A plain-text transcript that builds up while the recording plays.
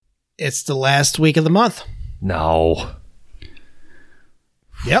It's the last week of the month. No.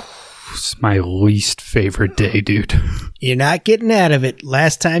 Yep. It's my least favorite day, dude. You're not getting out of it.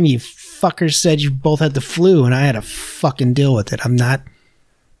 Last time you fuckers said you both had the flu and I had to fucking deal with it. I'm not.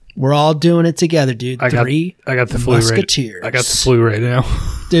 We're all doing it together, dude. I got the flu Musketeers. I got the flu right now.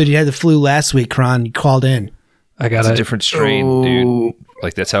 Dude, you had the flu last week, Kron. You called in. I got a different strain, dude.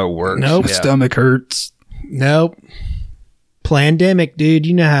 Like, that's how it works. Nope. Yeah. Stomach hurts. Nope. Plandemic, dude.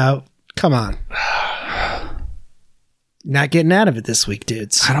 You know how. Come on. Not getting out of it this week,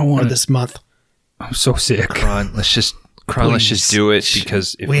 dudes. I don't want this month. I'm so sick. Kron, let's just do it,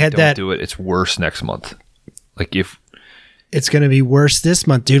 because if we don't do it, it's worse next month. Like, if it's going to be worse this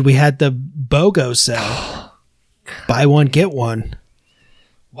month, dude. We had the BOGO sale. Buy one, get one.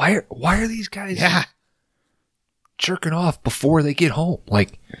 Why are these guys jerking off before they get home?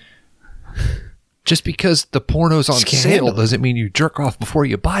 Like, just because the porno's on sale doesn't mean you jerk off before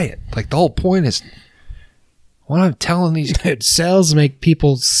you buy it. Like, the whole point is, what I'm telling these dude, sales make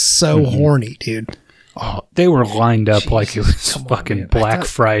people so horny, dude. Oh, they were lined up like it was fucking Black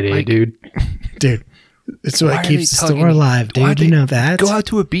Friday, dude. Dude, it's what keeps the store alive, dude. You know that. Go out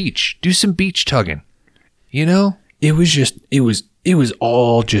to a beach, do some beach tugging. You know, it was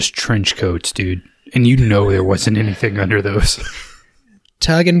all just trench coats, dude, and there wasn't anything under those.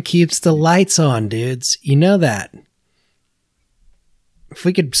 Tugging keeps the lights on, dudes. You know that. If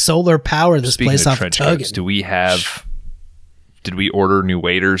we could solar power this place off of tugging. Did we order new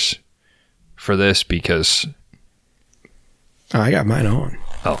waiters for this? Because I got mine on.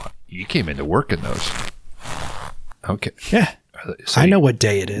 Oh, you came into work in those. Okay. Yeah. So I know what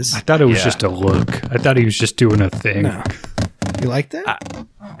day it is. I thought it was just a look. I thought he was just doing a thing. No. You like that?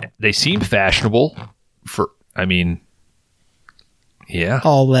 They seem fashionable yeah.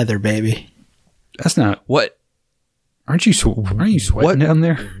 All leather, baby. That's not what. Aren't you sweating down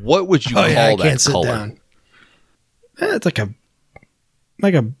there? What would you call I that can't sit color? Down. It's like a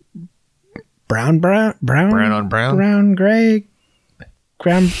brown on brown, brown gray,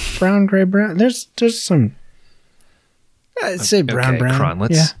 brown gray brown. There's some. I'd say brown. Kron,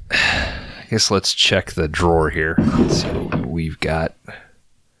 I guess let's check the drawer here. Let's see what we've got.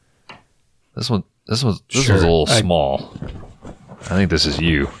 This was a little small. I think this is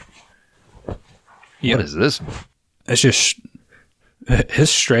you. Yep. What is this? It's just his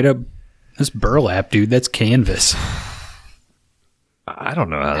straight up. That's burlap, dude. That's canvas. I don't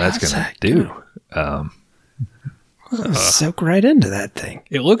know how that's gonna do. Soak right into that thing.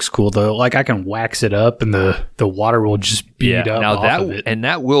 It looks cool though. Like I can wax it up, and the water will just bead up now off of it. And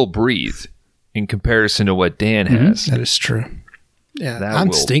that will breathe in comparison to what Dan has. That is true. Yeah,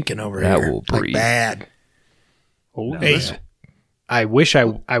 I'm stinking over here. That will breathe. Like bad. Oh, hey. I wish I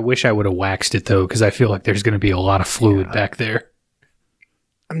would have waxed it though, because I feel like there's going to be a lot of fluid back there.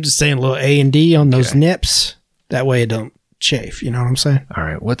 I'm just saying a little A&D on those nips. That way it don't chafe. You know what I'm saying? All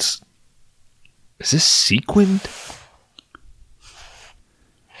right. Is this sequined?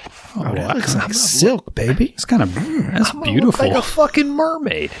 Oh, that looks like silk, baby. It's kind of that's beautiful. Like a fucking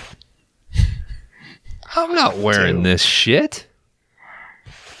mermaid. I'm not wearing this shit.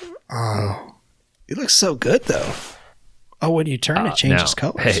 Oh, it looks so good though. Oh, when you turn, it changes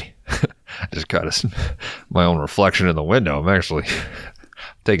colors. Hey, I just got my own reflection in the window. I'm actually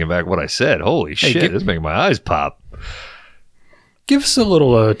taking back what I said. Holy shit, this is making my eyes pop. Give us a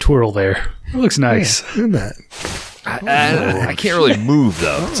little twirl there. It looks nice. Yeah, look at that. I can't really move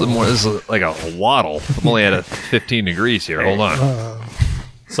though. This is like a waddle. I'm only at 15 degrees here. Hold on.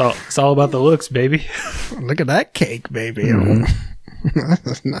 It's all about the looks, baby. Look at that cake, baby.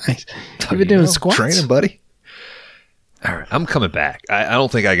 That's nice. You've been doing squats, training, buddy. All right, I'm coming back. I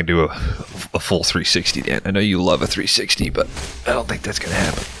don't think I can do a full 360, Dan. I know you love a 360, but I don't think that's going to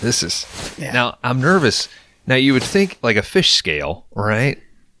happen. Now, I'm nervous. Now, you would think like a fish scale, right?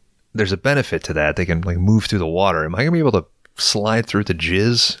 There's a benefit to that. They can like move through the water. Am I going to be able to slide through the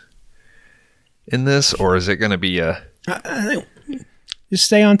jizz in this, or is it going to be a... You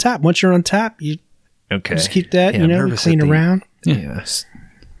stay on top. Once you're on top, you just keep that, you clean around. Yeah.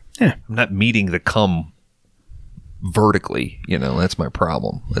 I'm not meeting the cum vertically, that's my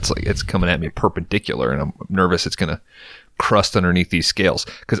problem. It's like it's coming at me perpendicular, and I'm nervous it's gonna crust underneath these scales,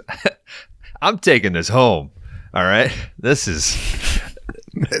 because I'm taking this home. All right, this is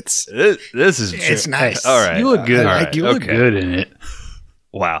it's nice. All right, you look good. Right. You look good in it.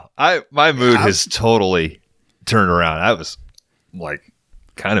 Wow, my mood has totally turned around. I was like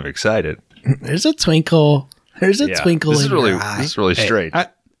kind of excited. There's a twinkle. There's a twinkle in your eye. This is really strange. I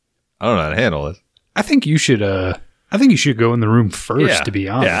don't know how to handle this. I think you should go in the room first, to be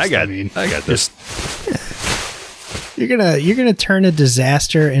honest. Yeah, I got this. You're gonna turn a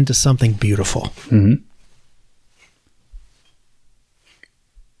disaster into something beautiful. Mm-hmm.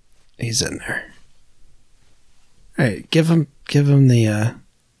 He's in there. All right, give him the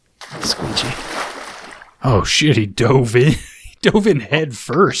squeegee. Oh shit! He dove in. He dove in head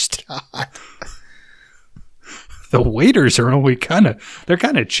first. God. The waiters are only they're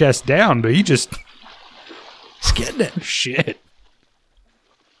kind of chest down, but he's getting it. Shit.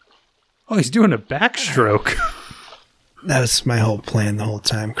 Oh, he's doing a backstroke. That was my whole plan the whole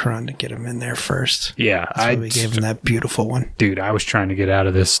time, Kron, to get him in there first. Yeah, That's why we gave him that beautiful one. Dude, I was trying to get out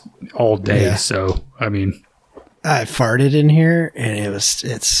of this all day, Yeah. so I mean, I farted in here, and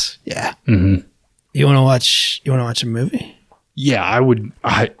it's yeah. mm-hmm. You want to watch a movie? Yeah, I would.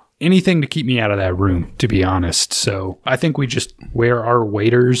 Anything to keep me out of that room, to be honest. So I think we just wear our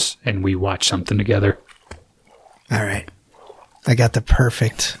waders and we watch something together. All right. I got the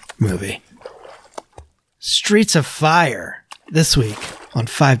perfect movie. Streets of Fire this week on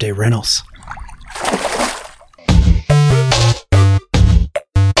 5-Day Rentals.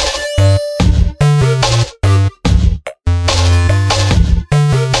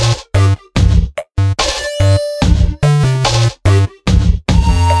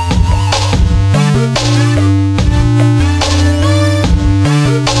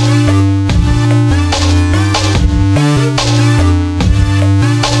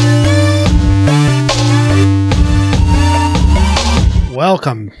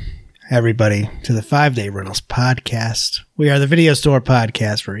 Welcome, everybody, to the 5-Day Rentals podcast. We are the video store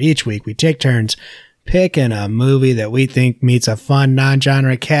podcast where each week we take turns picking a movie that we think meets a fun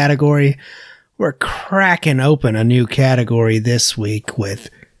non-genre category. We're cracking open a new category this week with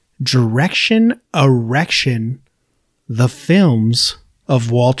Direction Erection, the films of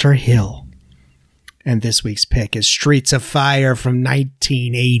Walter Hill. And this week's pick is Streets of Fire from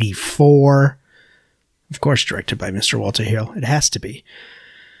 1984. Of course, directed by Mr. Walter Hill. It has to be.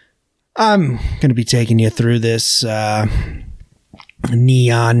 I'm going to be taking you through this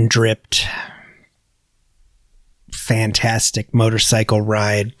neon-dripped, fantastic motorcycle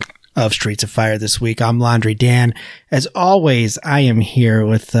ride of Streets of Fire this week. I'm Laundry Dan. As always, I am here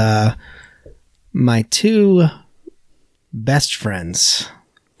with my two best friends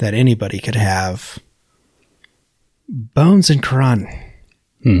that anybody could have, Bones and Kron.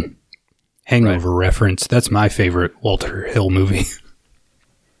 Hangover reference. That's my favorite Walter Hill movie.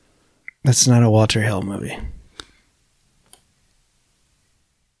 That's not a Walter Hill movie.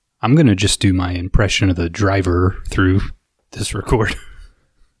 I'm going to just do my impression of the driver through this record.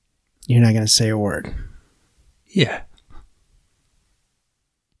 You're not going to say a word. Yeah.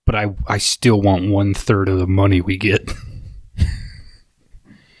 But I still want 1/3 of the money we get.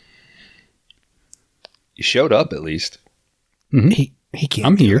 You showed up at least. Mm-hmm. He can't.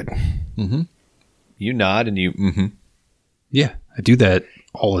 I'm here. Mm-hmm. You nod and you. Mm-hmm. Yeah, I do that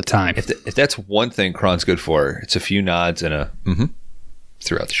all the time. If that's one thing Kron's good for, it's a few nods and a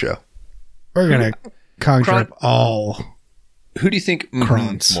throughout the show. We're going to conjure Kron- up all. Who do you think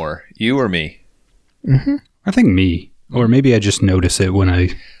Krons more, you or me? Mm-hmm. I think me. Or maybe I just notice it when I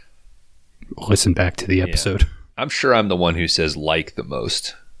listen back to the episode. Yeah. I'm sure I'm the one who says like the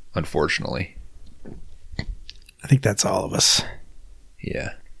most, unfortunately. I think that's all of us.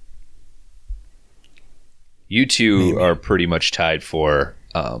 Yeah. You two are pretty much tied for,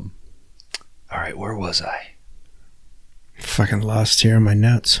 all right, where was I? Fucking lost here in my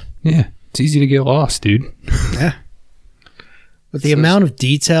notes. Yeah, it's easy to get lost, dude. Yeah. With the amount of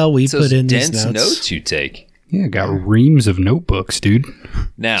detail we put in these dense notes. notes you take. Yeah, got reams of notebooks, dude.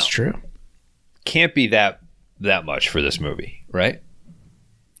 Now, It's true. can't be that much for this movie, right?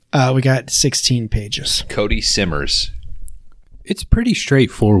 We got 16 pages. Cody Simmers. It's pretty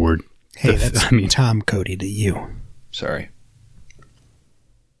straightforward. Hey, that's Tom Cody to you. Sorry.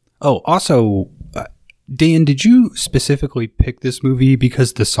 Oh, also, Dan, did you specifically pick this movie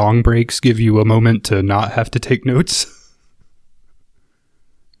because the song breaks give you a moment to not have to take notes?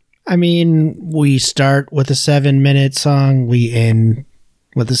 I mean, we start with a 7-minute song. We end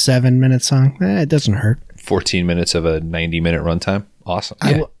with a 7-minute song. It doesn't hurt. 14 minutes of a 90-minute runtime. Awesome.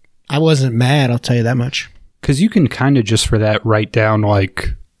 Yeah. I wasn't mad, I'll tell you that much. Because you can kind of just for that write down like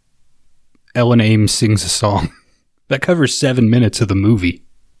Ellen Ames sings a song. That covers 7 minutes of the movie.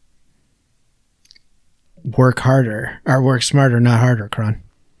 Work harder. Or work smarter, not harder, Kron.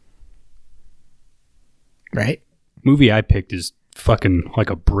 Right? Movie I picked is fucking like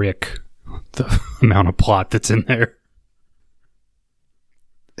a brick. The amount of plot that's in there.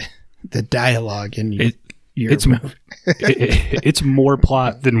 The dialogue in your It's movie. it's more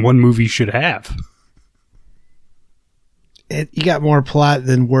plot than one movie should have. You got more plot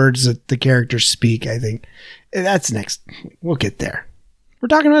than words that the characters speak, I think. That's next. We'll get there. We're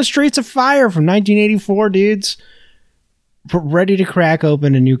talking about Streets of Fire from 1984, dudes. We're ready to crack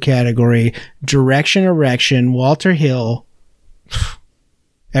open a new category. Direction, erection, Walter Hill.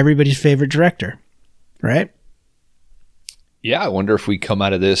 Everybody's favorite director, right? Yeah, I wonder if we come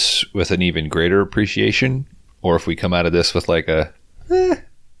out of this with an even greater appreciation, or if we come out of this with like a, I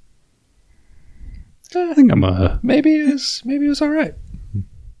think I'm maybe it was all right. I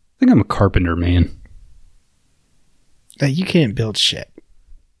think I'm a Carpenter man. That you can't build shit.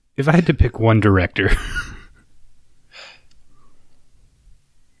 If I had to pick one director,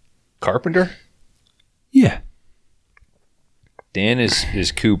 Carpenter. yeah, Dan is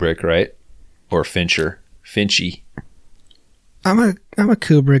Kubrick, right? Or Fincher, Finchy. I'm a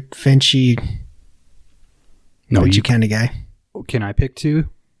Kubrick, Finchy, no, you kind of guy. Can I pick two?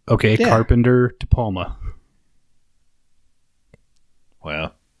 Okay, Yeah. Carpenter, De Palma.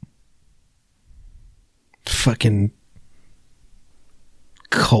 Wow. Fucking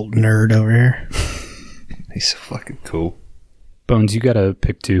cult nerd over here. He's so fucking cool. Bones, you gotta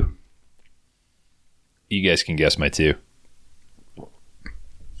pick two. You guys can guess my two.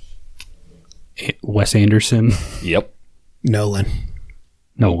 Wes Anderson, Yep. Nolan.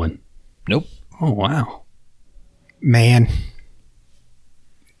 Nolan. Nope. Oh, wow. Man.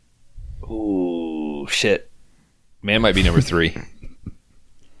 Ooh, shit. Man might be number 3.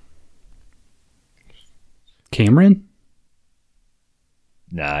 Cameron?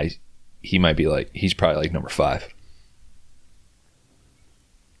 Nah, he might be like, he's probably like number 5.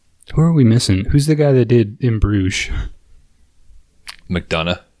 Who are we missing? Who's the guy that did In Bruges?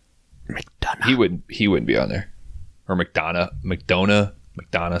 McDonough. He wouldn't be on there. Or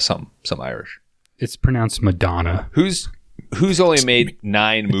McDonough, some Irish. It's pronounced Madonna. Who's only made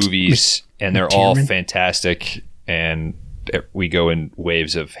 9 movies and they're all McTiernan? fantastic, and we go in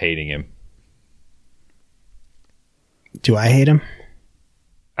waves of hating him. Do I hate him?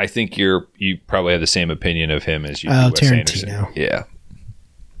 I think you probably have the same opinion of him as you do Oh, Wes Tarantino. Anderson. Yeah.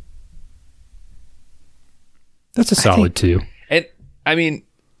 That's a solid two. And I mean,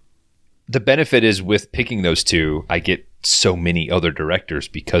 the benefit is with picking those two, I get so many other directors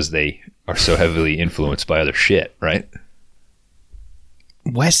because they are so heavily influenced by other shit, right?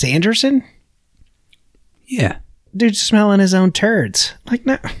 Wes Anderson? Yeah. Dude's smelling his own turds. Like,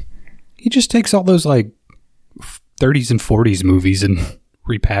 no. He just takes all those like 30s and 40s movies and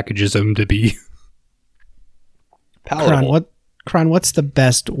repackages them to be Palatable. Kron, what's the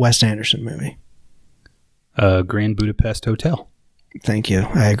best Wes Anderson movie? Grand Budapest Hotel. Thank you.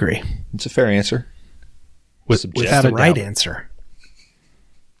 I agree. It's a fair answer. Without a right answer.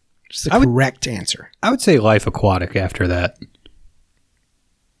 Just the correct answer. I would say Life Aquatic after that.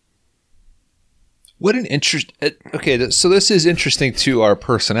 What an interest. Okay, so this is interesting to our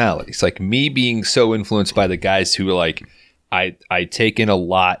personalities. Like me being so influenced by the guys who are like, I take in a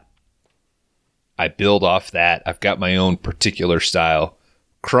lot. I build off that. I've got my own particular style.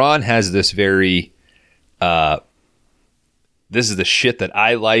 Kron has this very, this is the shit that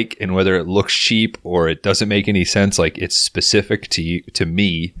I like, and whether it looks cheap or it doesn't make any sense, like it's specific to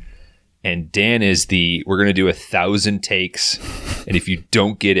me. And Dan is we're going to do 1,000 takes, and if you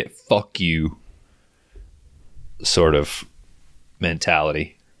don't get it, fuck you sort of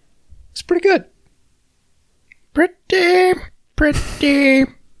mentality. It's pretty good.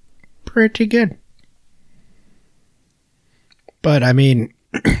 Pretty good. But I mean,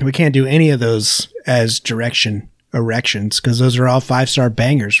 we can't do any of those as erections because those are all 5-star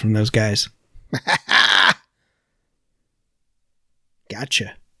bangers from those guys.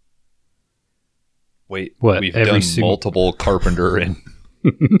 Gotcha. Wait, What, we've every done single- multiple Carpenter and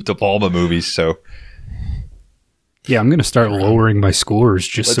De Palma movies, so Yeah, I'm going to start lowering my scores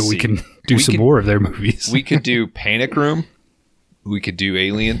just Let's so we see. can do We some could- more of their movies. we could do Panic Room. We could do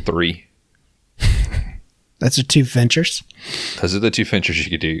Alien 3. That's the 2 Finchers. Those are the 2 Finchers you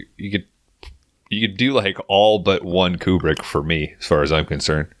could do. You could do like all but one Kubrick for me, as far as I'm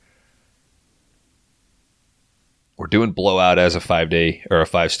concerned. We're doing Blowout as a 5-day or a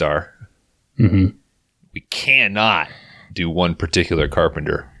 5-star. Mm-hmm. We cannot do one particular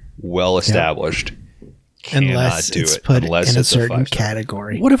Carpenter. Well established. Unless Cannot do it's it put unless in a it's certain 5-star.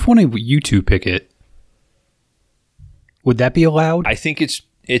 category. What if one of you two pick it? Would that be allowed? I think it's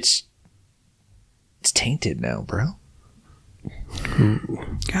tainted now, bro.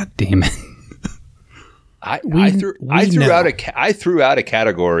 God damn it. I we threw know. out a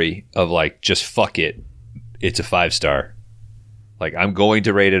category of like just fuck it. It's a 5-star. Like I'm going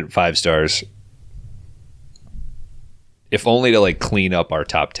to rate it 5 stars. If only to like clean up our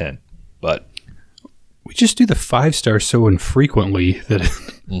top 10. But We just do the 5-star so infrequently that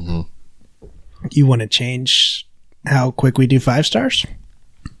You want to change how quick we do 5 stars?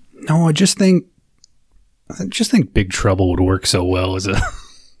 No, I just think Big Trouble would work so well as a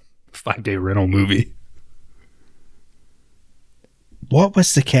 5-day rental movie. What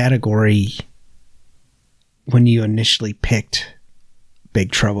was the category when you initially picked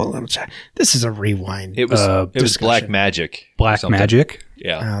Big Trouble? This is a rewind. It was Black Magic. Black Magic?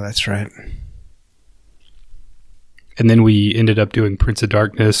 Yeah. Oh, that's right. And then we ended up doing Prince of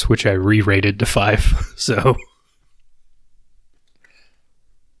Darkness, which I re-rated to 5. So,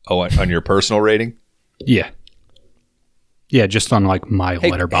 on your personal rating? Yeah, just on like my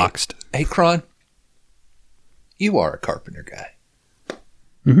Letterboxd. Hey, Kron, you are a Carpenter guy.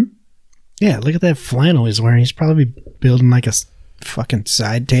 Mm-hmm. Yeah, look at that flannel he's wearing. He's probably building like a fucking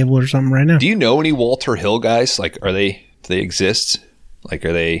side table or something right now. Do you know any Walter Hill guys? Like, do they exist? Like,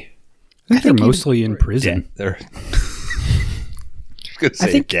 are they? I think they're mostly in prison. They're. I was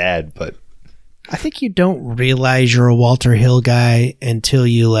gonna say dad, but I think you don't realize you're a Walter Hill guy until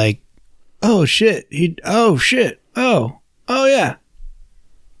you like, oh shit, oh yeah.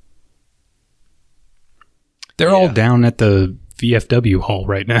 They're all down at the VFW hall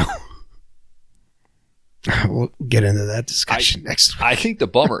right now. We'll get into that discussion next week. I think the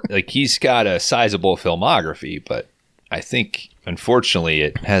bummer, like he's got a sizable filmography, but I think unfortunately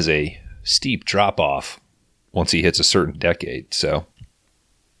it has a steep drop off once he hits a certain decade. So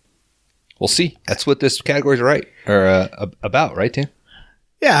we'll see. That's what this category is about, right, Dan?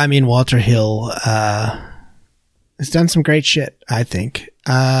 Yeah, I mean Walter Hill has done some great shit. I think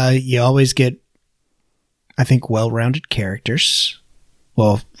you always get, I think, well-rounded characters.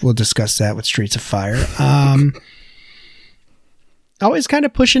 Well, we'll discuss that with Streets of Fire. Always kind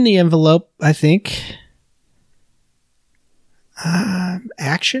of pushing the envelope, I think.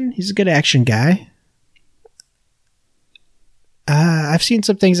 Action. He's a good action guy. I've seen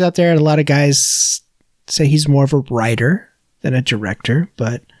some things out there. A lot of guys say he's more of a writer than a director,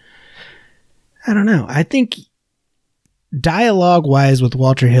 but I don't know. I think dialogue-wise with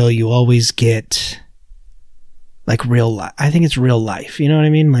Walter Hill, you always get like real life. I think it's real life. You know what I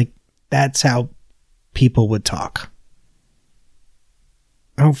mean? Like that's how people would talk.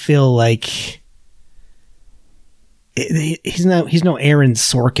 I don't feel like he's no Aaron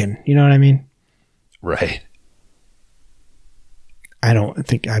Sorkin. You know what I mean? Right. I don't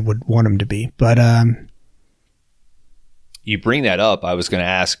think I would want him to be, but you bring that up. I was going to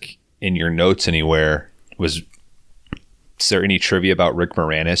ask in your notes anywhere, is there any trivia about Rick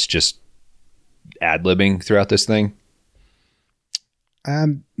Moranis just ad-libbing throughout this thing?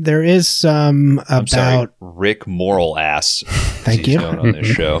 There is some about sorry, Rick Moral Ass. Thank you. Known on this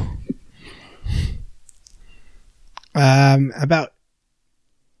show. About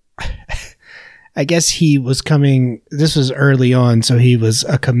I guess he was coming, this was early on, so he was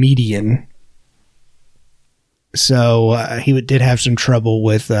a comedian. So he did have some trouble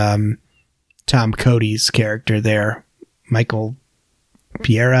with Tom Cody's character there, Michael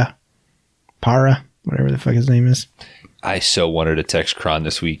Para, whatever the fuck his name is. I so wanted to text Kron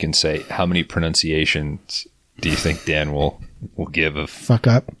this week and say, how many pronunciations do you think Dan will give of fuck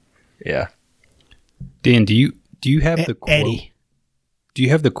up? Yeah. Dan, do you have the quote? Eddie. Do you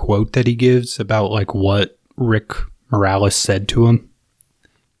have the quote that he gives about like what Rick Moranis said to him?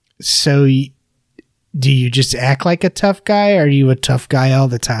 So do you just act like a tough guy, or are you a tough guy all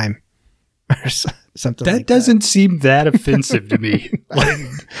the time? Or something like that. Doesn't seem that offensive to me.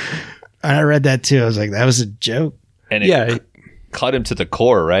 I read that too. I was like, that was a joke. And it cut him to the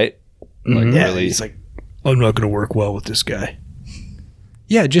core, right? Like really, he's like, I'm not going to work well with this guy.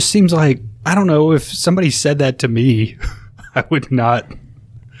 Yeah, it just seems like, I don't know, if somebody said that to me, I would not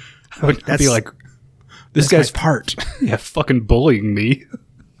be like, this guy's part. Yeah, fucking bullying me.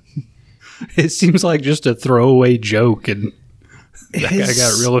 It seems like just a throwaway joke, and that guy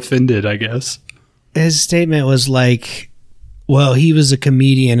got real offended, I guess. His statement was like, well, he was a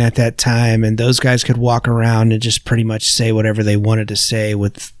comedian at that time, and those guys could walk around and just pretty much say whatever they wanted to say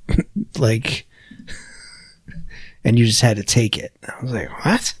with, like, and you just had to take it. I was like,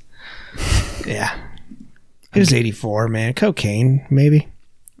 what? Yeah. It was 84, man. Cocaine, maybe.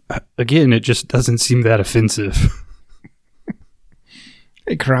 Again, it just doesn't seem that offensive.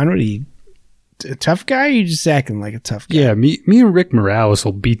 Hey, Kron, what are you, a tough guy, or are you just acting like a tough guy? Yeah, me and Rick Moranis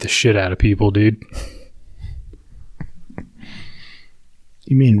will beat the shit out of people, dude.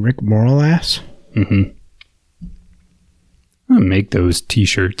 You mean Rick Moral Ass? Mm-hmm. I'm gonna make those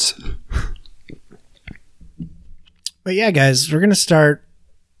t-shirts. But yeah, guys, we're going to start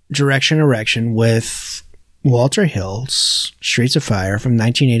Direction Erection with Walter Hill's Streets of Fire from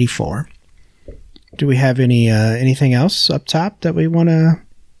 1984. do we have anything else up top that we want to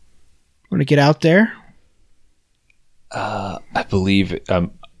get out there? I believe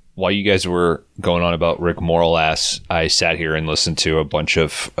while you guys were going on about Rick Moralas, I sat here and listened to a bunch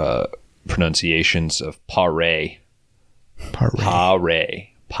of pronunciations of Pare,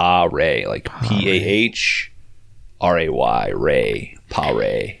 like P-A-H-R-A-Y, Ray,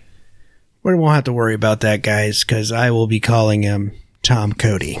 Pare. We won't have to worry about that, guys, because I will be calling him Tom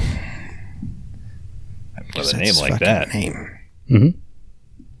Cody. With a name like that. Name. Mm-hmm.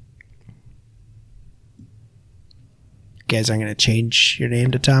 Guys, I'm going to change your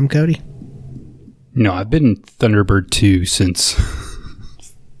name to Tom Cody. No, I've been Thunderbird 2 since...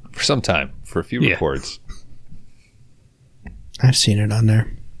 for some time, for a few records. I've seen it on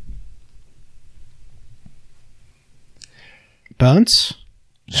there. Bones?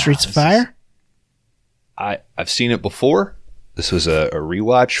 Streets of Fire? I've seen it before. This was a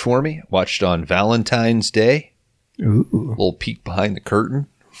rewatch for me. Watched on Valentine's Day. Ooh. A little peek behind the curtain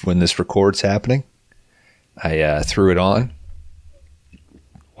when this record's happening. I threw it on.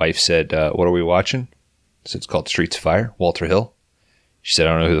 Wife said, what are we watching? I said, it's called Streets of Fire, Walter Hill. She said,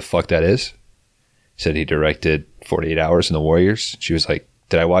 I don't know who the fuck that is. Said he directed 48 Hours and The Warriors. She was like,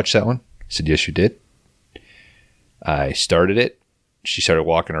 did I watch that one? I said, yes, you did. I started it. She started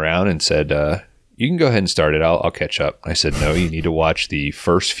walking around and said, you can go ahead and start it. I'll catch up. I said, no, you need to watch the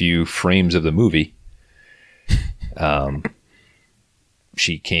first few frames of the movie.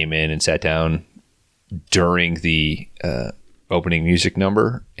 She came in and sat down during the opening music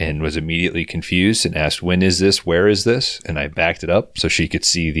number and was immediately confused and asked, when is this? Where is this? And I backed it up so she could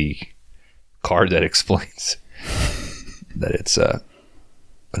see the card that explains that it's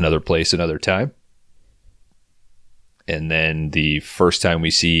another place, another time. And then the first time we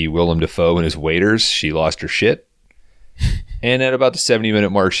see Willem Dafoe and his waiters, she lost her shit. And at about the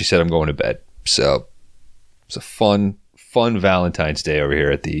 70-minute mark, she said, I'm going to bed. So it's a fun Valentine's Day over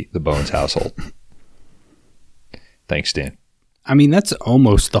here at the Bones household. Thanks, Dan. I mean, that's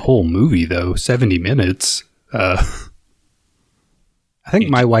almost the whole movie, though. 70 minutes. I think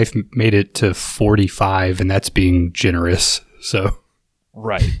my wife made it to 45, and that's being generous. So,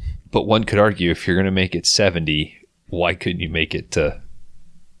 right. But one could argue if you're going to make it 70, why couldn't you make it to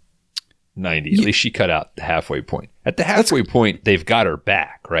 90? At least she cut out the halfway point. At the halfway point, they've got her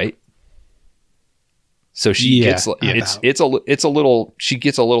back, right? So she gets it's a little she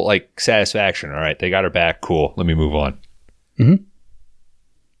gets a little like satisfaction. All right, they got her back. Cool. Let me move on. Mm-hmm.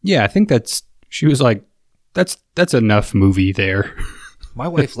 Yeah, I think she was like, that's enough movie there. My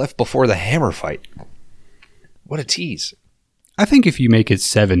wife left before the hammer fight. What a tease. I think if you make it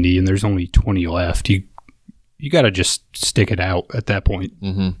 70 and there's only 20 left, you got to just stick it out at that point.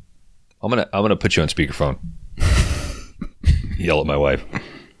 Mm-hmm. I'm gonna put you on speakerphone. Yell at my wife.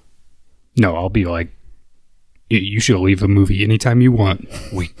 No, I'll be like, you should leave a movie anytime you want.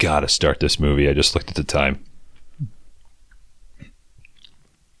 We gotta start this movie. I just looked at the time.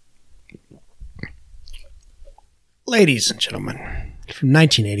 Ladies and gentlemen, from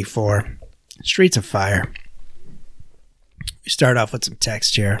 1984, Streets of Fire. We start off with some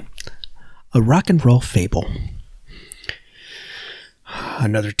text here. A rock and roll fable.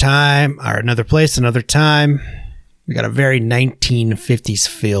 Another time, or another place, another time. We got a very 1950s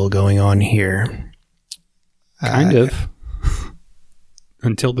feel going on here. Kind of.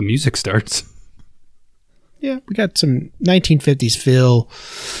 Until the music starts. Yeah, we got some 1950s feel.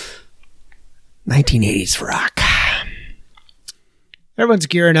 1980s rock. Everyone's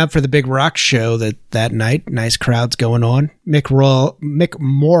gearing up for the big rock show that night. Nice crowds going on. Mick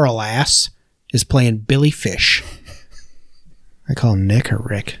Moralas is playing Billy Fish. I call him Nick or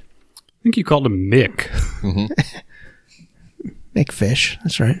Rick. I think you called him Mick. Mm-hmm. Mick Fish.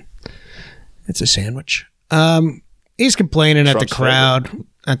 That's right. It's a sandwich. He's complaining at the crowd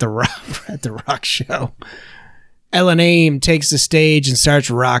at the rock show. Ellen Aim takes the stage and starts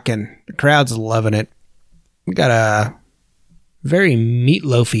rocking. The crowd's loving it. We got a very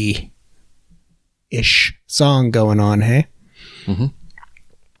Meatloafy-ish song going on, hey? Mm-hmm.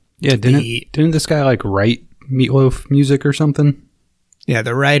 Yeah, didn't this guy like write Meatloaf music or something? Yeah,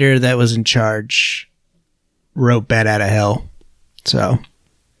 the writer that was in charge wrote Bat Out of Hell. So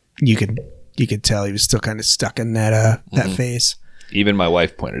you could tell he was still kind of stuck in that phase. Even my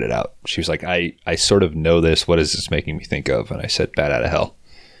wife pointed it out. She was like, I sort of know this. What is this making me think of? And I said, Bat Out of Hell.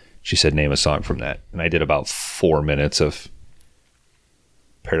 She said, name a song from that. And I did about 4 minutes of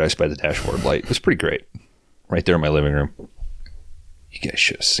Paradise by the Dashboard Light. It was pretty great. Right there in my living room. You guys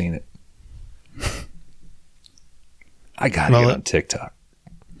should have seen it. I got to get on TikTok.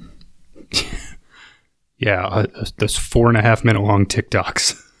 Yeah, those 4.5 minute long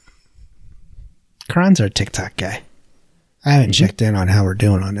TikToks. Kron's our TikTok guy. I haven't checked in on how we're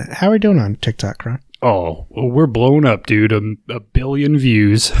doing on it. How are we doing on TikTok, Kron? Oh, well, we're blowing up, dude. A billion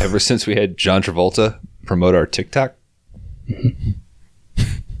views. Ever since we had John Travolta promote our TikTok.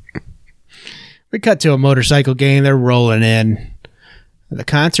 We cut to a motorcycle gang. They're rolling in. The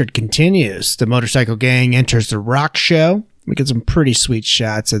concert continues. The motorcycle gang enters the rock show. We get some pretty sweet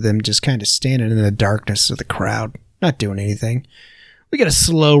shots of them just kind of standing in the darkness of the crowd, not doing anything. We get a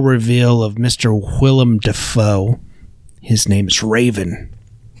slow reveal of Mr. Willem Dafoe. His name is Raven.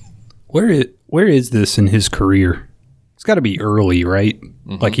 Where is this in his career? It's got to be early, right?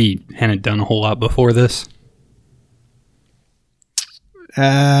 Mm-hmm. Like he hadn't done a whole lot before this.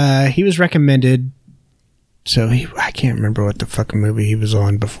 He was recommended. So I can't remember what the fucking movie he was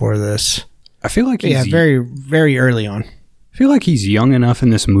on before this. I feel like he's very, very early on. I feel like he's young enough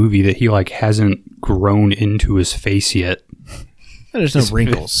in this movie that he like hasn't grown into his face yet. There's no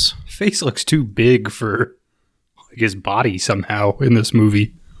wrinkles. Face looks too big for like his body somehow in this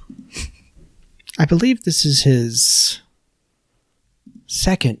movie. I believe this is his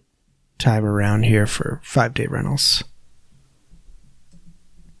second time around here for 5-day rentals.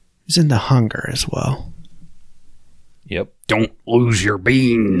 He's in The Hunger as well. Yep. Don't lose your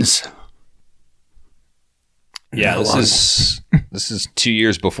beans. Yeah, this is 2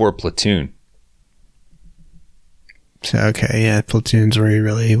 years before Platoon. So, okay, yeah, Platoon's where he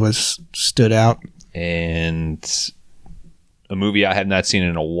really stood out. And a movie I have not seen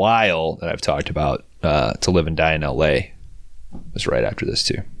in a while that I've talked about, To Live and Die in L.A., was right after this,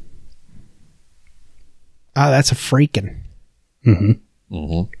 too. Oh, that's a freaking. Mm-hmm.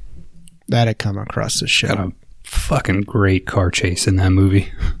 Mm-hmm. That had come across the show. Got a fucking great car chase in that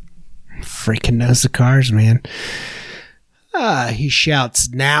movie. Freaking knows the cars, man. He shouts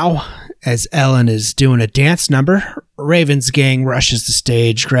now as Ellen is doing a dance number. Raven's gang rushes the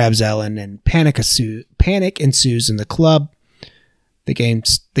stage, grabs Ellen, and panic ensues in the club. The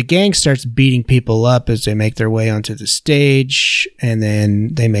gang starts beating people up as they make their way onto the stage, and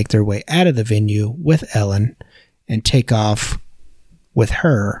then they make their way out of the venue with Ellen and take off with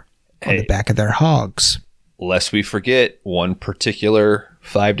her on the back of their hogs. Lest we forget, one particular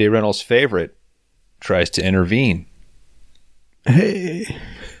 5-day rentals favorite tries to intervene. Hey,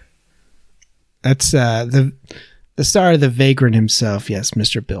 that's the star of The Vagrant himself. Yes,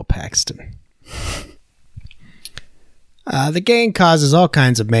 Mr. Bill Paxton. The gang causes all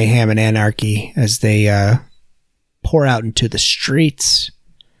kinds of mayhem and anarchy as they pour out into the streets,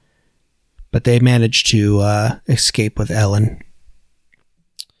 but they manage to escape with Ellen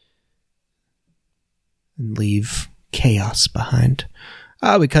and leave chaos behind.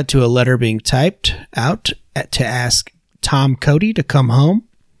 We cut to a letter being typed out to ask Tom Cody to come home.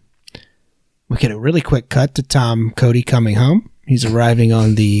 We get a really quick cut to Tom Cody coming home. He's arriving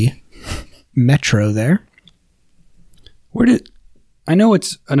on the metro there. I know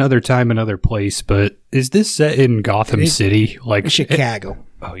it's another time, another place, but is this set in Gotham City? Like Chicago.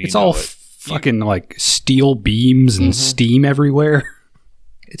 It's all fucking like steel beams and steam everywhere.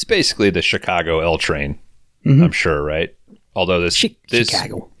 It's basically the Chicago L train, I'm sure, right? Although this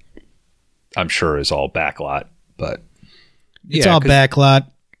Chicago, I'm sure, is all backlot, but it's all backlot.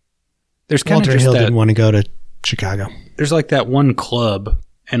 There's kind Walter of Hill didn't want to go to Chicago. There's like that one club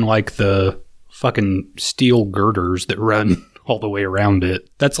and like the fucking steel girders that run all the way around it.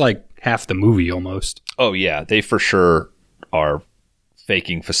 That's like half the movie almost. Oh yeah, they for sure are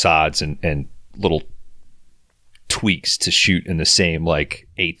faking facades and little tweaks to shoot in the same like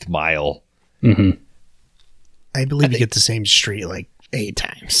 8th mile. Mm-hmm. I believe you get the same street like 8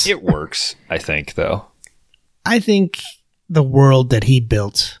 times. It works, I think, though. I think the world that he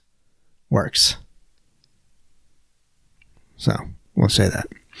built works. So, we'll say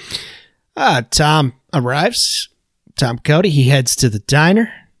that. Tom arrives. Tom Cody, he heads to the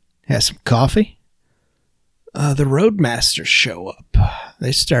diner, has some coffee. The roadmasters show up.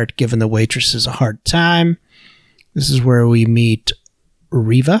 They start giving the waitresses a hard time. This is where we meet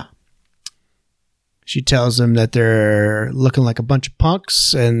Riva. She tells them that they're looking like a bunch of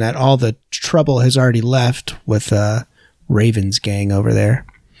punks and that all the trouble has already left with Raven's gang over there.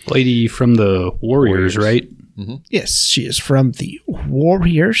 Lady from the Warriors. Right? Mm-hmm. Yes, she is from the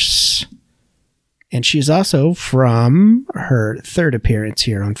Warriors. And she's also from her 3rd appearance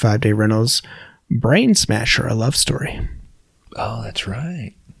here on 5-Day Rentals, Brain Smasher, a love story. Oh, that's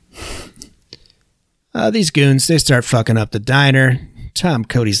right. These goons, they start fucking up the diner. Tom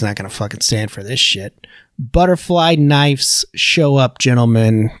Cody's not going to fucking stand for this shit. Butterfly knives show up,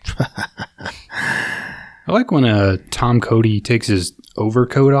 gentlemen. I like when Tom Cody takes his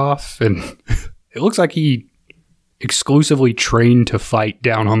overcoat off and it looks like he exclusively trained to fight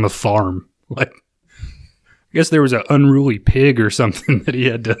down on the farm. Like guess there was an unruly pig or something that he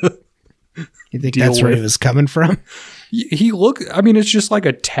had to. You think that's where he was coming from? He looked. I mean, it's just like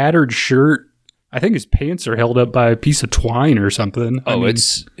a tattered shirt. I think his pants are held up by a piece of twine or something. Oh,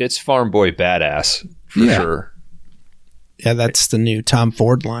 it's Farm Boy Badass for sure. Yeah, that's the new Tom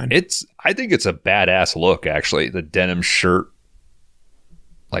Ford line. I think it's a badass look, actually. The denim shirt,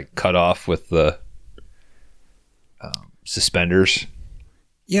 like cut off with the suspenders.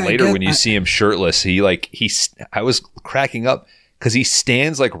 Yeah. Later, when you see him shirtless, I was cracking up because he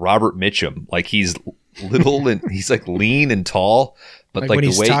stands like Robert Mitchum, like he's little and he's like lean and tall. But like when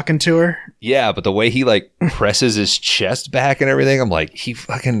he's talking to her? Yeah, but the way he like presses his chest back and everything, I'm like,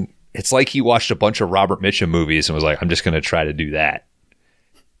 it's like he watched a bunch of Robert Mitchum movies and was like, I'm just going to try to do that.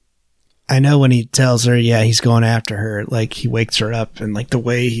 I know when he tells her, yeah, he's going after her, like he wakes her up and like the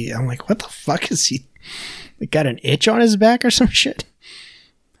way I'm like, what the fuck is he? Like, got an itch on his back or some shit?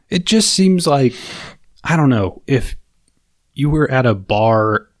 It just seems like, I don't know, if you were at a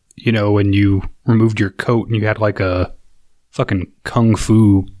bar, and you removed your coat and you had like a fucking kung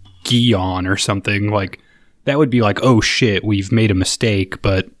fu gi on or something, like that would be like, oh shit, we've made a mistake.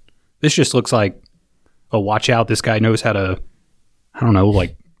 But this just looks like, oh, watch out, this guy knows how to, I don't know,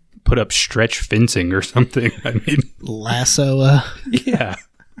 like put up stretch fencing or something. I mean, lasso yeah,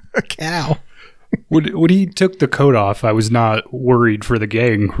 a cow. When he took the coat off, I was not worried for the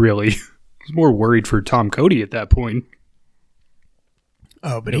gang, really. I was more worried for Tom Cody at that point.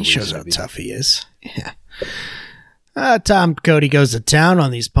 Oh, but he shows how tough he is. Yeah. Tom Cody goes to town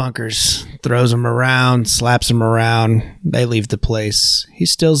on these punkers, throws them around, slaps them around. They leave the place. He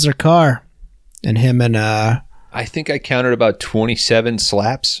steals their car. And him and... I think I counted about 27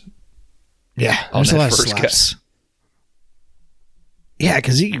 slaps. Yeah, there's a lot of slaps. Yeah,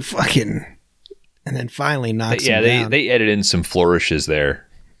 because he fucking... And then finally knocks him down. They edit in some flourishes there,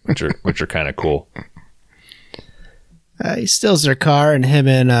 which are kind of cool. He steals their car, and him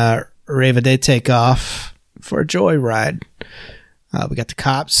and Reva, they take off for a joyride. We got the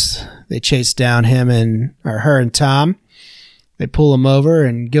cops. They chase down her and Tom. They pull him over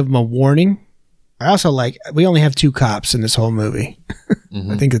and give him a warning. I also we only have 2 cops in this whole movie.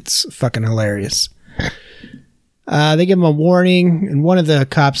 Mm-hmm. I think it's fucking hilarious. They give him a warning, and one of the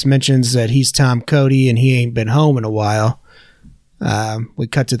cops mentions that he's Tom Cody and he ain't been home in a while. We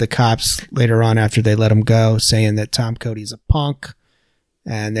cut to the cops later on after they let him go, saying that Tom Cody's a punk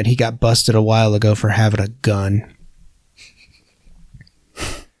and that he got busted a while ago for having a gun.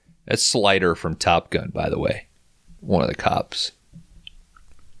 That's Slider from Top Gun, by the way. One of the cops.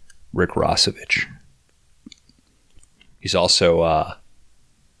 Rick Rossovich. He's also...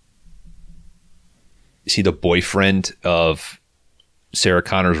 Is he the boyfriend of Sarah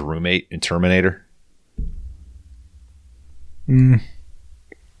Connor's roommate in Terminator? The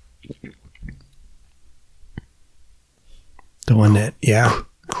one that, yeah.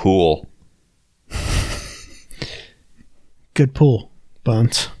 Cool. Good pull,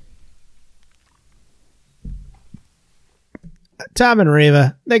 Bones. Tom and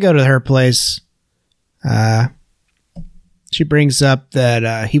Reva, they go to her place. She brings up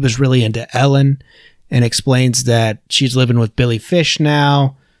that he was really into Ellen and explains that she's living with Billy Fish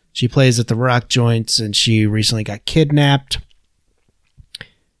now. She plays at the rock joints and she recently got kidnapped.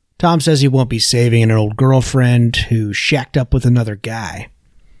 Tom says he won't be saving an old girlfriend who shacked up with another guy.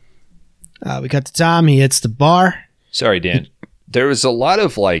 We cut to Tom. He hits the bar. Sorry, Dan. There was a lot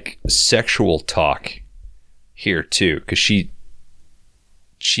of sexual talk here too, because she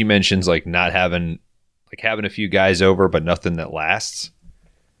mentions not having a few guys over, but nothing that lasts.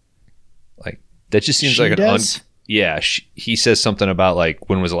 That just seems like he says something about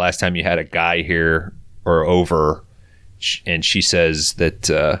when was the last time you had a guy here or over, and she says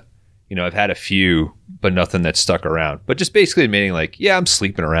that I've had a few, but nothing that stuck around. But just basically admitting I'm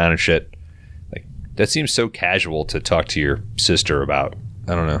sleeping around and shit. That seems so casual to talk to your sister about.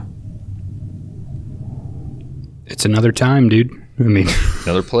 I don't know. It's another time, dude. I mean,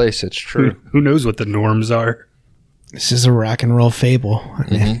 another place. It's true. Who knows what the norms are? This is a rock and roll fable.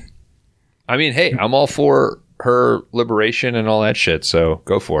 Mm-hmm. I mean, hey, I'm all for her liberation and all that shit, so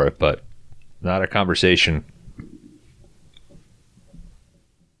go for it, but not a conversation.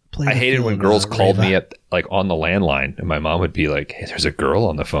 I hated when girls called me up on the landline, and my mom would be like, "Hey, there's a girl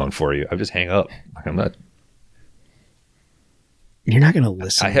on the phone for you." I would just hang up. I'm not. You're not going to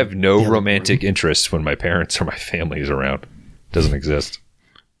listen. I have no romantic interest when my parents or my family is around. Doesn't exist.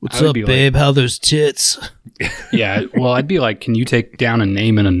 What's up, babe? How those tits? Yeah, well, I'd be like, can you take down a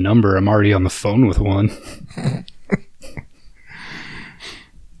name and a number? I'm already on the phone with one.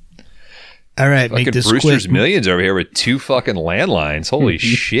 All right, fucking make this Brewster's quick. Millions over here with 2 fucking landlines. Holy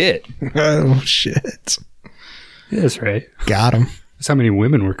shit. Oh, shit. Yeah, that's right. Got him. That's how many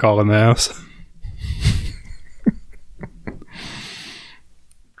women were calling the house.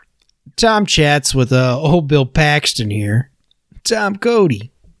 Tom chats with old Bill Paxton here. Tom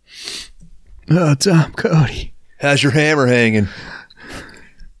Cody. Oh, Tom Cody. How's your hammer hanging?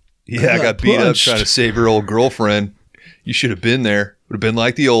 Yeah, I got beat up trying to save your old girlfriend. You should have been there. Would have been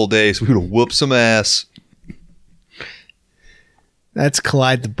like the old days. We would have whooped some ass. That's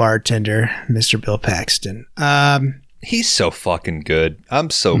Clyde the bartender, Mr. Bill Paxton. He's so fucking good. I'm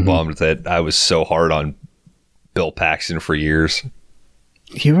so bummed that I was so hard on Bill Paxton for years.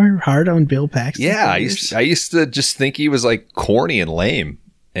 You were hard on Bill Paxton? Yeah, I used to just think he was like corny and lame.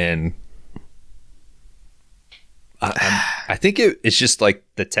 And I think it's just like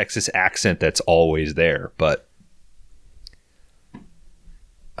the Texas accent that's always there. But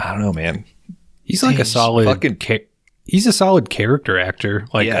I don't know, man. He's like a solid he's a solid character actor.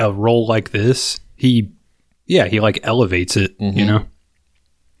 Like a role like this, he like elevates it, you know?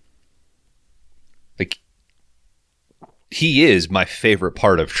 Like, he is my favorite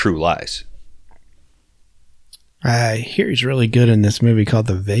part of True Lies. I hear he's really good in this movie called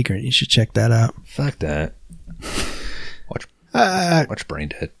The Vagrant. You should check that out. Fuck that. Watch Brain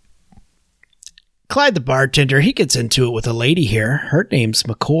Dead. Clyde the bartender, he gets into it with a lady here. Her name's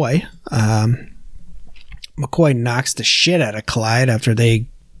McCoy. McCoy knocks the shit out of Clyde after they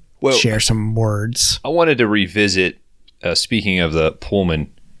share some words. I wanted to revisit, speaking of the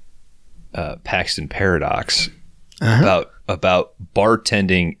Pullman Paxton paradox, about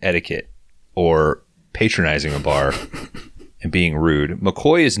bartending etiquette or patronizing a bar and being rude.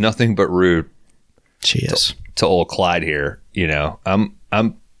 McCoy is nothing but rude. She is to old Clyde here. You know,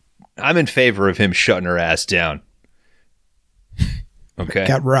 I'm in favor of him shutting her ass down. Okay,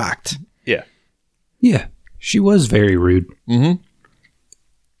 got rocked. Yeah, she was very rude. And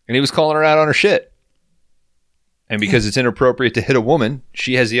he was calling her out on her shit. And because it's inappropriate to hit a woman,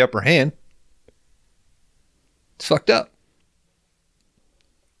 she has the upper hand. It's fucked up.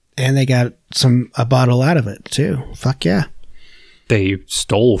 And they got a bottle out of it too. Fuck yeah. They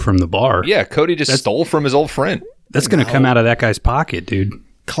stole from the bar. Yeah, Cody just stole from his old friend. That's going to come out of that guy's pocket, dude.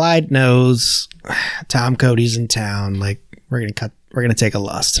 Clyde knows Tom Cody's in town. Like, we're gonna take a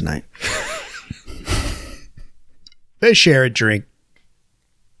loss tonight. They share a drink.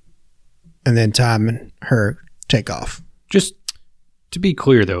 And then Tom and her take off. Just to be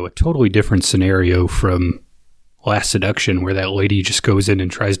clear, though, a totally different scenario from Last Seduction, where that lady just goes in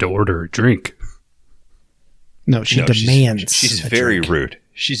and tries to order a drink. No, she demands. She's very rude.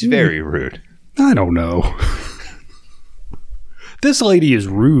 She's very rude. I don't know. This lady is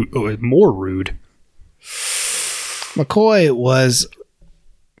rude, more rude. McCoy was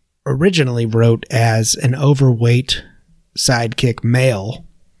originally wrote as an overweight sidekick male.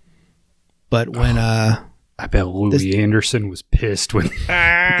 But when I bet Louis Anderson was pissed when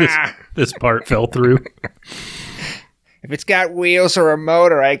this part fell through. If it's got wheels or a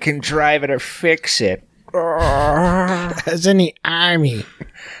motor, I can drive it or fix it. As in the army.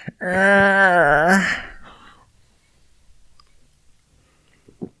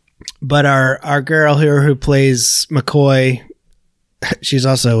 But our girl here who plays McCoy, she's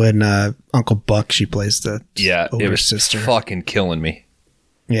also in Uncle Buck. She plays the older sister. Fucking killing me.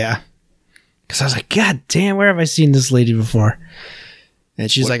 Yeah. Because I was like, God damn, where have I seen this lady before?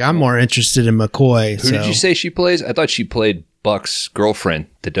 And she's like, I'm more interested in McCoy. Who did you say she plays? I thought she played Buck's girlfriend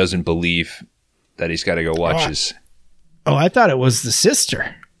that doesn't believe that he's got to go watch his... Oh, I thought it was the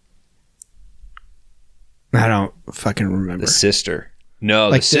sister. I don't fucking remember. The sister. No,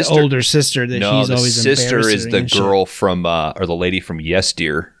 like the sister. The older sister that he's always the sister is the girl shit. from, or the lady from Yes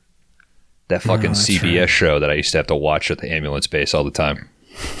Dear. That fucking CBS show that I used to have to watch at the ambulance base all the time.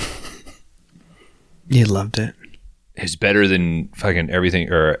 You loved it. It's better than fucking everything.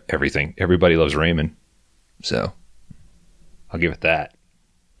 Everybody Loves Raymond. So, I'll give it that.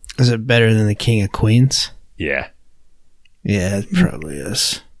 Is it better than the King of Queens? Yeah. Yeah, it probably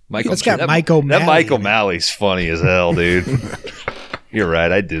is. It's got Mike O'Malley. That Mike O'Malley's funny as hell, dude. You're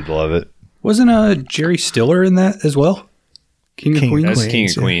right. I did love it. Wasn't Jerry Stiller in that as well? King of Queens? That's King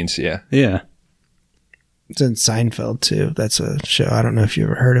of Queens, yeah. Yeah. It's in Seinfeld, too. That's a show. I don't know if you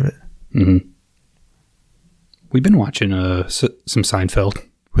ever heard of it. Mm-hmm. We've been watching some Seinfeld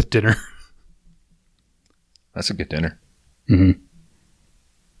with dinner. That's a good dinner. Mm-hmm.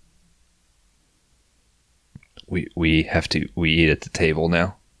 We eat at the table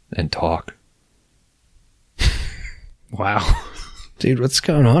now and talk. Wow. Dude, what's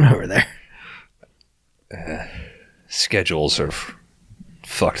going on over there? Schedules have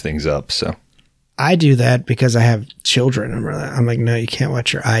fucked things up, so. I do that because I have children. I'm like, no, you can't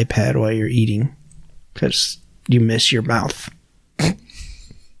watch your iPad while you're eating. Because you miss your mouth.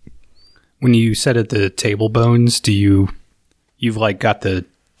 When you said at the table bones, you've like got the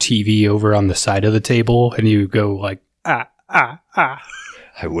TV over on the side of the table and you go like, ah.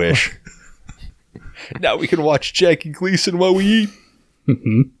 I wish. Now we can watch Jackie Gleason while we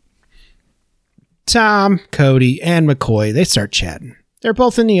eat. Tom, Cody, and McCoy, they start chatting. They're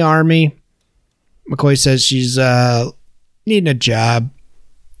both in the Army. McCoy says she's needing a job.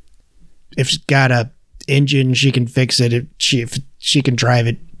 If she's got a engine, she can fix it. If she can drive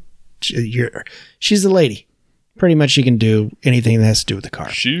it, she's a lady. Pretty much she can do anything that has to do with the car.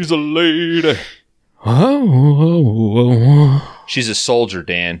 She's a lady. She's a soldier,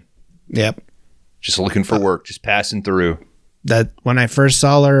 Dan. Yep. Just looking for work, just passing through. That when I first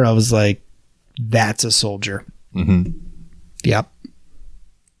saw her, I was like, that's a soldier. Mm-hmm. Yep.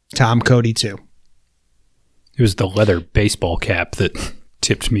 Tom, Cody, too. It was the leather baseball cap that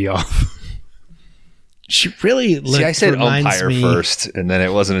tipped me off. She really See, I said umpire me first, and then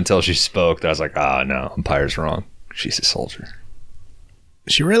it wasn't until she spoke that I was like, no, umpire's wrong. She's a soldier.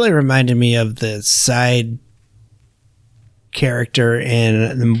 She really reminded me of the side character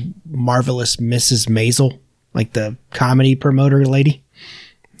in the Marvelous Mrs. Maisel, like the comedy promoter lady.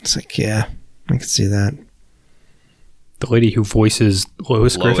 It's like, yeah, I can see that. The lady who voices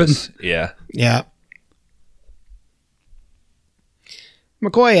Lois Griffin? Yeah. Yeah.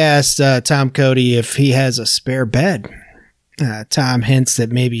 McCoy asked Tom Cody if he has a spare bed. Tom hints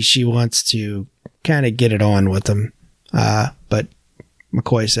that maybe she wants to kind of get it on with him. But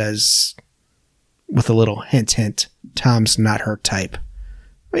McCoy says, with a little hint, Tom's not her type.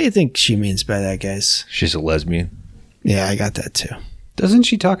 What do you think she means by that, guys? She's a lesbian. Yeah, I got that too. Doesn't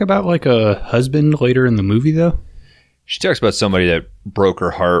she talk about like a husband later in the movie, though? She talks about somebody that broke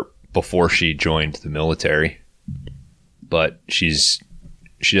her heart before she joined the military. But I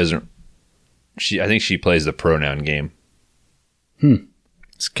think she plays the pronoun game.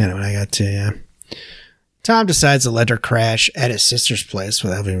 That's kind of what I got too, yeah. Tom decides to let her crash at his sister's place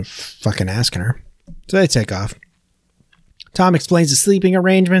without even fucking asking her. So they take off. Tom explains the sleeping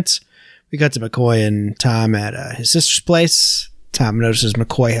arrangements. We got to McCoy and Tom at his sister's place. Tom notices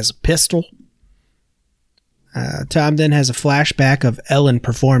McCoy has a pistol. Tom then has a flashback of Ellen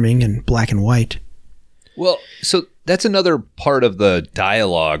performing in black and white. Well, so that's another part of the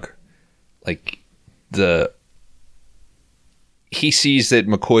dialogue. Like, he sees that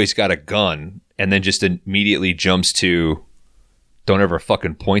McCoy's got a gun and then just immediately jumps to, don't ever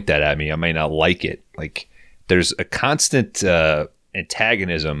fucking point that at me. I might not like it. Like, there's a constant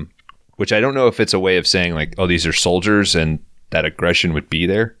antagonism, which I don't know if it's a way of saying like, oh, these are soldiers and that aggression would be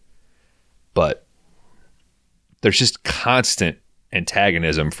there. But there's just constant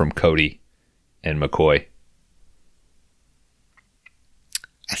antagonism from Cody and McCoy.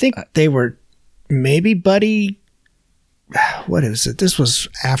 I think they were maybe buddy. What is it? This was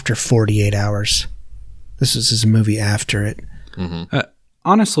after 48 Hours. This was his movie after it. Mm-hmm.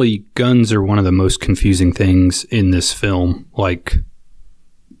 Honestly, guns are one of the most confusing things in this film. Like,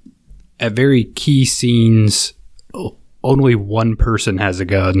 at very key scenes, only one person has a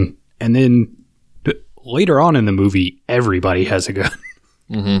gun. And then later on in the movie, everybody has a gun.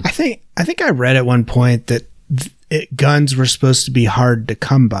 Mm-hmm. I think I read at one point that guns were supposed to be hard to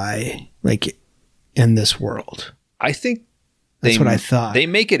come by, like, in this world. I think that's what I thought. They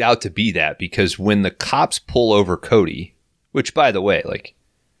make it out to be that because when the cops pull over Cody, which, by the way, like,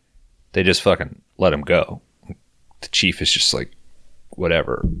 they just fucking let him go. The chief is just like,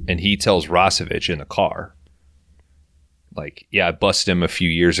 whatever. And he tells Rossovich in the car, like, yeah, I busted him a few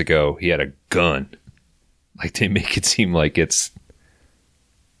years ago. He had a gun. Like, they make it seem like it's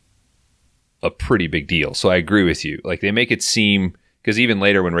a pretty big deal. So I agree with you. Like, they make it seem, because even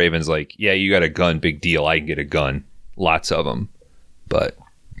later when Raven's like, yeah, you got a gun, big deal. I can get a gun. Lots of them. But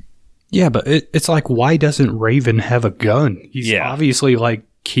yeah, but it's like, why doesn't Raven have a gun? He's obviously like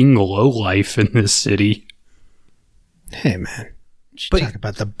King Lowlife in this city. Hey, man. You talk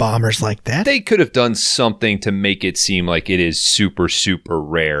about the bombers like that. They could have done something to make it seem like it is super, super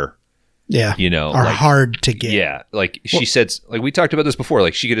rare. Yeah. You know, or like, hard to get. Yeah. Like, she said, like, we talked about this before.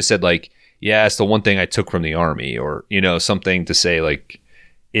 Like, she could have said, like, yeah, it's the one thing I took from the army, or, you know, something to say, like,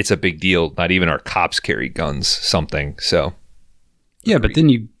 it's a big deal. Not even our cops carry guns, something. So, yeah, but then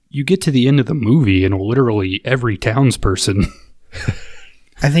you get to the end of the movie and literally every townsperson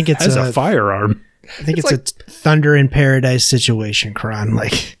I think it's has a firearm. I think it's like a Thunder in Paradise situation, Kron.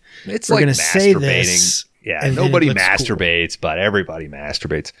 Like, it's we're like going to say this. Yeah, nobody masturbates, but everybody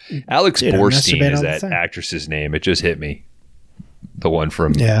masturbates. Alex Borstein is that actress's name. It just hit me. The one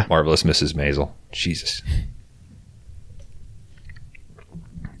from Marvelous Mrs. Maisel. Jesus.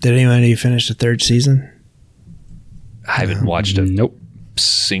 Did anybody finish the third season? I haven't watched a Nope.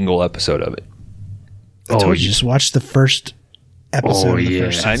 single episode of it. I told you, just watch the first episode. Of the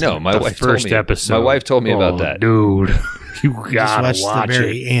first I know. My The wife first told me. episode. My wife told me about that. Dude, you Just gotta watch watch the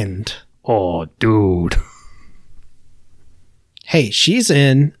very it. end. Oh, dude. Hey, she's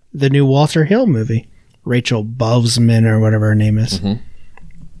in the new Walter Hill movie. Rachel Bozeman or whatever her name is.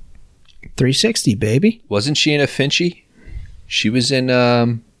 360, baby. Wasn't she in a Finchy? She was in.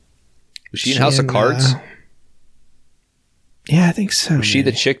 Was she in House of Cards? Yeah, I think so. Was she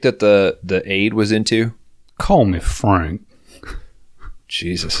the chick that the aide was into? Call me Frank.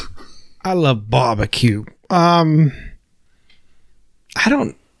 Jesus. I love barbecue. I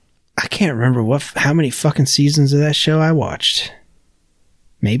can't remember how many fucking seasons of that show I watched.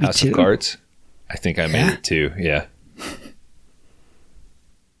 Maybe House 2. of Cards? I think I made Yeah. it 2, yeah.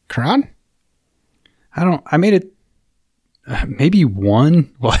 Kron? I made it maybe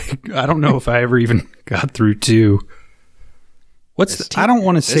 1. Like, I don't know if I ever even got through 2. I don't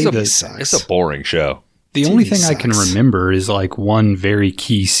want to say It's a boring show. the TV only thing I can sucks. remember is like one very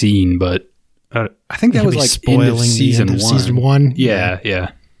key scene, but I think that Could was be like spoiling end of the season end of 1. season 1.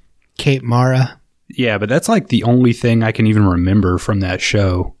 Yeah. Kate Mara. Yeah, but that's like the only thing I can even remember from that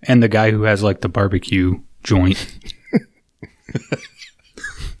show. And the guy who has like the barbecue joint.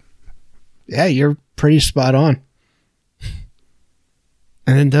 Yeah, you're pretty spot on.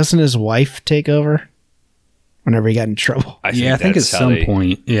 And then doesn't his wife take over whenever he got in trouble? I think at that's how some they-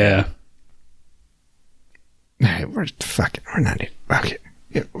 point. Yeah. All right, we're not even. Okay.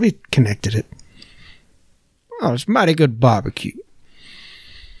 Yeah, we connected it. Oh, it's mighty good barbecue.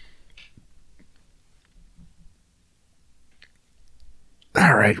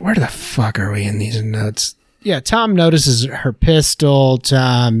 All right, where the fuck are we in these notes? Yeah, Tom notices her pistol.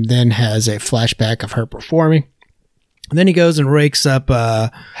 Tom then has a flashback of her performing. And then he goes and rakes up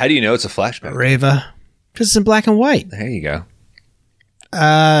How do you know it's a flashback? Reva, because it's in black and white, There you go.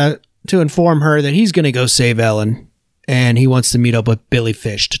 to inform her that he's going to go save Ellen. And he wants to meet up with Billy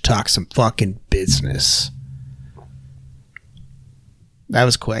Fish to talk some fucking business. That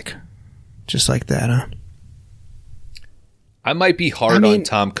was quick. Just like that, huh? I might be hard I mean- on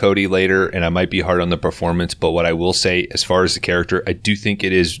Tom Cody later, and I might be hard on the performance, but what I will say, as far as the character, I do think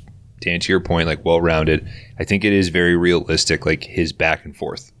it is, Dan, to your point, like well-rounded. I think it is very realistic, like his back and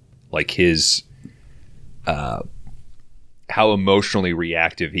forth. Like his, how emotionally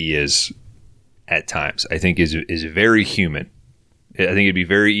reactive he is at times, I think is very human. I think it'd be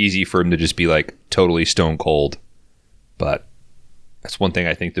very easy for him to just be like totally stone cold, but that's one thing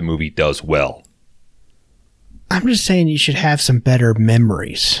I think the movie does well. I'm just saying you should have some better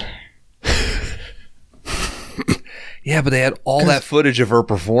memories. Yeah, but they had all that footage of her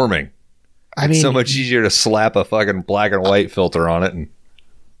performing. I It's mean, so much easier to slap a fucking black and white filter on it. And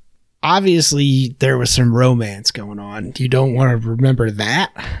obviously there was some romance going on. You don't want to remember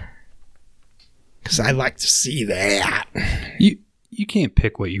that? Because I'd like to see that. You can't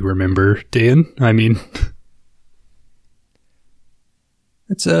pick what you remember, Dan. I mean,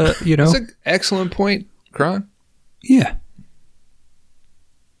 it's that's an excellent point, Kron. yeah.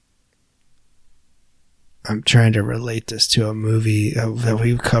 I'm trying to relate this to a movie that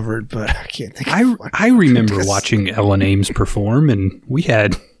we've covered, but I can't think of one. I remember watching Ellen Ames perform, and we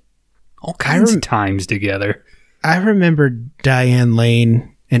had all kinds of times together. I remember Diane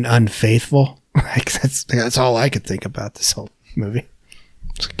Lane in Unfaithful. Like that's all I could think about this whole movie.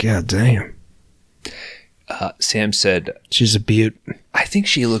 It's like, God damn. Sam said, She's a beaut. I think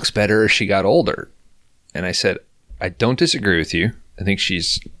she looks better as she got older. And I said, I don't disagree with you. I think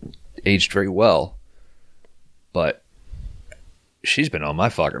she's aged very well. But she's been on my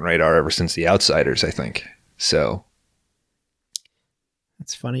fucking radar ever since The Outsiders, I think. So,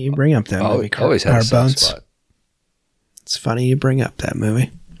 It's funny you bring up that movie. always had a soft Bones. spot. It's funny you bring up that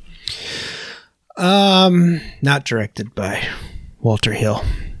movie. Not directed by Walter Hill.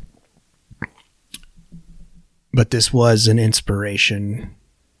 But this was an inspiration.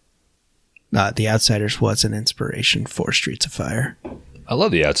 The Outsiders was an inspiration for Streets of Fire. I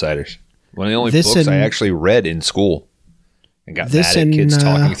love The Outsiders. One of the only This books I and- actually read in school and got This mad at kids and,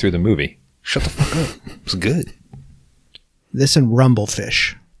 talking through the movie. Shut the fuck up. It was good. This and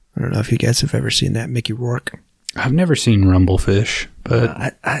Rumblefish. I don't know if you guys have ever seen that. Mickey Rourke. I've never seen Rumblefish, but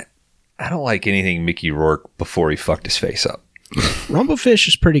I don't like anything Mickey Rourke before he fucked his face up. Rumblefish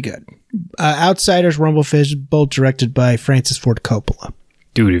is pretty good. Outsiders, Rumblefish, both directed by Francis Ford Coppola.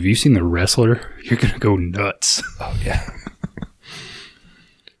 dude, have you seen The Wrestler? You're gonna go nuts. Oh, yeah.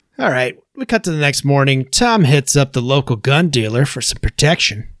 All right, we cut to the next morning. Tom hits up the local gun dealer for some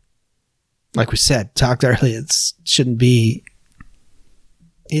protection. Like we said, talked earlier, it shouldn't be.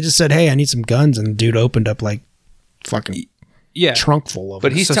 He just said, hey, I need some guns. And the dude opened up like fucking Yeah. trunk full of But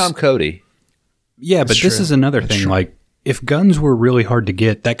them. he's Tom Cody. Yeah, but That's this true. is another That's thing. true. Like, if guns were really hard to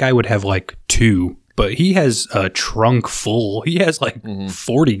get, that guy would have like 2. But he has a trunk full. He has like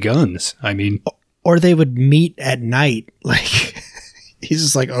 40 guns. I mean, Or they would meet at night. Like, he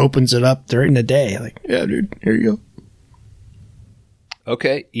just like opens it up during the day. Like, yeah, dude, here you go.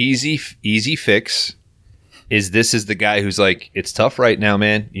 Okay, easy fix. This is the guy who's like, it's tough right now,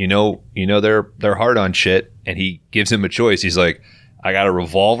 man. You know they're hard on shit, and he gives him a choice. He's like, I got a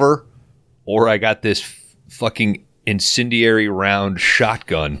revolver, or I got this fucking incendiary round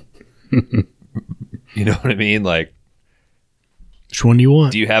shotgun. You know what I mean? Like, Which one do you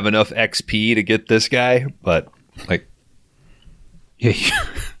want? do you have enough XP to get this guy? But like, yeah,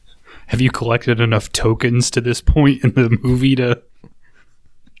 have you collected enough tokens to this point in the movie to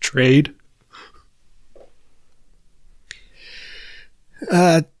trade?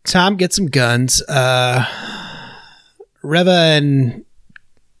 Tom gets some guns. Reva and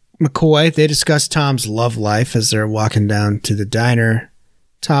McCoy, they discuss Tom's love life as they're walking down to the diner.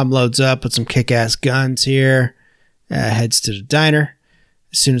 Tom loads up with some kick-ass guns here, heads to the diner.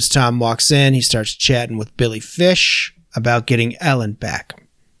 As soon as Tom walks in, he starts chatting with Billy Fish about getting Ellen back.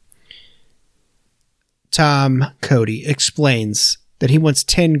 Tom Cody explains that he wants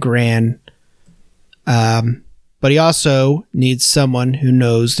 10 grand, but he also needs someone who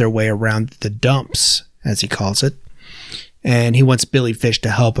knows their way around the dumps, as he calls it. And he wants Billy Fish to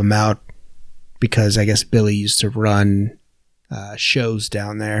help him out because I guess Billy used to run shows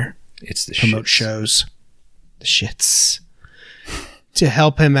down there, it's the promote shits. shows. The shits. To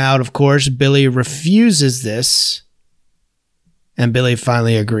help him out, of course, Billy refuses this. And Billy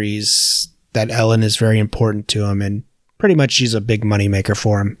finally agrees that Ellen is very important to him and pretty much she's a big moneymaker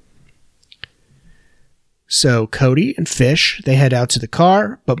for him. So Cody and Fish, they head out to the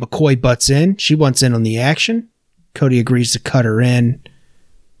car, but McCoy butts in. She wants in on the action. Cody agrees to cut her in,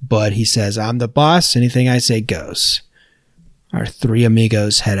 but he says, I'm the boss. Anything I say goes. Our 3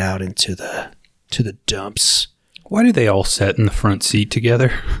 amigos head out into the dumps. Why do they all sit in the front seat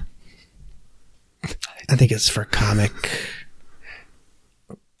together? I think it's for comic.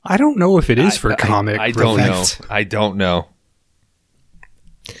 I don't know if it is for comic. I don't know. effect. I don't know.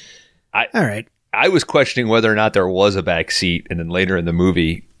 All right. I was questioning whether or not there was a back seat, and then later in the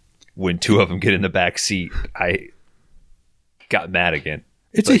movie, when 2 of them get in the back seat, I got mad again.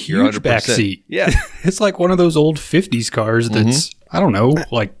 It's Like, a you're huge back 100%. seat. Yeah. It's like one of those old 50s cars that's, I don't know,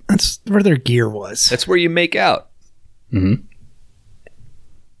 like, That's where their gear was. That's where you make out. Tom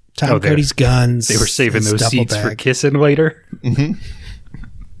Oh, there. Cody's guns. they were saving his those duffel seats for bag. kissing later.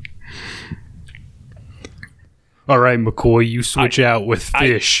 All right, McCoy, you switch out with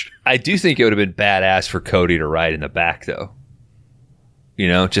Fish. I do think it would have been badass for Cody to ride in the back, though. You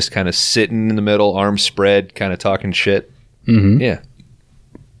know, just kind of sitting in the middle, arms spread, kind of talking shit. Mhm. Yeah.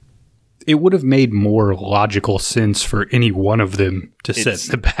 It would have made more logical sense for any one of them to sit It's-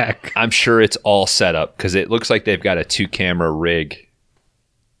 in the back. I'm sure it's all set up because it looks like they've got a 2-camera rig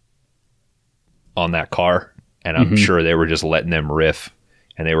on that car. And I'm sure they were just letting them riff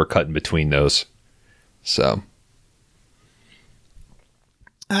and they were cutting between those. So,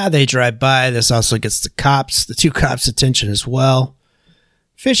 They drive by. This also gets the 2 cops' attention as well.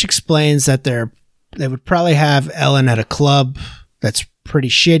 Fish explains that they would probably have Ellen at a club that's pretty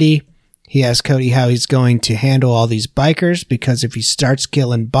shitty. He asks Cody how he's going to handle all these bikers because if he starts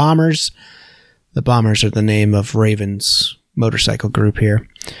killing bombers, the bombers are the name of Raven's motorcycle group here.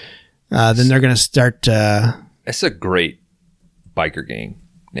 Then they're going to start. that's a great biker gang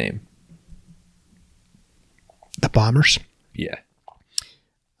name. The bombers. Yeah.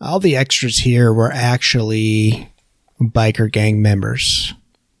 All the extras here were actually biker gang members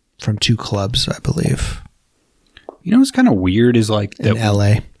from 2 clubs, I believe, You know what's kind of weird is like in that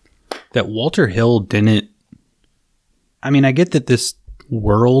LA. that Walter Hill didn't. I mean, I get that this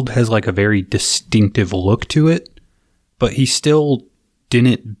world has like a very distinctive look to it, but he still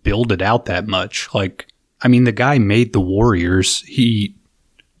didn't build it out that much. Like, I mean, the guy made the Warriors. He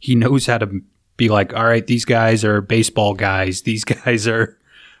knows how to be like, all right, these guys are baseball guys. These guys are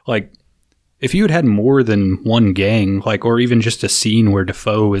like, if you had more than one gang, like, or even just a scene where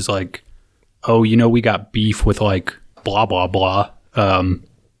Defoe is like, oh, you know, we got beef with like blah, blah, blah.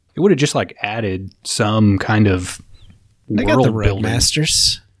 It would have just like added some kind of They got the world building.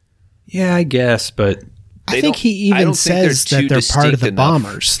 Roadmasters. Yeah, I guess, but I think he even says that they're part of the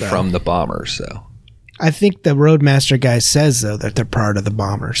bombers, though. From the bombers, though. I think the Roadmaster guy says, though, that they're part of the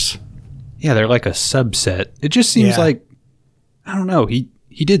bombers. yeah, they're like a subset. It just seems Yeah. like, I don't know, he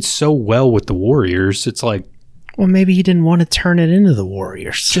did so well with the Warriors. It's like, Well, maybe he didn't want to turn it into the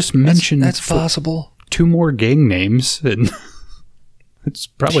Warriors. just mention That's possible. 2 more gang names, and that's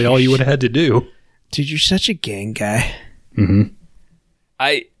probably all you would have had to do. Dude, you're such a gang guy. Mm-hmm.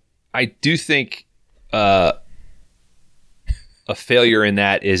 I do think a failure in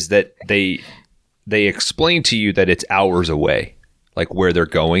that is that they explain to you that it's hours away, like where they're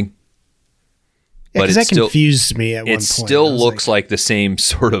going. Yeah, because that confused me at one point. It still looks like the same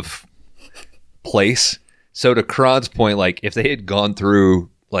sort of place. So to Kron's point, like if they had gone through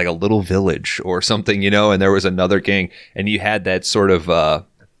like a little village or something, and there was another gang, and you had that sort of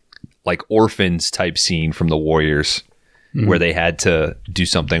like orphans type scene from the Warriors where they had to do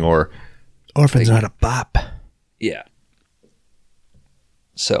something, or Orphans Not a Bop. Yeah.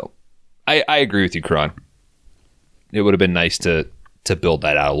 So I agree with you, Kron. It would have been nice to build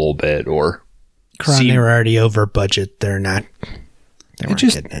that out a little bit, or Kron, they were already over budget. They weren't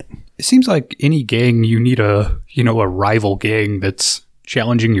getting it. It seems like any gang, you need a rival gang that's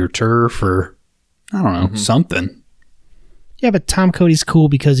challenging your turf, or I don't know, something. Yeah, but Tom Cody's cool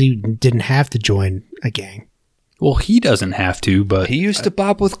because he didn't have to join a gang. Well, he doesn't have to, but he used to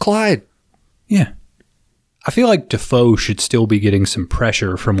bop with Clyde. Yeah. I feel like Defoe should still be getting some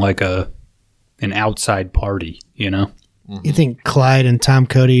pressure from like an outside party, You think Clyde and Tom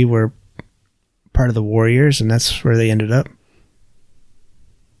Cody were part of the Warriors and that's where they ended up?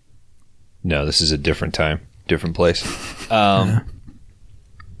 No, this is a different time, different place.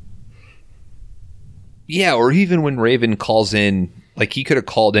 Yeah, or even when Raven calls in, like he could have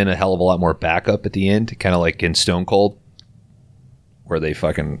called in a hell of a lot more backup at the end, kind of like in Stone Cold, where they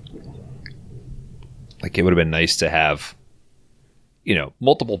fucking, like it would have been nice to have,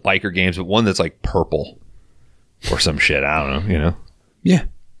 multiple biker games, but one that's like purple or some shit. I don't know, Yeah.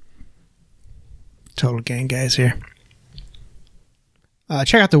 Total gang guys here.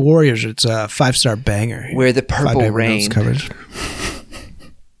 Check out the Warriors. It's a 5-star banger. Where the Purple Rain coverage.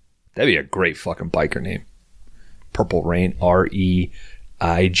 That'd be a great fucking biker name. Purple Rain, REIGN.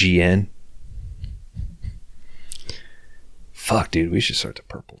 Fuck, dude, we should start the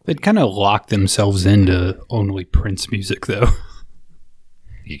Purple. They'd kind of lock themselves into only Prince music, though.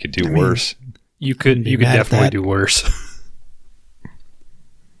 You could do worse. You could definitely do worse.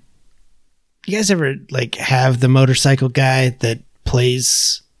 You guys ever like have the motorcycle guy that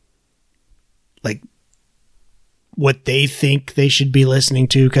plays like what they think they should be listening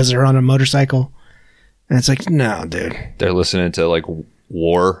to because they're on a motorcycle? And it's like, no, dude. They're listening to like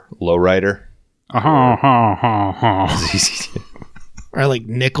War, Lowrider. Or like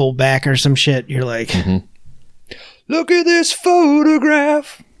Nickelback or some shit. You're like, look at this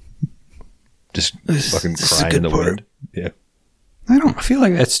photograph. Just fucking crying in the wind. Yeah. I feel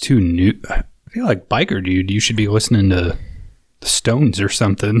like that's too new. I feel like biker dude, you should be listening to the Stones or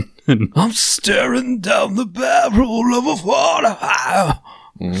something. I'm staring down the barrel of a water.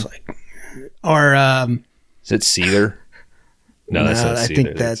 It's like, or is it Seether? No, that's not Seether. I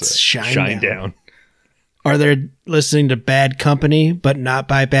think that's Shine Down. Are they listening to Bad Company, but not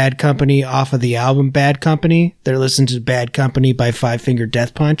by Bad Company off of the album Bad Company? They're listening to Bad Company by Five Finger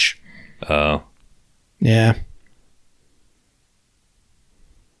Death Punch. Oh. Yeah.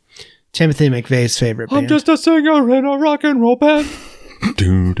 Timothy McVeigh's favorite band. I'm just a singer in a rock and roll band.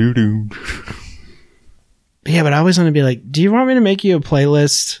 Do. Yeah, but I always want to be like, do you want me to make you a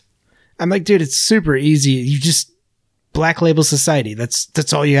playlist? I'm like, dude, it's super easy. You just Black Label Society.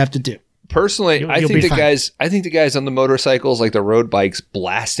 That's all you have to do. Personally, I think the guys on the motorcycles, like the road bikes,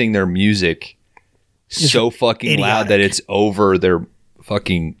 blasting their music so fucking loud that it's over their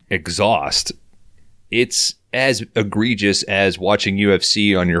fucking exhaust. It's as egregious as watching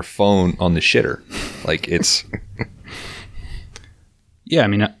UFC on your phone on the shitter. Like it's. Yeah, I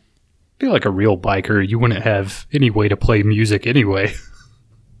mean, I feel like a real biker, you wouldn't have any way to play music anyway.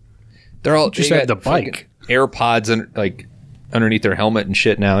 They're all just have the bike, AirPods, and like underneath their helmet and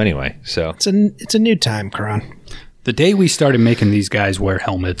shit now. Anyway, so it's a new time, Karan. The day we started making these guys wear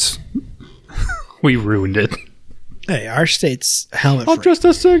helmets, we ruined it. Hey, our state's helmet free. I'm just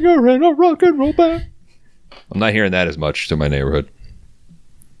a singer in a rock and roll band. I'm not hearing that as much to my neighborhood.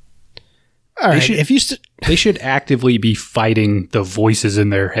 All right, they should actively be fighting the voices in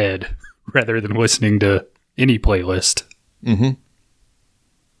their head rather than listening to any playlist. Mm-hmm.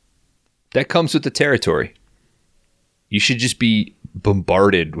 That comes with the territory. You should just be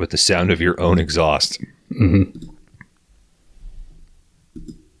bombarded with the sound of your own exhaust. Mm-hmm.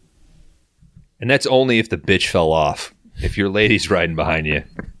 And that's only if the bitch fell off. If your lady's riding behind you,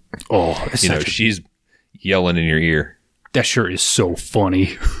 she's yelling in your ear. That sure is so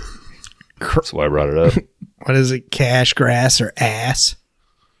funny. That's why I brought it up. What is it? Cash, grass, or ass?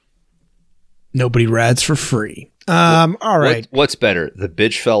 Nobody rides for free. All right. What's better, the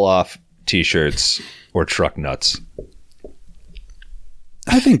bitch fell off t-shirts or truck nuts?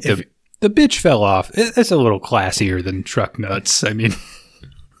 I think the bitch fell off. It's a little classier than truck nuts. I mean,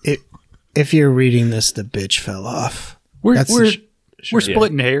 if you're reading this, the bitch fell off. we're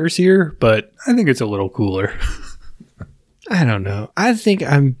splitting hairs here, but I think it's a little cooler. I don't know. I think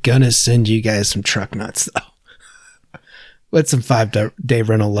I'm gonna send you guys some truck nuts though, with some 5-day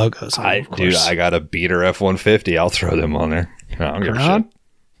rental logos on them, of course. I got a beater F-150. I'll throw them on there. I don't give a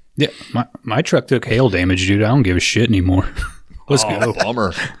shit. Yeah, my truck took hail damage, dude. I don't give a shit anymore. Let's go.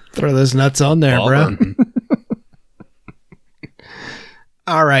 Bummer. Throw those nuts on there, bro.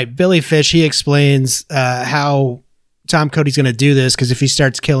 All right, Billy Fish, he explains how Tom Cody's going to do this, because if he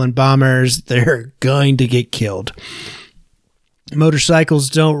starts killing bombers, they're going to get killed. Motorcycles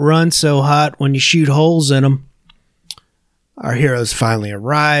don't run so hot when you shoot holes in them. Our heroes finally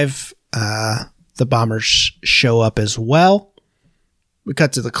arrive. The bombers show up as well. We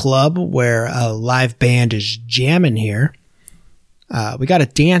cut to the club where a live band is jamming here. We got a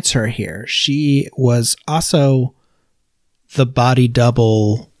dancer here. She was also the body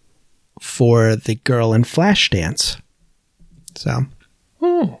double for the girl in Flashdance. So,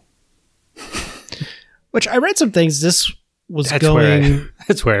 which I read some things. This was That's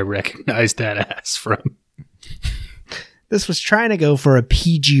where I recognized that ass from. This was trying to go for a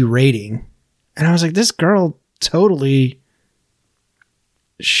PG rating, and I was like, this girl totally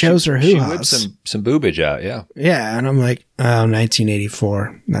shows her She hoo-has. whipped some boobage out, yeah. Yeah, and I'm like, oh,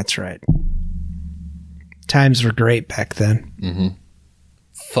 1984. That's right. Times were great back then.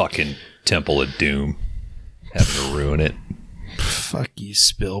 Fucking Temple of Doom. Having to ruin it. Fuck you,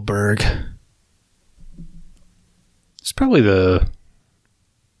 Spielberg. It's probably Do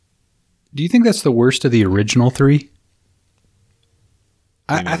you think that's the worst of the original three?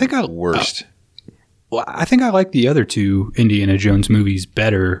 I think worst. Well, I think I like the other two Indiana Jones movies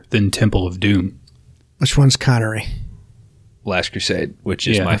better than Temple of Doom. Which one's Connery? Last Crusade, which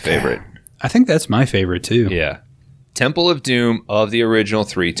is Yeah, my okay. favorite. I think that's my favorite too. Yeah. Temple of Doom, of the original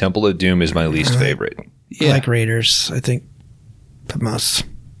three, Temple of Doom is my least favorite. I like Raiders, I think, the most.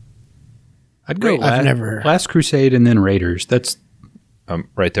 I'd go I've never- Last Crusade and then Raiders. That's I'm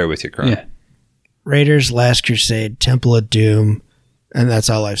right there with you, Kron. yeah. Raiders, Last Crusade, Temple of Doom, and that's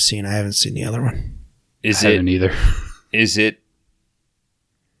all I've seen. I haven't seen the other one. Is I haven't either. Is it?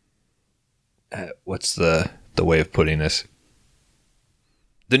 What's the way of putting this?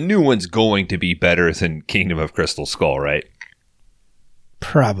 The new one's going to be better than Kingdom of Crystal Skull, right?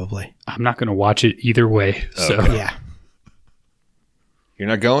 Probably. I'm not going to watch it either way. So Okay. Yeah. You're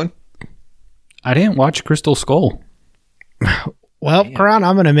not going? I didn't watch Crystal Skull. Well, Kron,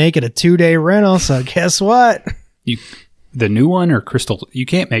 I'm going to make it a 2-day rental, so guess what? The new one or Crystal? You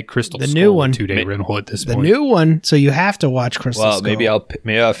can't make Crystal The Skull new one. a 2-day rental at this The point. new one, so you have to watch Crystal Well, Skull. maybe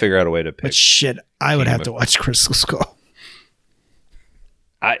I'll figure out a way to pick. But shit, I would Kingdom have to watch Crystal Skull.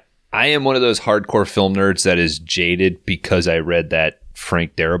 I am one of those hardcore film nerds that is jaded because I read that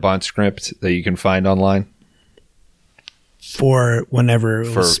Frank Darabont script that you can find online For whenever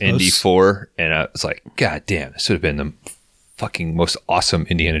it for was Indy supposed- 4, and I was like, God damn, this would have been the fucking most awesome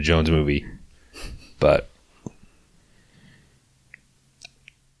Indiana Jones movie. But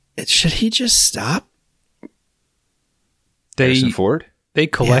Should he just stop? Harrison Ford? They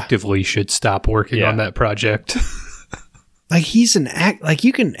collectively should stop working Yeah. on that project. Like, he's an act. Like,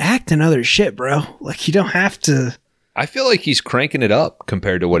 you can act in other shit, bro. Like, you don't have to. I feel like he's cranking it up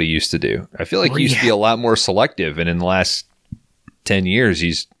compared to what he used to do. I feel like he used to be a lot more selective, and in the last 10 years,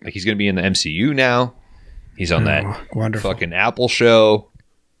 he's going to be in the MCU now. He's on that Wonderful. fucking Apple show.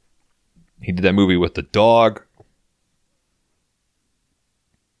 He did that movie with the dog.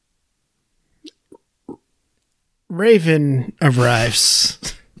 Raven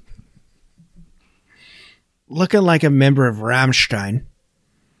arrives. Looking like a member of Rammstein.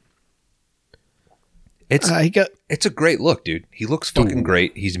 It's It's a great look, dude. He looks fucking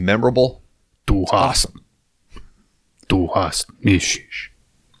great. He's memorable. Du hast mich.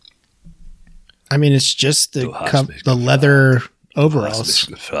 I mean, it's just Du hast mich the leather overalls.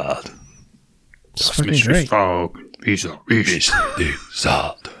 It's It's fucking great. I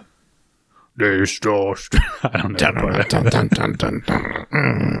don't know.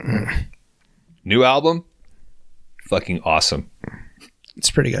 New album, fucking awesome.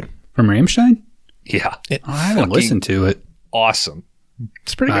 It's pretty good. From Rammstein? Yeah, I haven't Fucking listened to it. awesome.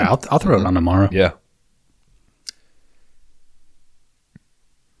 It's pretty All good. right, I'll throw it on tomorrow. Yeah.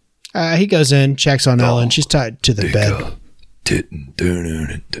 He goes in, checks on Ellen. She's tied to the bed.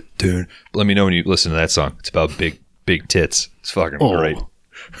 Let me know when you listen to that song. It's about big tits. It's fucking great.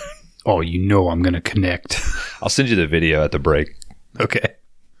 Oh, you know I'm going to connect. I'll send you the video at the break. Okay.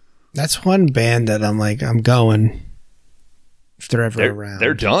 That's one band that I'm like, I'm going if they're ever around.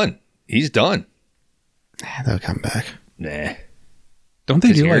 They're done. He's done. They'll come back. Nah. Don't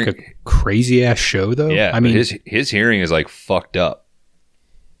they do like a crazy ass show though? Yeah, I mean his hearing is like fucked up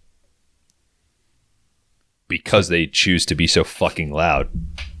because they choose to be so fucking loud.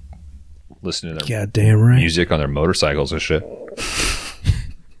 Listen to their goddamn right music on their motorcycles and shit.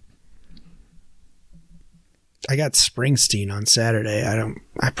 I got Springsteen on Saturday.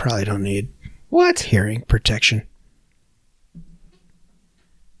 I probably don't need hearing protection.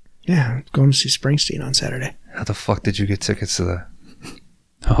 Yeah, I'm going to see Springsteen on Saturday. How the fuck did you get tickets to that?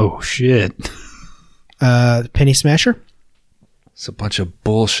 Oh shit. Penny Smasher? It's a bunch of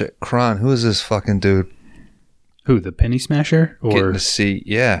bullshit. Kron, who is this fucking dude? Who, the Penny Smasher? Getting Or to see,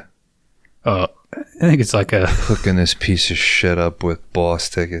 yeah. I think it's like a Hooking this piece of shit up with boss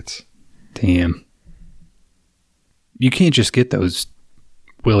tickets. damn. You can't just get those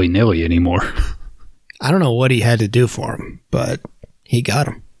willy-nilly anymore. I don't know what he had to do for him, but he got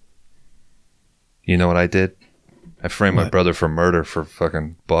him. You know what I did? I framed my brother for murder for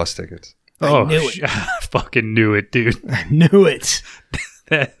fucking boss tickets. I knew it. I fucking knew it, dude. I knew it.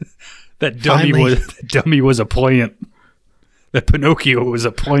 That dummy was a plant. That Pinocchio was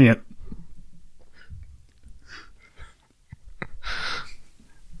a plant.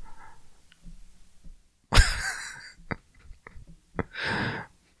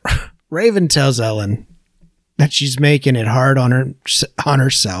 Raven tells Ellen that she's making it hard on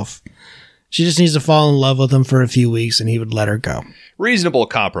herself. She just needs to fall in love with him for a few weeks and he would let her go. Reasonable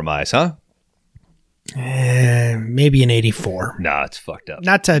compromise, huh? Maybe an 84. Nah, it's fucked up.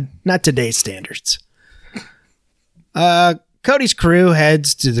 Not today's standards. Cody's crew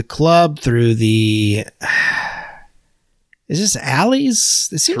heads to the club through the... Is this alleys?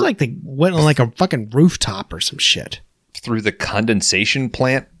 It seems like they went on like a fucking rooftop or some shit. Through the condensation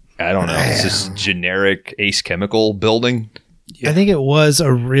plant? I don't know. It's this generic Ace Chemical building. Yeah. I think it was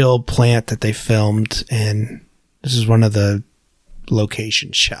a real plant that they filmed, and this is one of the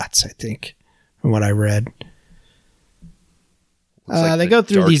location shots, I think, from what I read. Like they go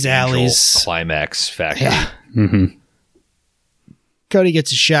through Dark these Angel alleys. Climax factory. Yeah. Mm-hmm. Cody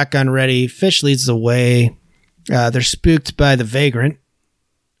gets his shotgun ready. Fish leads the way. They're spooked by the vagrant.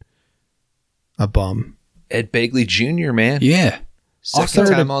 A bum. Ed Begley Jr., man. Yeah. Second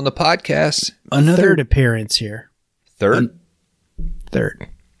time on the podcast. Another Third appearance here. Third? Third.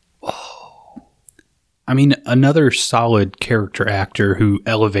 I mean, another solid character actor who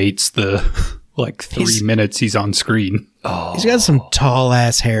elevates the 3 minutes he's on screen. Oh, He's got some tall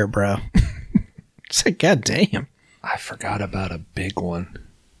ass hair, bro. It's like, god damn. I forgot about a big one.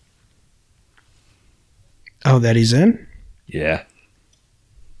 Oh, that he's in? Yeah.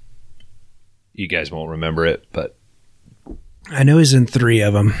 You guys won't remember it, but I know he's in 3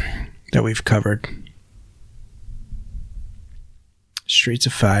 of them that we've covered. Streets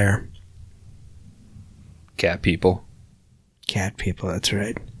of Fire. Cat People. Cat People, that's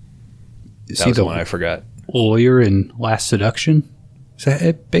right. That was the one I forgot. Lawyer in Last Seduction? Is that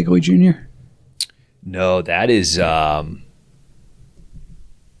Ed Begley Jr.? No, that is I'll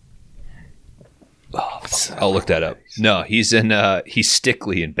look that up. No, he's in he's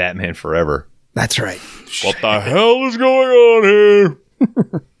Stickley in Batman Forever. That's right. What the hell is going on here?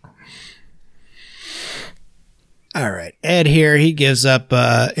 All right. Ed here, he gives up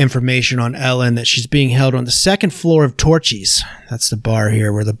information on Ellen that she's being held on the 2nd floor of Torchy's. That's the bar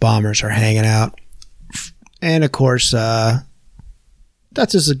here where the bombers are hanging out. And of course, that's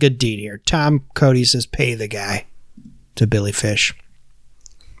just a good deed here. Tom Cody says, pay the guy to Billy Fish.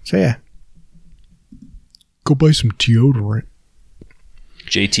 So yeah. Go buy some deodorant.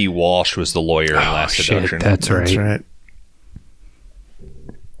 JT Walsh was the lawyer in Last Seduction. That's right. That's right.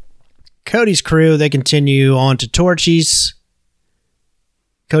 Cody's crew, they continue on to Torchy's.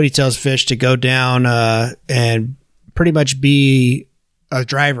 Cody tells Fish to go down and pretty much be a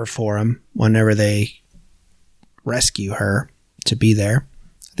driver for him whenever they rescue her to be there.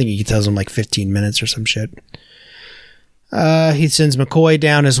 I think he tells him 15 minutes or some shit. He sends McCoy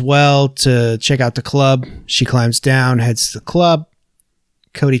down as well to check out the club. She climbs down, heads to the club.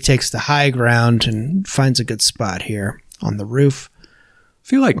 Cody takes the high ground and finds a good spot here on the roof. I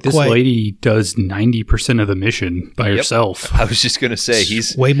feel like this lady does 90% of the mission by herself. I was just going to say,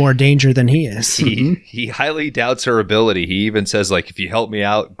 he's way more danger than he is. He highly doubts her ability. He even says, if you help me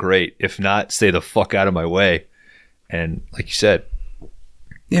out, great. If not, stay the fuck out of my way. And like you said,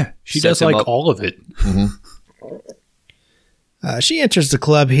 yeah, she does all of it. Mm-hmm. She enters the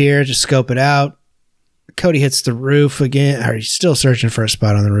club here to scope it out. Cody hits the roof again. Or he's still searching for a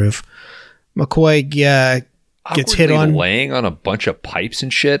spot on the roof. McCoy gets hit on. Laying on a bunch of pipes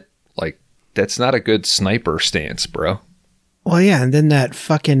and shit. Like, that's not a good sniper stance, bro. Well, yeah, and then that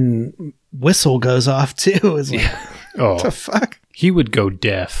fucking whistle goes off too. It's like, Oh, what the fuck? he would go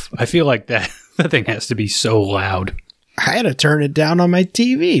deaf. I feel like that thing has to be so loud. I had to turn it down on my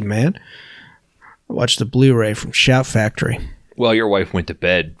TV, man. I watched the Blu-ray from Shout Factory. Well, your wife went to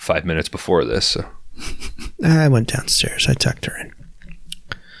bed 5 minutes before this, so. I went downstairs. I tucked her in.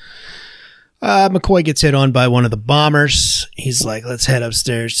 McCoy gets hit on by one of the bombers. He's like, let's head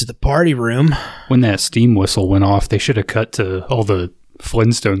upstairs to the party room. When that steam whistle went off, they should have cut to all the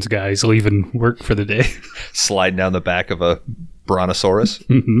Flintstones guys leaving work for the day. Sliding down the back of a brontosaurus.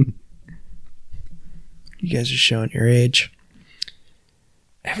 Mm-hmm. You guys are showing your age.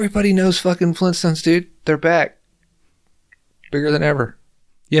 Everybody knows fucking Flintstones, dude. They're back. Bigger than ever.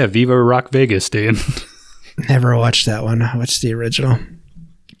 Yeah, Viva Rock Vegas, Dan. Never watched that one. I watched the original.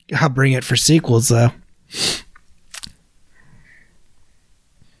 I'll bring it for sequels, though.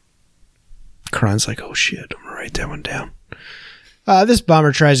 Kron's like, oh shit, I'm gonna write that one down. This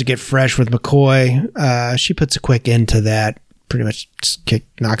bomber tries to get fresh with McCoy. She puts a quick end to that. Pretty much just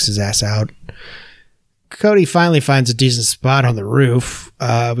knocks his ass out. Cody finally finds a decent spot on the roof.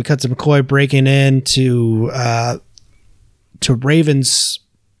 We cut to McCoy breaking in to Raven's.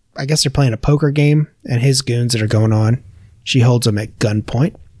 I guess they're playing a poker game, and his goons that are going on. She holds him at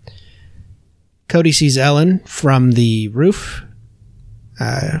gunpoint. Cody sees Ellen from the roof.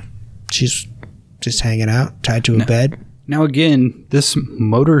 She's just hanging out, tied to a bed. Now again, this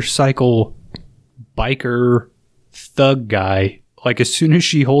motorcycle biker thug guy, like as soon as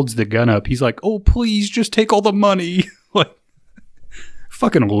she holds the gun up, he's like, oh, please just take all the money. Like,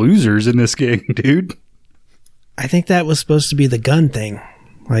 fucking losers in this game, dude. I think that was supposed to be the gun thing.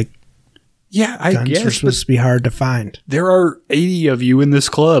 Like, yeah, I guns guess, are supposed to be hard to find. There are 80 of you in this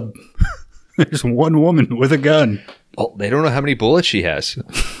club. There's one woman with a gun. Oh, they don't know how many bullets she has.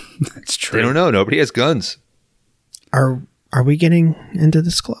 That's true. They don't know. Nobody has guns. Are we getting into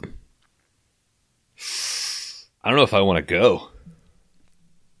this club? I don't know if I want to go.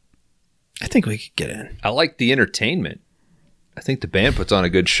 I think we could get in. I like the entertainment. I think the band puts on a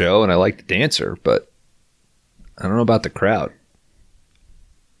good show, and I like the dancer, but I don't know about the crowd.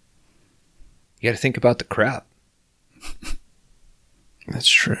 You got to think about the crowd. That's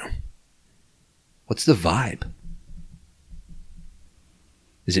true. What's the vibe?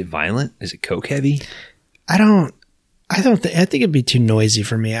 Is it violent? Is it coke heavy? I think it'd be too noisy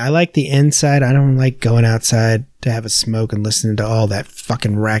for me. I like the inside. I don't like going outside to have a smoke and listening to all that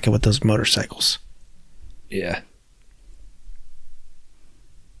fucking racket with those motorcycles. Yeah.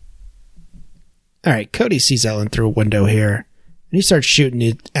 All right, Cody sees Ellen through a window here, and he starts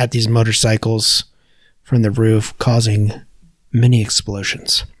shooting at these motorcycles from the roof, causing many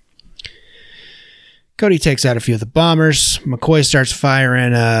explosions. Cody takes out a few of the bombers. McCoy starts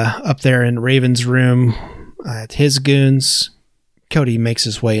firing up there in Raven's room at his goons. Cody makes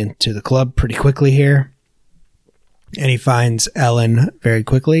his way into the club pretty quickly here, and he finds Ellen very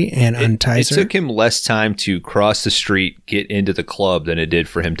quickly and unties her. It took him less time to cross the street, get into the club, than it did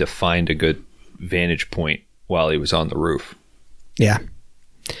for him to find a good vantage point while he was on the roof. Yeah.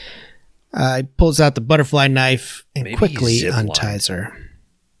 He pulls out the butterfly knife and Maybe quickly he zip-lined. unties her.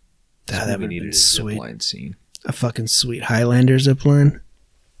 That would have been a sweet. zipline scene. A fucking sweet Highlander zipline.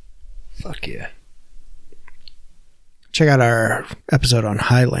 Fuck yeah. Check out our episode on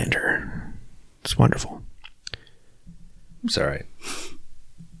Highlander. It's wonderful. It's all right.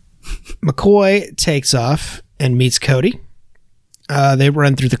 McCoy takes off and meets Cody. They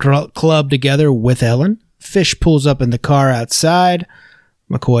run through the club together with Ellen. Fish pulls up in the car outside.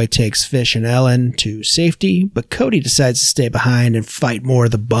 McCoy takes Fish and Ellen to safety, but Cody decides to stay behind and fight more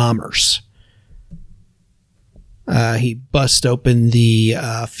of the bombers. He busts open the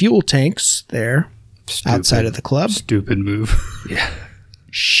fuel tanks there outside of the club. Stupid move. Yeah.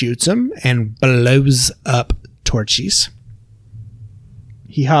 Shoots them and blows up Torchies.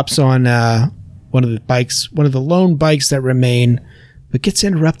 He hops on one of the lone bikes that remain, but gets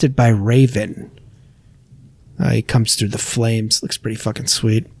interrupted by Raven. He comes through the flames. Looks pretty fucking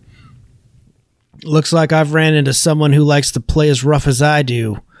sweet. Looks like I've ran into someone who likes to play as rough as I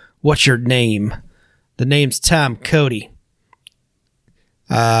do. What's your name? The name's Tom Cody.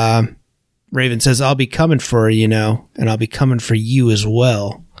 Raven says, I'll be coming for her, and I'll be coming for you as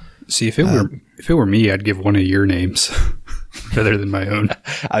well. See, if it were me, I'd give one of your names rather than my own.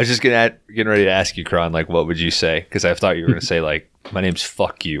 I was just getting ready to ask you, Kron, like, what would you say? Because I thought you were going to say, like, my name's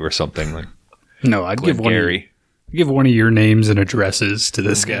Fuck You or something. Like, no, I'd give Gary. Give one of your names and addresses to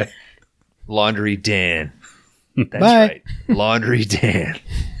this guy. Laundry Dan. That's Bye. right. Laundry Dan.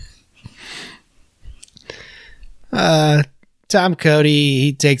 Tom Cody,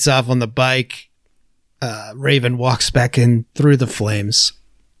 he takes off on the bike. Raven walks back in through the flames.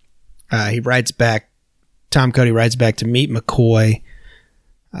 He rides back. Tom Cody rides back to meet McCoy.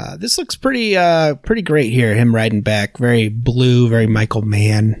 This looks pretty great here. Him riding back, very blue, very Michael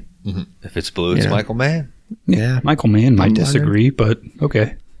Mann. Mm-hmm. If it's blue, it's Michael Mann. Yeah, Michael Mann might disagree, but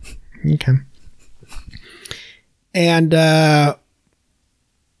okay. Okay. And we're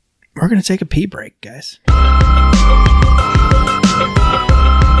gonna take a pee break, guys.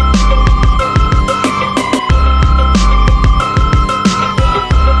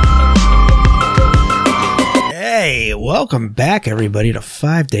 Hey, welcome back, everybody, to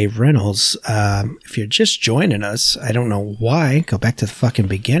 5 Day Rentals. If you're just joining us, I don't know why. Go back to the fucking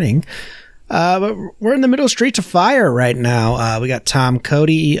beginning. But we're in the middle of Streets of Fire right now. We got Tom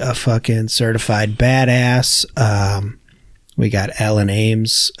Cody, a fucking certified badass. We got Ellen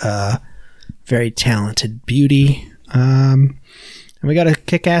Ames, very talented beauty. And we got a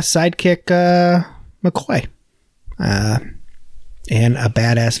kick-ass sidekick, McCoy. And a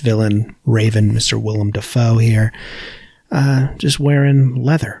badass villain, Raven, Mr. Willem Dafoe here. Just wearing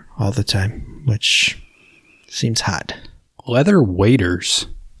leather all the time, which seems hot. Leather waders.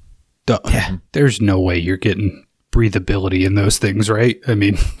 Yeah. There's no way you're getting breathability in those things, right? I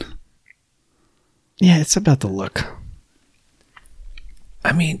mean... Yeah, it's about the look.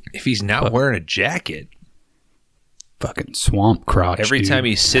 I mean, if he's not wearing a jacket... Fucking swamp crotch, every time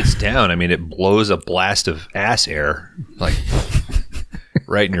he sits down, I mean, it blows a blast of ass air, like,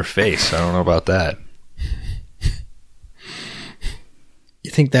 right in your face. I don't know about that. You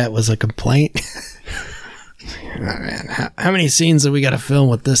think that was a complaint? Oh, man, how many scenes have we got to film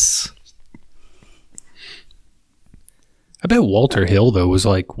with this? I bet Walter Hill, though, was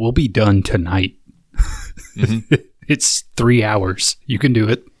like, we'll be done tonight. Mm-hmm. It's 3 hours. You can do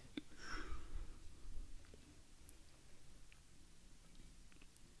it.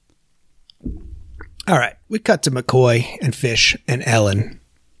 All right, we cut to McCoy and Fish and Ellen.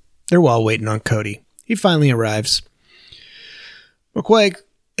 They're all waiting on Cody. He finally arrives. McCoy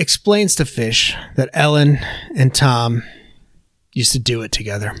explains to Fish that Ellen and Tom used to do it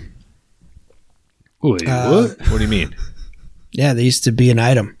together. Wait, what? What do you mean? Yeah, they used to be an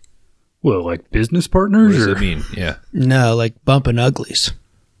item. Well, like business partners? What does or? it mean? Yeah. No, like bumping uglies.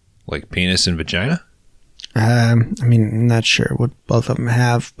 Like penis and vagina? I mean, I'm not sure what both of them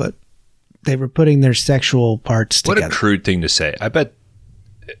have, but they were putting their sexual parts together. What a crude thing to say. I bet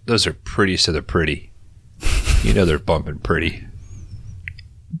those are pretty, so they're pretty. You know they're bumping pretty.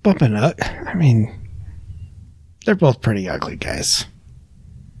 Bumping up? I mean, they're both pretty ugly guys.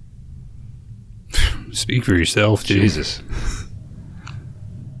 Speak for yourself, dude. Jesus.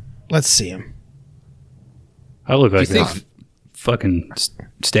 Let's see him. I look like a fucking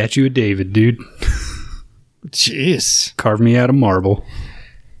statue of David, dude. Jeez. Carve me out of marble.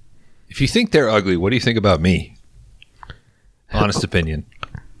 If you think they're ugly, what do you think about me? Honest opinion.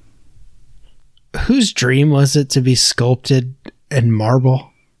 Whose dream was it to be sculpted in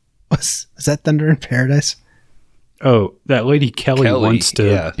marble? Was that Thunder in Paradise? Oh, that lady Kelly wants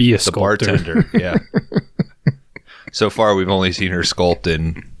to be a sculptor. Bartender, yeah. So far, we've only seen her sculpt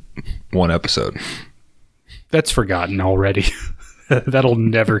in one episode. That's forgotten already. That'll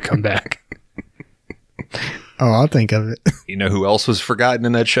never come back. Oh, I'll think of it. You know who else was forgotten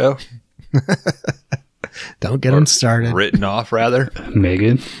in that show? Don't get him started. Written off, rather.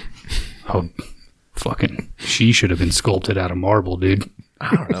 Megan. Oh, fucking. She should have been sculpted out of marble, dude.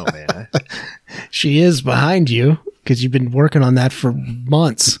 I don't know, man. She is behind you because you've been working on that for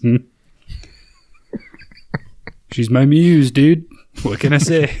months. She's my muse, dude. What can I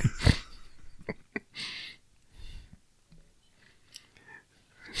say?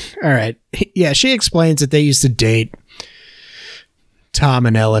 All right. Yeah, she explains that they used to date, Tom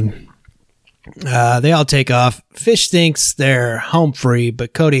and Ellen. They all take off. Fish thinks they're home free,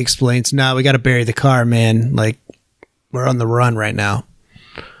 but Cody explains, no, we got to bury the car, man. Like, we're on the run right now.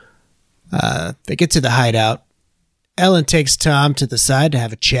 They get to the hideout. Ellen takes Tom to the side to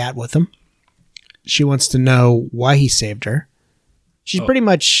have a chat with him. She wants to know why he saved her. She's pretty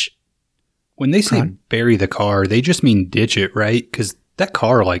much... When they say bury the car, they just mean ditch it, right? Because that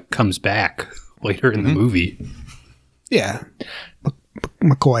car, like, comes back later in the movie. Yeah.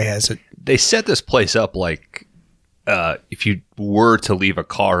 McCoy has it. They set this place up like if you were to leave a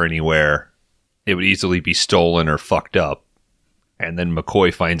car anywhere, it would easily be stolen or fucked up. And then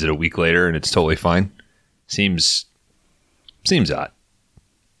McCoy finds it a week later and it's totally fine. Seems odd.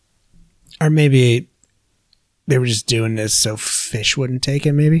 Or maybe they were just doing this so Fish wouldn't take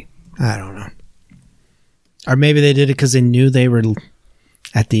it, maybe? I don't know. Or maybe they did it because they knew they were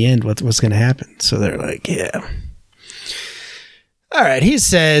at the end what was going to happen. So they're like, yeah. All right, he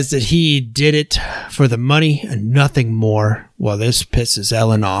says that he did it for the money and nothing more. Well, this pisses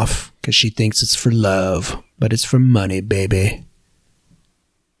Ellen off because she thinks it's for love, but it's for money, baby.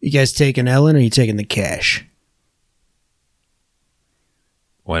 You guys taking Ellen or are you taking the cash?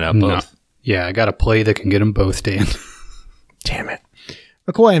 Why not both? No. Yeah, I got a play that can get them both, Dan. Damn it.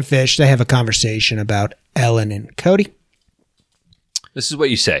 McCoy and Fish, they have a conversation about Ellen and Cody. This is what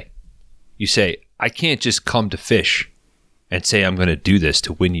you say. You say, I can't just come to Fish and say I'm going to do this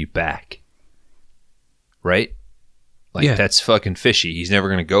to win you back. Right? Like, Yeah. that's fucking fishy. He's never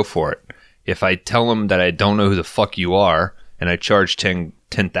going to go for it. If I tell him that I don't know who the fuck you are and I charge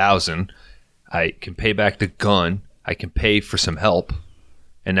 $10,000, I can pay back the gun. I can pay for some help.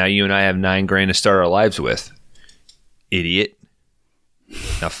 And now you and I have $9,000 to start our lives with. Idiot.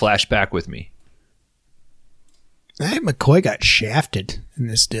 Now flashback with me. I think McCoy got shafted in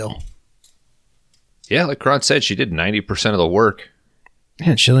this deal. Yeah, like Kron said, she did 90% of the work.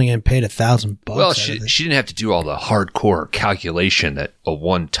 Man, she only getting paid $1,000. Well, she didn't have to do all the hardcore calculation that a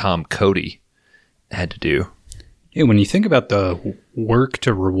one Tom Cody had to do. Yeah, when you think about the work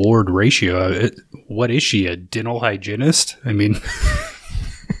to reward ratio, what is she, a dental hygienist? I mean,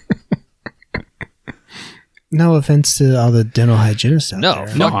 No offense to all the dental hygienists out No, there.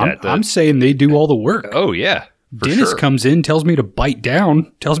 fuck that. I'm saying they do all the work. Oh, yeah. For Dennis sure. comes in, tells me to bite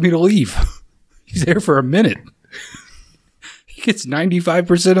down, tells me to leave. He's there for a minute. He gets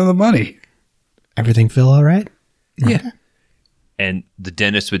 95% of the money. Everything feel all right? Yeah. And the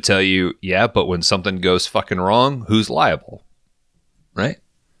dentist would tell you, yeah, but when something goes fucking wrong, who's liable? Right?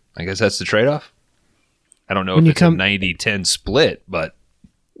 I guess that's the trade-off. I don't know When if you it's come- a 90-10 split, but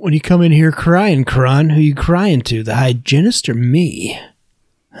When you come in here crying, Kron, who you crying to? The hygienist or me?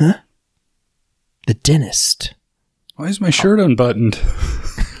 Huh? The dentist. Why is my shirt unbuttoned?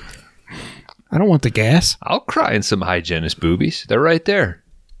 I don't want the gas. I'll cry in some hygienist boobies. They're right there.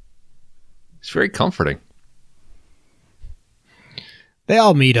 It's very comforting. They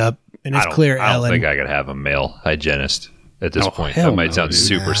all meet up, and it's clear I don't Ellen. think I could have a male hygienist at this Oh, point. hell That might no, sound dude.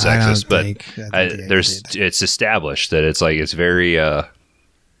 super Nah, I don't sexist, but think- I don't think I there's could do it's established that it's very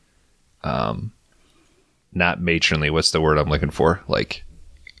not matronly. What's the word I'm looking for? Like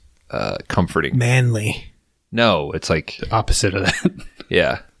comforting. Manly. No, it's like Opposite of that.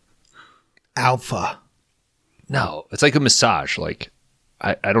 yeah. Alpha. No, it's like a massage. Like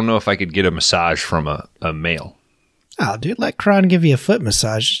I don't know if I could get a massage from a male. Oh, dude, let Kron give you a foot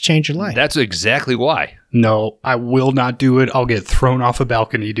massage. Just change your life. That's exactly why. No, I will not do it. I'll get thrown off a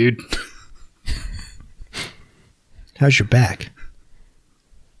balcony, dude. How's your back?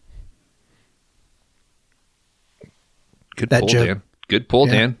 Good That pull, joke. Dan. Good pull,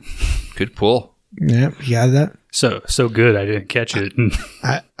 Yeah. Dan. Good pull. Yeah, you got that? So good I didn't catch it and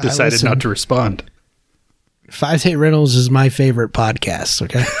I decided listen. not to respond. 5 Day Rentals is my favorite podcast,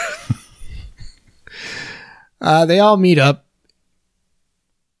 okay? They all meet up.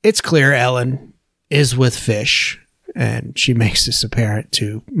 It's clear Ellen is with Fish, and she makes this apparent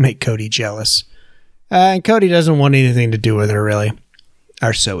to make Cody jealous. And Cody doesn't want anything to do with her, really.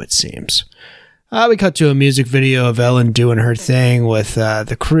 Or so it seems. We cut to a music video of Ellen doing her thing with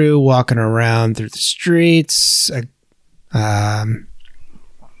the crew walking around through the streets.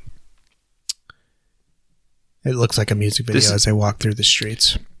 It looks like a music video This- as they walk through the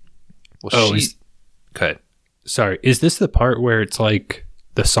streets. Well, Oh, she. Go ahead. Sorry, is this the part where it's like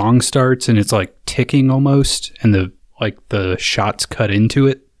the song starts and it's like ticking almost and the shots cut into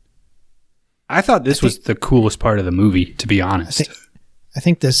it? I thought this was the coolest part of the movie, to be honest. I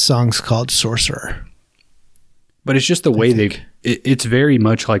think this song's called Sorcerer. But it's just the way it's very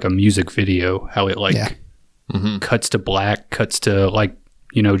much like a music video, how it like Yeah. cuts to black, cuts to like,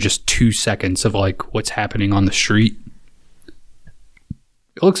 just 2 seconds of like what's happening on the street.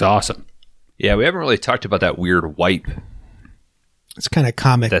 It looks awesome. Yeah, we haven't really talked about that weird wipe It's kind of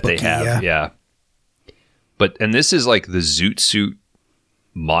comic that they booky, have. Yeah. And this is like the Zoot Suit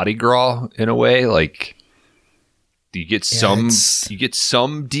Mardi Gras in a way. Like you get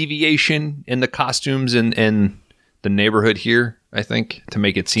some deviation in the costumes and the neighborhood here, I think, to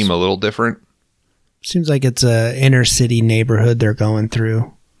make it seem a little different. Seems like it's a inner city neighborhood they're going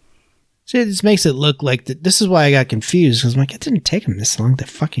through. See, it just makes it look like this is why I got confused, because I'm like, it didn't take them this long to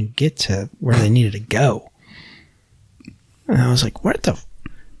fucking get to where they needed to go. And I was like, what the?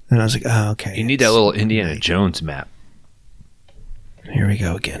 And I was like, oh, okay. You need that little Indiana Jones map. Here we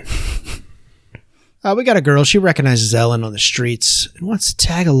go again. We got a girl. She recognizes Ellen on the streets and wants to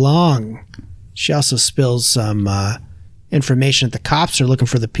tag along. She also spills some information that the cops are looking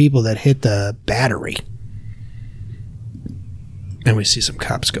for the people that hit the battery. And we see some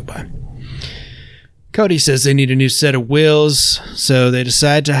cops go by. Cody says they need a new set of wheels, so they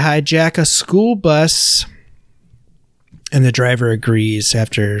decide to hijack a school bus, and the driver agrees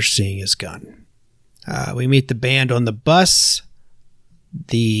after seeing his gun. We meet the band on the bus,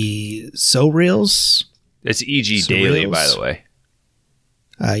 the Surreals. It's E.G. Daily, by the way.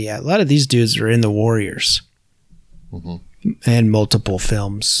 Yeah, a lot of these dudes are in the Warriors and multiple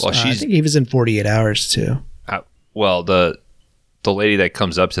films. Well, I think he was in 48 Hours, too. Well, the lady that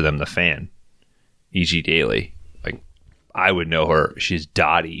comes up to them, the fan, E.G. Daily, like, I would know her. She's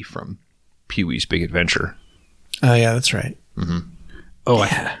Dottie from Pee-wee's Big Adventure. Oh, yeah, that's right. Oh,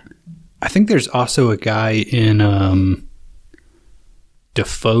 yeah. I think there's also a guy in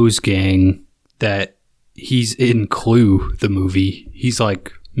Defoe's gang that he's in Clue, the movie. He's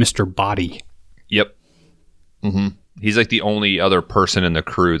like Mr. Body. Yep. He's like the only other person in the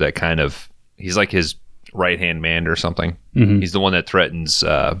crew that he's like his right-hand man or something. He's the one that threatens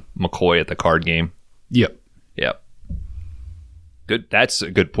McCoy at the card game. Yep. Good. That's a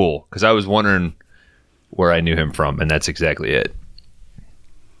good pull, because I was wondering where I knew him from, and that's exactly it.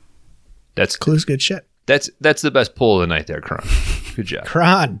 Clue's good shit. That's the best pull of the night there, Kron. Good job.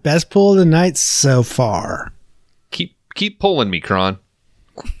 Kron, best pull of the night so far. Keep pulling me, Kron.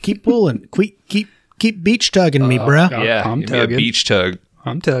 Keep pulling. Keep beach tugging me, bro. Yeah, I'm give me a tugging. beach tug.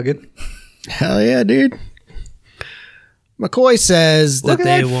 I'm tugging. Hell yeah, dude. McCoy says Look that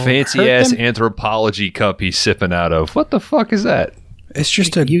at they that won't fancy hurt ass them. anthropology cup he's sipping out of. What the fuck is that? It's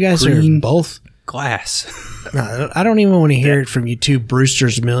just a You guys green are both. glass. No, I don't even want to hear it from you two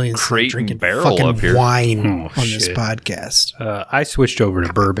Brewster's Millions Crate and drinking barrel fucking up here. wine Oh, on this shit. podcast. I switched over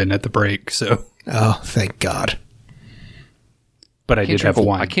to bourbon at the break, so Oh, thank God. but I did have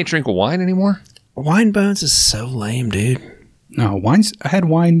wine. I can't drink wine anymore. Wine Bones is so lame, dude. No, wine's. I had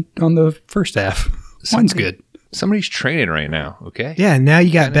wine on the first half. Wine's good. Somebody's training right now. Okay. Yeah, now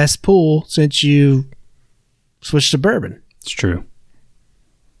you got best pool since you switched to bourbon. It's true.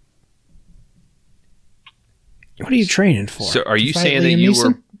 What are you training for? So, are To you fight saying that Liam you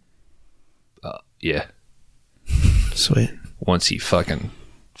Neeson? were? Yeah. Sweet. Once he fucking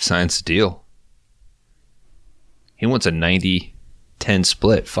signs the deal, he wants a 90-10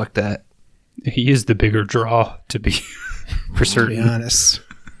 split. Fuck that. He is the bigger draw to be for To be certain. honest.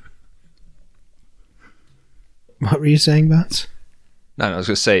 What were you saying, Bounce? No, I was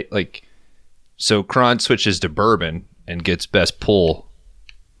gonna say, like, so Kron switches to bourbon and gets best pull.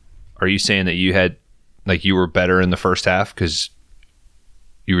 Are you saying that you had, like, you were better in the first half because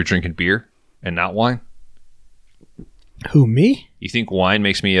you were drinking beer and not wine? Who, me? You think wine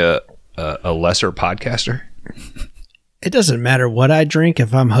makes me a lesser podcaster? It doesn't matter what I drink.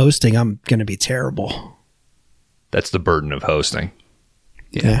 If I'm hosting, I'm going to be terrible. That's the burden of hosting.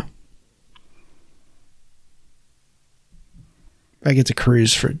 Yeah. I get to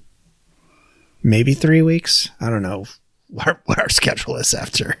cruise for maybe 3 weeks. I don't know what our schedule is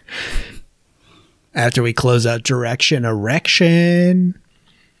after we close out Direction Erection.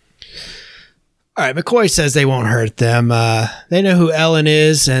 All right, McCoy says they won't hurt them. They know who Ellen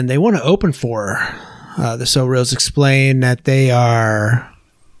is, and they want to open for her. The So Reals explain that they are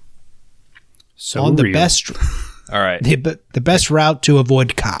So on the real. best All right. the best route to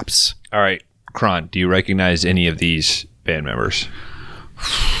avoid cops. All right. Kron, do you recognize any of these band members?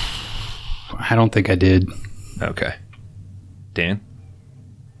 I don't think I did. Okay. Dan?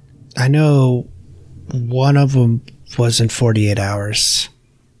 I know one of them was in 48 Hours.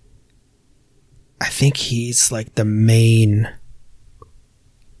 I think he's like the main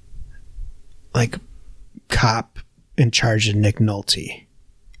like cop in charge of Nick Nolte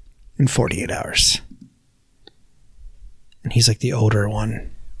in 48 Hours. And he's like the older one.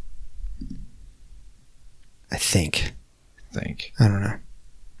 I think. I don't know.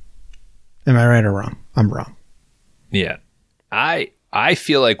 Am I right or wrong? I'm wrong. Yeah. I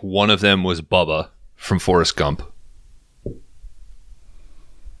feel like one of them was Bubba from Forrest Gump.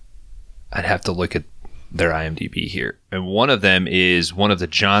 I'd have to look at their IMDb here. And one of them is one of the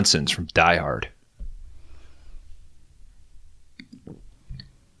Johnsons from Die Hard.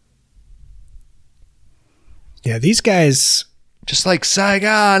 Yeah, these guys, Just like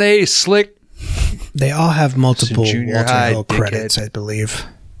Saigon, hey, slick. they all have multiple It's in junior Walter high, Hill dickhead. credits, I believe.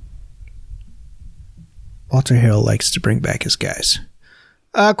 Walter Hill likes to bring back his guys.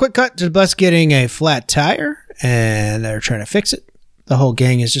 Quick cut to the bus getting a flat tire, and they're trying to fix it. The whole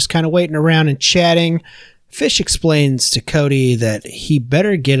gang is just kind of waiting around and chatting. Fish explains to Cody that he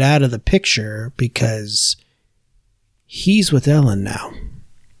better get out of the picture because he's with Ellen now.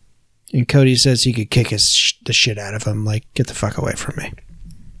 And Cody says he could kick the shit out of him, like, get the fuck away from me.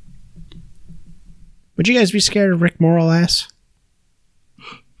 Would you guys be scared of Rick Moral ass?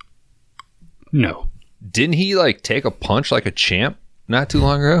 No. Didn't he like take a punch like a champ not too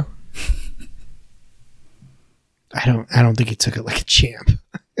long ago? I don't think he took it like a champ.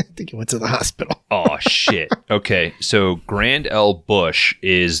 I think he went to the hospital. Oh shit. Okay, so Grand L. Bush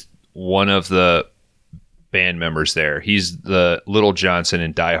is one of the band members there. He's the Little Johnson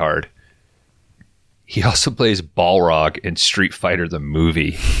in Die Hard. He also plays Balrog in Street Fighter the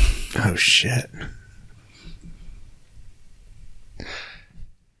movie. Oh shit.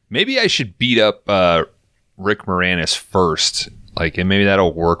 Maybe I should beat up Rick Moranis first, like, and maybe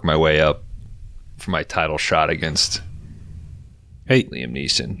that'll work my way up for my title shot against Liam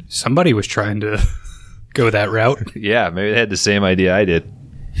Neeson. Somebody was trying to go that route. Yeah, maybe they had the same idea I did.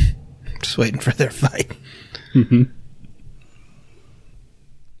 Just waiting for their fight. Mm-hmm.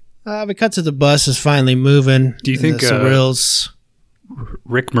 We cut to the bus is finally moving. Do you think Surreals?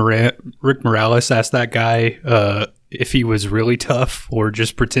 Rick Morales asked that guy if he was really tough or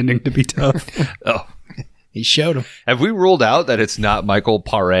just pretending to be tough? Oh, he showed him. Have we ruled out that it's not Michael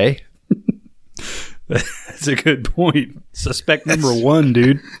Paré? That's a good point. Suspect number one,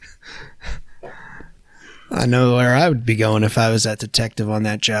 dude. I know where I would be going if I was that detective on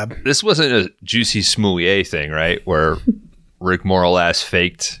that job. This wasn't a Juicy Smoulier thing, right? Where Rick Morales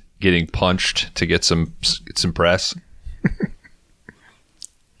faked getting punched to get some press.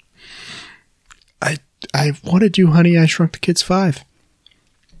 I wanted you, Honey, I Shrunk the Kids 5.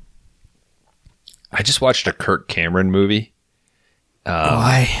 I just watched a Kirk Cameron movie.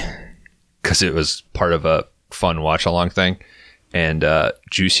 Why? Because it was part of a fun watch-along thing. And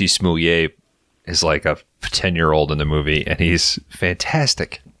Juicy Smoulier is like a 10-year-old in the movie, and he's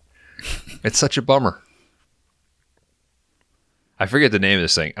fantastic. It's such a bummer. I forget the name of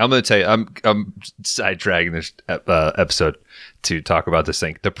this thing. I'm going to tell you, I'm sidetracking this episode to talk about this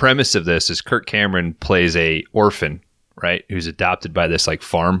thing. The premise of this is Kirk Cameron plays a orphan, right, who's adopted by this like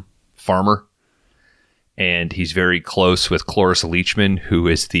farmer, and he's very close with Cloris Leachman, who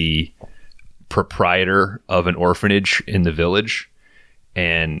is the proprietor of an orphanage in the village.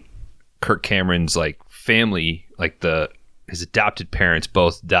 And Kirk Cameron's like family, like his adopted parents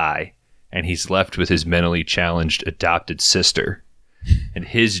both die, and he's left with his mentally challenged adopted sister. And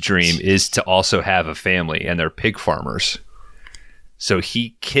his dream is to also have a family, and they're pig farmers. So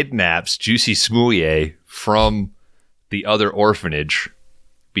he kidnaps Juicy Smoulier from the other orphanage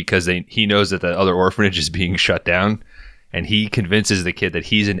because he knows that the other orphanage is being shut down, and he convinces the kid that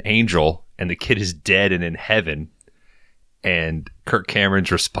he's an angel and the kid is dead and in heaven, and Kirk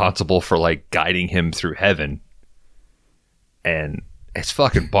Cameron's responsible for like guiding him through heaven. And it's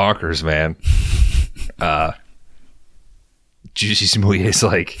fucking bonkers, man. Juicy Smollier's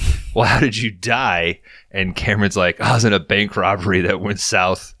like, well, how did you die? And Cameron's like, I was in a bank robbery that went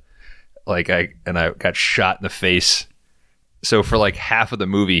south. Like I got shot in the face. So for like half of the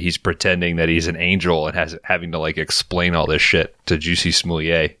movie, he's pretending that he's an angel and having to like explain all this shit to Juicy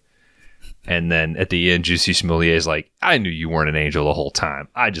Smoulier. And then at the end, Juicy Smoulier is like, I knew you weren't an angel the whole time.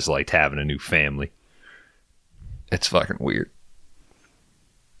 I just liked having a new family. It's fucking weird.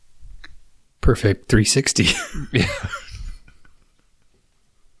 Perfect 360. Yeah.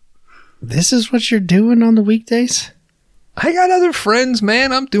 This is what you're doing on the weekdays? I got other friends,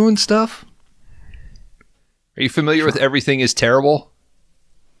 man. I'm doing stuff. Are you familiar with Everything is Terrible?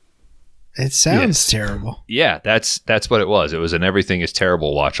 It sounds terrible. Yeah, that's what it was. It was an Everything is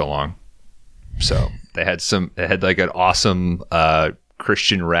Terrible watch along. So they had like an awesome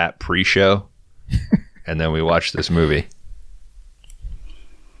Christian rap pre-show, and then we watched this movie.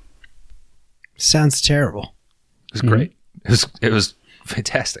 Sounds terrible. It was great. It was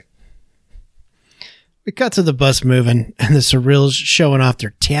fantastic. We cut to the bus moving, and the Surreals showing off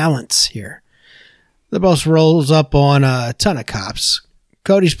their talents here. The bus rolls up on a ton of cops.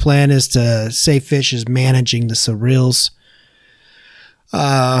 Cody's plan is to say Fish is managing the Surreals.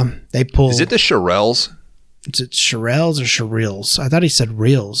 They pull. Is it the Shirelles? Is it Shirelles or Shirelles? I thought he said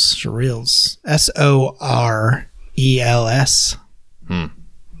reels. Shirelles.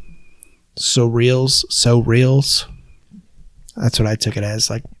 Sorels. So reels. That's what I took it as,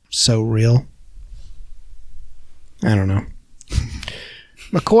 like so real. I don't know.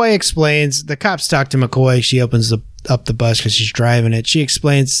 McCoy explains. The cops talk to McCoy. She opens up the bus because she's driving it. She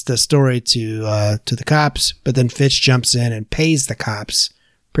explains the story to the cops, but then Fitch jumps in and pays the cops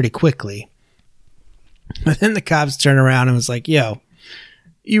pretty quickly. But then the cops turn around and was like, "Yo,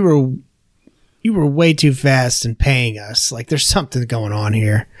 you were way too fast in paying us. Like, there's something going on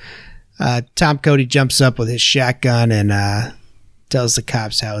here." Tom Cody jumps up with his shotgun and tells the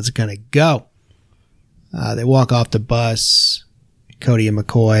cops how it's gonna go. They walk off the bus, Cody and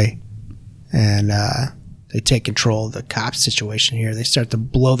McCoy, and they take control of the cop situation here. They start to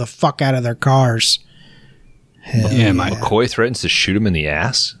blow the fuck out of their cars. Yeah, McCoy threatens to shoot him in the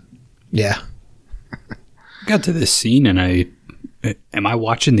ass. Yeah. got to this scene and am I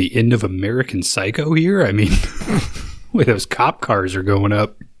watching the end of American Psycho here? I mean, wait, those cop cars are going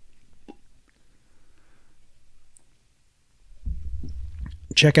up.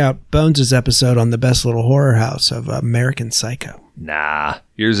 Check out Bones' episode on the best little horror house of American Psycho. Nah,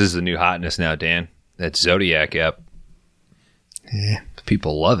 yours is the new hotness now, Dan. That Zodiac app. Yeah.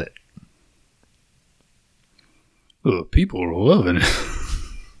 People love it. Oh, people are loving it.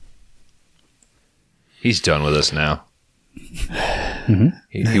 He's done with us now. Mm-hmm.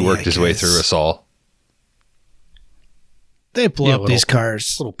 He worked his way through us all. They blow up these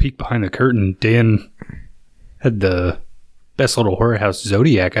cars. Little peek behind the curtain. Dan had the best little horror house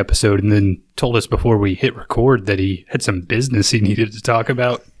Zodiac episode and then told us before we hit record that he had some business he needed to talk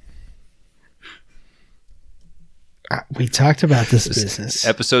about. We talked about this business.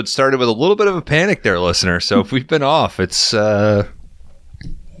 Episode started with a little bit of a panic there, listener. So if we've been off, it's... I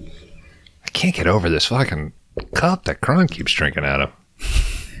can't get over this fucking cup that Kron keeps drinking out of.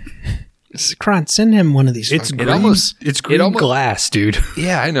 Kron, send him one of these. It's green glass, dude.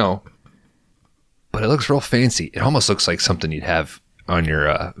 Yeah, I know. But it looks real fancy. It almost looks like something you'd have on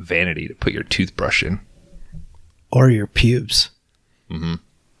your vanity to put your toothbrush in. Or your pubes. Mm-hmm.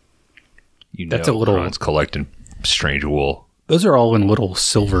 You That's know a little... Kron's collecting strange wool. Those are all in little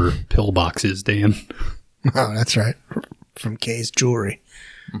silver pill boxes, Dan. Oh, that's right. From Kay's Jewelry.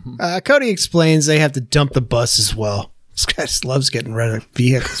 Mm-hmm. Cody explains they have to dump the bus as well. This guy just loves getting rid of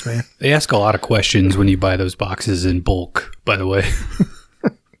vehicles, man. They ask a lot of questions when you buy those boxes in bulk, by the way.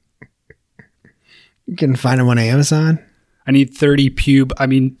 You can find them on Amazon. I need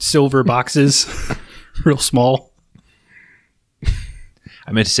 30 silver boxes. Real small.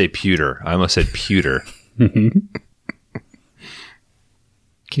 I meant to say pewter. I almost said pewter. Can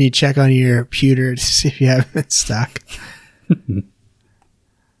you check on your pewter to see if you have them in stock?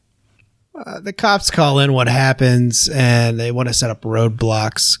 The cops call in what happens, and they want to set up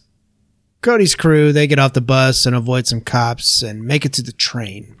roadblocks. Cody's crew, they get off the bus and avoid some cops and make it to the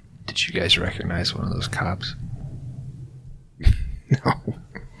train. Did you guys recognize one of those cops? No.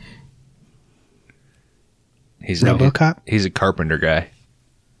 He's RoboCop? He's a Carpenter guy.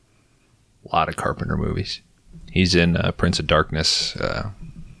 A lot of Carpenter movies. He's in Prince of Darkness.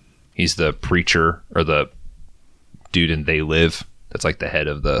 He's the preacher, or the dude in They Live. That's like the head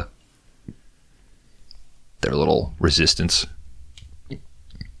of their little resistance.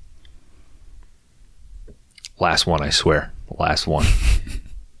 Last one, I swear. Last one.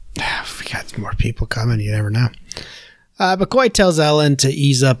 We got more people coming. You never know. McCoy tells Ellen to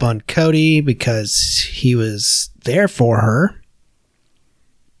ease up on Cody because he was there for her.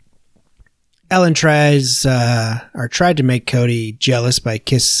 Ellen tried to make Cody jealous by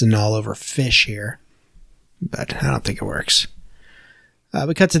kissing all over Fish here, but I don't think it works.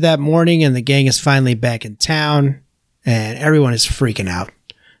 We cut to that morning, and the gang is finally back in town, and everyone is freaking out.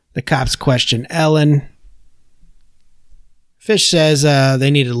 The cops question Ellen. Fish says they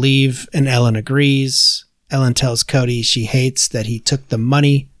need to leave, and Ellen agrees. Ellen tells Cody she hates that he took the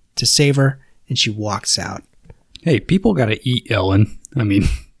money to save her, and she walks out. Hey, people got to eat, Ellen. I mean,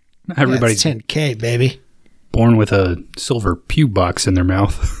 everybody's $10K, baby. Born with a silver pew box in their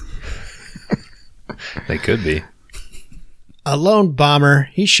mouth. They could be. A lone bomber,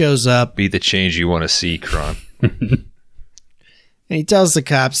 he shows up. Be the change you want to see, Kron. And he tells the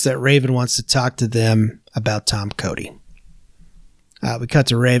cops that Raven wants to talk to them about Tom Cody. We cut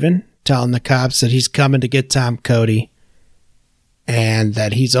to Raven telling the cops that he's coming to get Tom Cody and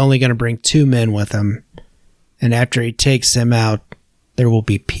that he's only going to bring 2 men with him. And after he takes them out, there will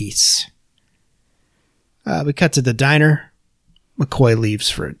be peace. We cut to the diner. McCoy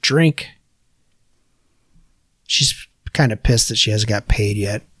leaves for a drink. She's kind of pissed that she hasn't got paid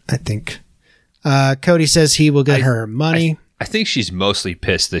yet, I think. Cody says he will get her money. I think she's mostly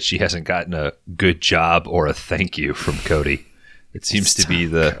pissed that she hasn't gotten a good job or a thank you from Cody. It seems to be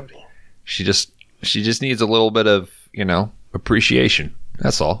Cody. She just needs a little bit of, appreciation.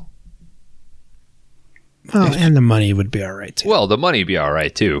 That's all. Well, and the money would be all right too. Well, the money would be all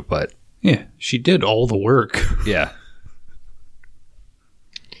right too, but yeah, she did all the work. Yeah.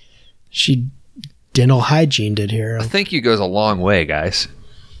 She dental hygiened it here. A thank you goes a long way, guys.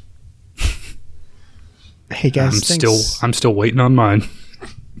 Hey guys, I'm still waiting on mine.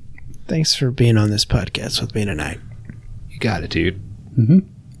 Thanks for being on this podcast with me tonight. You got it, dude. Mm-hmm.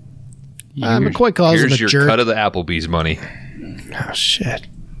 McCoy calls him a jerk. Here's your cut of the Applebee's money. Oh shit!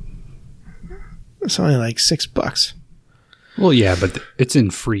 It's only like $6. Well, yeah, but it's in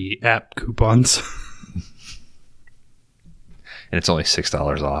free app coupons. And it's only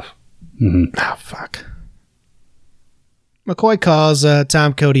 $6 off. Mm-hmm. Oh fuck! McCoy calls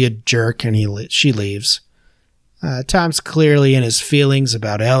Tom Cody a jerk, and she leaves. Tom's clearly in his feelings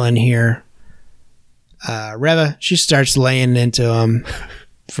about Ellen here. Reva, she starts laying into him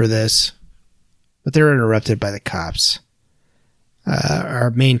for this, but they're interrupted by the cops.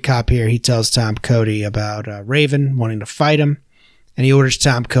 Our main cop here, he tells Tom Cody about Raven wanting to fight him, and he orders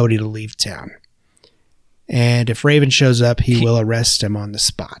Tom Cody to leave town. And if Raven shows up, he will arrest him on the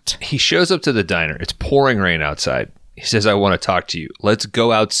spot. He shows up to the diner. It's pouring rain outside. He says, I want to talk to you. Let's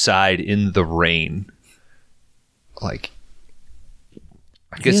go outside in the rain. Like,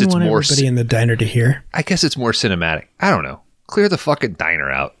 I guess it's more... everybody in the diner to hear. I guess it's more cinematic. I don't know. Clear the fucking diner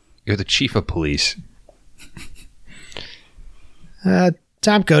out. You're the chief of police.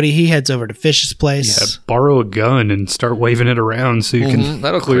 Tom Cody, he heads over to Fish's place. Yeah, borrow a gun and start waving it around so you can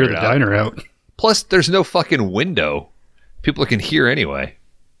that'll clear clear the it out. diner out. Plus, there's no fucking window. People can hear anyway.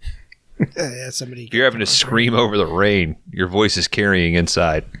 Somebody. If you're having to scream over the rain, your voice is carrying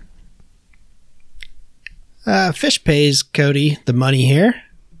inside. Fish pays Cody the money here.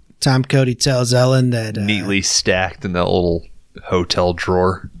 Tom Cody tells Ellen that... Neatly stacked in that little hotel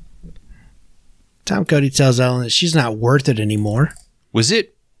drawer. Tom Cody tells Ellen that she's not worth it anymore. Was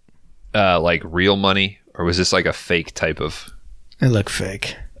it like real money, or was this like a fake type of... It looked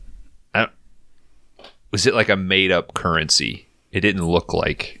fake. Was it like a made-up currency? It didn't look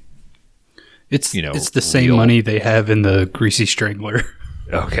like... It's the same real. money they have in the Greasy Strangler.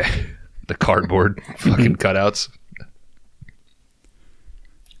 Okay. The cardboard fucking cutouts.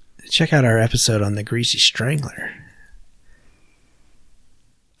 Check out our episode on the Greasy Strangler.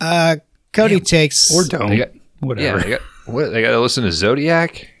 Cody takes... Or don't. Whatever. Yeah, they got to listen to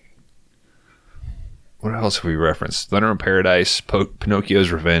Zodiac. What else have we referenced? Thunder in Paradise,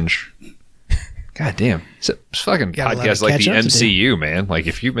 Pinocchio's Revenge. God damn. It's a fucking Got a lot podcast of like the catch up to do. MCU, man. Like,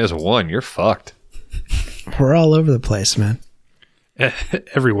 if you miss one, you're fucked. We're all over the place, man.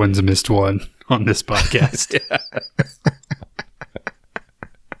 Everyone's missed one on this podcast.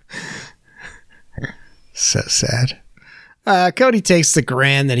 So sad. Cody takes the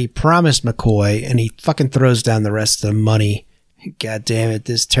 $1,000 that he promised McCoy, and he fucking throws down the rest of the money. God damn it,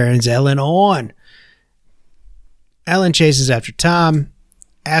 this turns Ellen on. Ellen chases after Tom,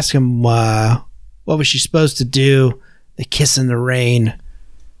 asks him what was she supposed to do. They kiss in the rain.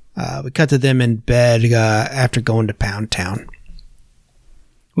 We cut to them in bed after going to Pound Town.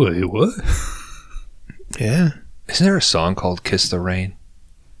 Wait, what? Yeah. Isn't there a song called Kiss the Rain?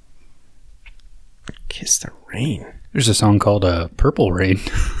 Kiss the rain. There's a song called Purple Rain.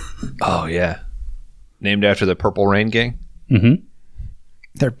 Oh, yeah. Named after the Purple Rain Gang? Mm-hmm.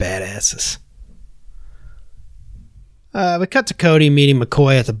 They're badasses. We cut to Cody meeting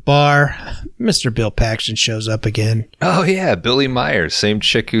McCoy at the bar. Mr. Bill Paxton shows up again. Oh, yeah. Billy Myers. Same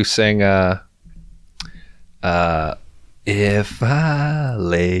chick who sang, If I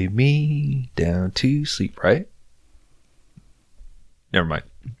lay me down to sleep, right? Never mind.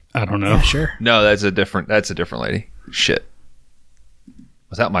 I don't know. Yeah, sure. No, that's a different lady. Shit.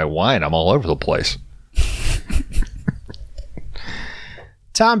 Without my wine, I'm all over the place.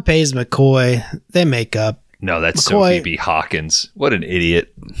 Tom pays McCoy. They make up. No, that's McCoy- Sophie B. Hawkins. What an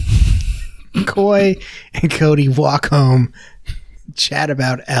idiot. McCoy and Cody walk home, chat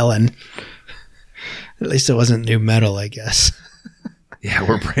about Ellen. At least it wasn't new metal, I guess. Yeah,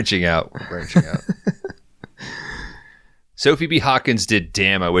 we're branching out. Sophie B. Hawkins did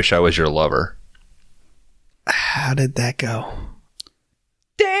Damn, I Wish I Was Your Lover. How did that go?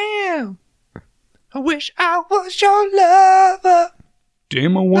 Damn, I wish I was your lover.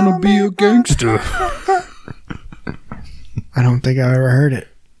 Damn, I want to be a gangster. I don't think I've ever heard it.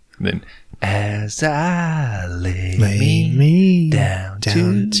 And then, as I lay Lay me down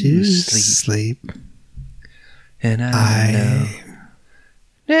to sleep. And I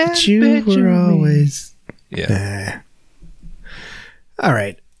know But you were always... Yeah. All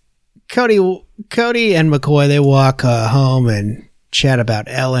right. Cody and McCoy, they walk home and chat about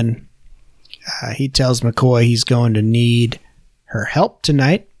Ellen. He tells McCoy he's going to need her help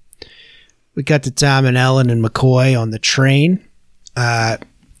tonight. We cut to Tom and Ellen and McCoy on the train.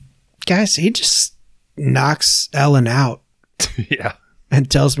 Guys, he just knocks Ellen out Yeah.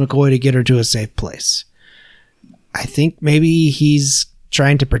 and tells McCoy to get her to a safe place. I think maybe he's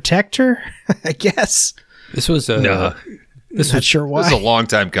trying to protect her, I guess. This was No. Not sure why. This is a long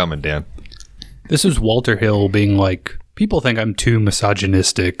time coming, Dan. This was Walter Hill being like, people think I'm too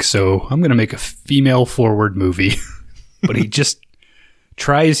misogynistic, so I'm going to make a female forward movie. But he just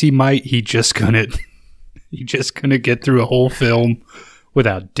try as he might, he just couldn't get through a whole film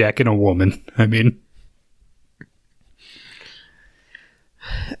without decking a woman. I mean,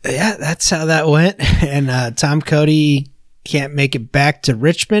 Yeah, that's how that went. And Tom Cody can't make it back to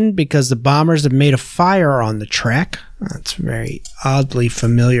Richmond because the bombers have made a fire on the track. That's very oddly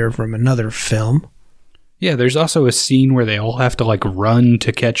familiar from another film. Yeah, there's also a scene where they all have to like run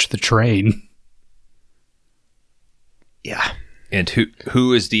to catch the train. Yeah. And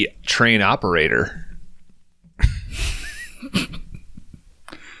who is the train operator?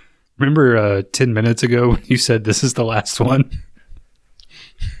 Remember 10 minutes ago when you said this is the last one?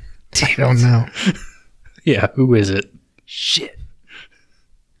 I don't know. Yeah, who is it? Shit.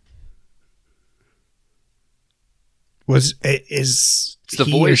 Is It's the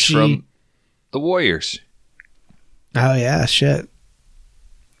he or voice she- from The Warriors. Oh yeah, shit.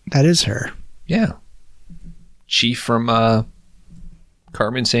 That is her. Yeah. Chief from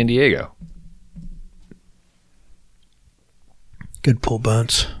Carmen Sandiego. Good pull,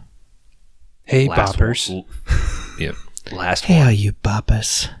 Bones. Hey, Last boppers. one. Yep. Last Hey, one. all you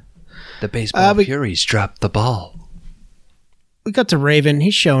boppers. The baseball we- Furies dropped the ball. We got to Raven.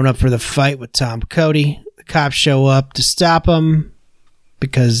 He's showing up for the fight with Tom Cody. The cops show up to stop him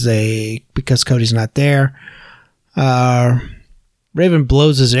because Cody's not there. Raven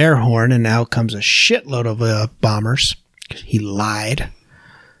blows his air horn, and out comes a shitload of bombers. He lied.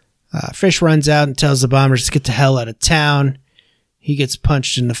 Fish runs out and tells the bombers to get the hell out of town. He gets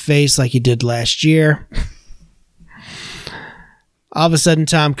punched in the face like he did last year. All of a sudden,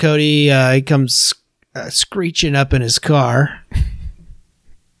 Tom Cody, he comes screeching up in his car.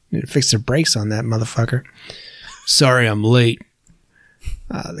 Need to fix their brakes on that motherfucker. Sorry, I'm late.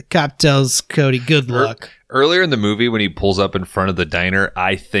 The cop tells Cody good luck. Earlier in the movie, when he pulls up in front of the diner,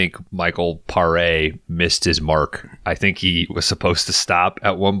 I think Michael Paré missed his mark. I think he was supposed to stop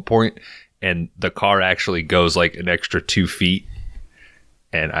at one point, and the car actually goes like an extra 2 feet.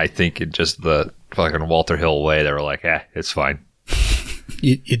 And I think in just the fucking Walter Hill way, they were like, it's fine.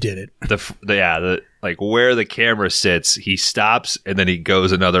 You did it. The like where the camera sits, he stops and then he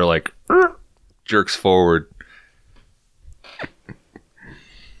goes another like jerks forward.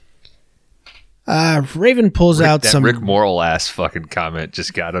 Raven pulls out That some. Rick Morrill ass fucking comment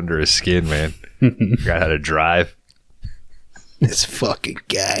just got under his skin, man. Forgot how to drive. This fucking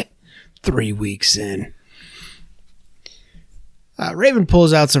guy. 3 weeks in. Raven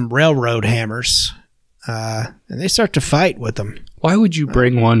pulls out some railroad hammers, and they start to fight with them. Why would you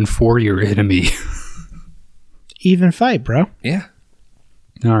bring one for your enemy? Even fight, bro. Yeah.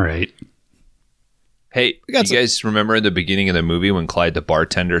 All right. Hey, We you got some- guys remember in the beginning of the movie when Clyde the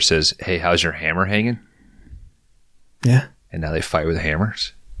bartender says, "Hey, how's your hammer hanging?" Yeah. And now they fight with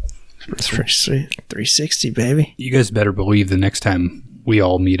hammers. That's pretty sweet. 360, baby. You guys better believe the next time we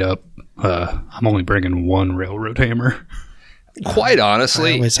all meet up, I'm only bringing one railroad hammer. Quite I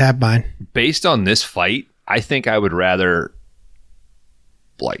honestly, always have mine. based on this fight, I think I would rather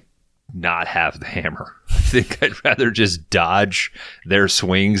like not have the hammer. I think I'd rather just dodge their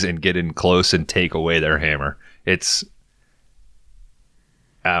swings and get in close and take away their hammer. It's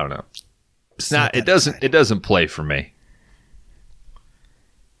I don't know. It's not it doesn't play for me.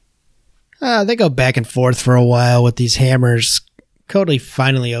 They go back and forth for a while with these hammers. Cody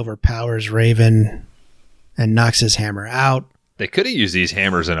finally overpowers Raven and knocks his hammer out. They could have used these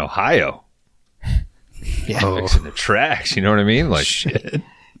hammers in Ohio. Yeah. Oh. Fixing the tracks, you know what I mean? Like Shit.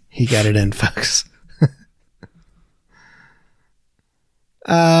 He got it in, folks.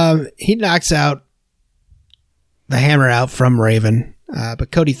 He knocks out the hammer out from Raven,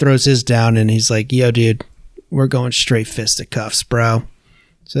 but Cody throws his down and he's like, "Yo, dude, we're going straight fisticuffs, bro."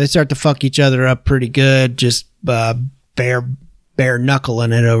 So they start to fuck each other up pretty good, just bare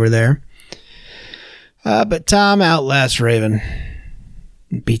knuckling it over there. But Tom outlasts Raven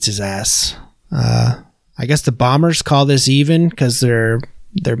and beats his ass. I guess the bombers call this even because their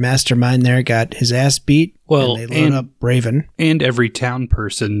mastermind there got his ass beat. Well, and they load up Raven. And every town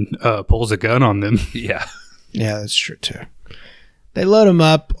person pulls a gun on them. yeah. Yeah, that's true too. They load him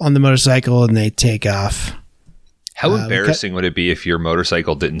up on the motorcycle and they take off. How embarrassing would it be if your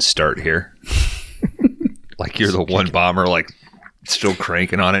motorcycle didn't start here? Like you're the one bomber, like still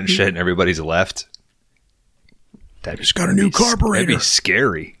cranking on it and shit, and everybody's left. That Just got a new carburetor. That'd be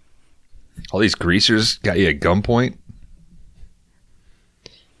scary. All these greasers got you at gunpoint.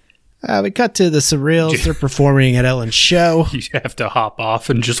 We cut to the Surreals. They're performing at Ellen's show. You have to hop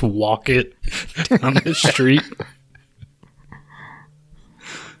off and just walk it down the street.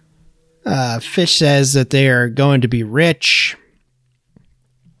 Fish says that they are going to be rich.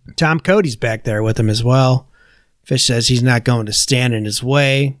 Tom Cody's back there with him as well. Fish says he's not going to stand in his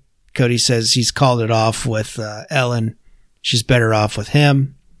way. Cody says he's called it off with Ellen. She's better off with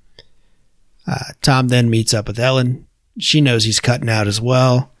him. Tom then meets up with Ellen. She knows he's cutting out as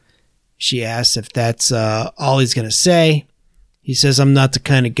well. She asks if that's all he's going to say. He says, I'm not the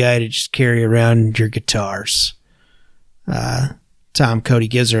kind of guy to just carry around your guitars. Tom Cody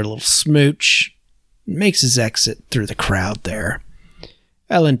gives her a little smooch, makes his exit through the crowd there.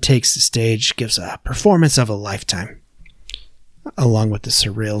 Ellen takes the stage, gives a performance of a lifetime. Along with the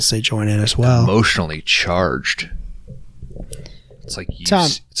Surreals, they join in as well. Emotionally charged. It's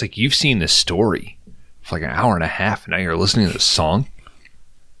like you've seen this story for like an hour and a half, and now you're listening to this song,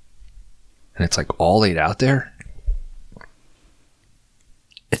 and it's like all laid out there.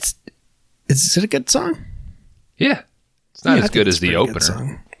 Is it a good song? Yeah, it's not as good as the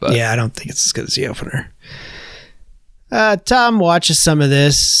opener. But yeah, I don't think it's as good as the opener. Tom watches some of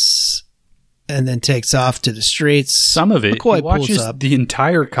this and then takes off to the streets. Some of it. McCoy he watches pulls up. the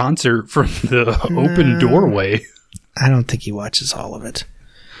entire concert from the open doorway. I don't think he watches all of it.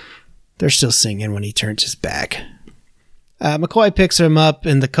 They're still singing when he turns his back. McCoy picks him up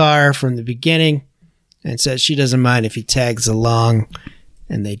in the car from the beginning and says she doesn't mind if he tags along,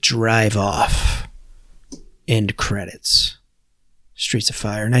 and they drive off. End credits. Streets of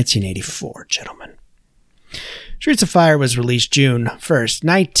Fire, 1984, gentlemen. Streets of Fire was released June 1st,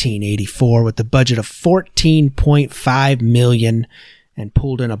 1984, with a budget of $14.5 million and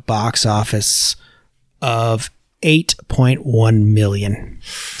pulled in a box office of $8.1 million.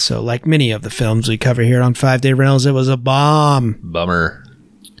 So, like many of the films we cover here on 5 Day Rentals, it was a bomb. Bummer.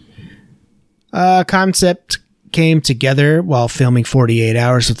 Concept came together while filming 48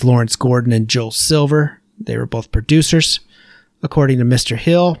 Hours with Lawrence Gordon and Joel Silver. They were both producers. According to Mr.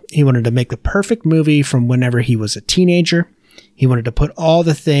 Hill, he wanted to make the perfect movie from whenever he was a teenager. He wanted to put all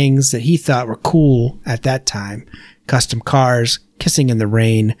the things that he thought were cool at that time. Custom cars, kissing in the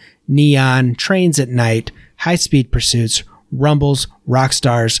rain, neon, trains at night, high-speed pursuits, rumbles, rock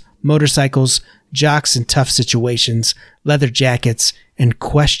stars, motorcycles, jocks in tough situations, leather jackets, and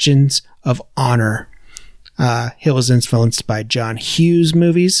questions of honor. Hill was influenced by John Hughes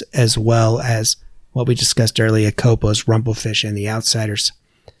movies, as well as what we discussed earlier, Coppola's Rumblefish and The Outsiders.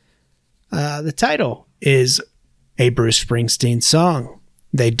 The title is a Bruce Springsteen song.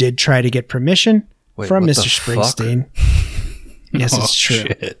 They did try to get permission from Mr. Springsteen. Yes, it's true.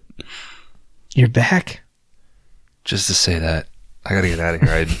 Shit. You're back? Just to say that. I gotta get out of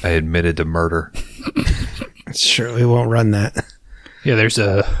here. I admitted to murder. Sure, we won't run that. Yeah, there's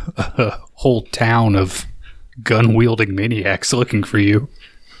a whole town of gun-wielding maniacs looking for you.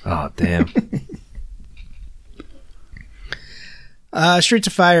 Oh, damn. Streets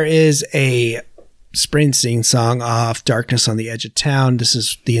of Fire is a Springsteen song off Darkness on the Edge of Town. This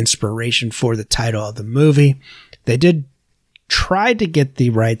is the inspiration for the title of the movie. They did try to get the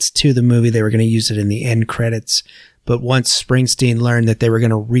rights to the movie. They were going to use it in the end credits. But once Springsteen learned that they were going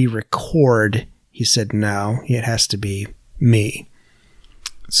to re-record, he said, no, it has to be me.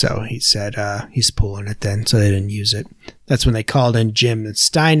 So he said he's pulling it then, so they didn't use it. That's when they called in Jim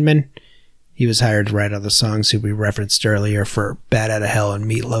Steinman. He was hired to write all the songs who we referenced earlier for Bat Outta Hell and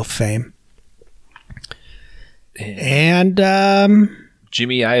Meatloaf fame. And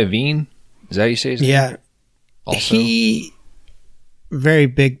Jimmy Iovine? Is that how you say his name? Yeah. Also? He, very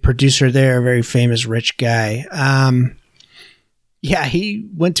big producer there, very famous rich guy. Yeah, he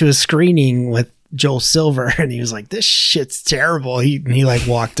went to a screening with Joel Silver and he was like, this shit's terrible. He like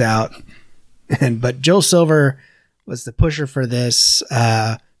walked out. But Joel Silver was the pusher for this.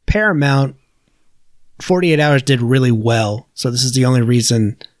 Paramount 48 Hours did really well. So this is the only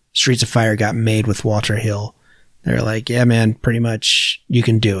reason Streets of Fire got made with Walter Hill. They're like, yeah, man, pretty much you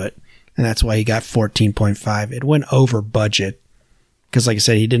can do it. And that's why he got 14.5. It went over budget. Because like I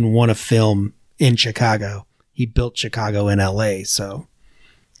said, he didn't want to film in Chicago. He built Chicago in LA. So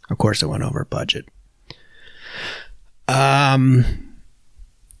of course it went over budget.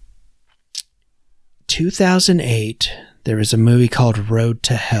 2008, there was a movie called Road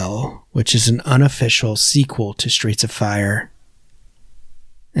to Hell, which is an unofficial sequel to Streets of Fire.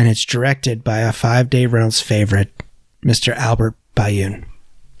 And it's directed by a 5 Day Rentals favorite, Mr. Albert Bayun.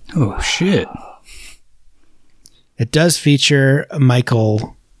 Oh, shit. It does feature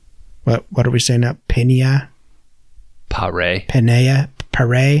Michael, what are we saying now? Pena? Pare. Pare.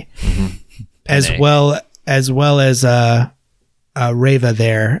 Mm-hmm. As well as Reva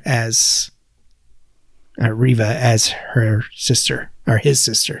there as Reva as her sister or his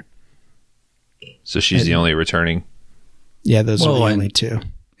sister. So she's the only returning. Yeah, those are the only two.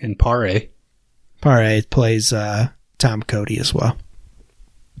 And Pare plays Tom Cody as well.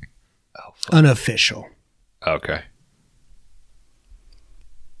 Oh, fuck. Unofficial. Okay.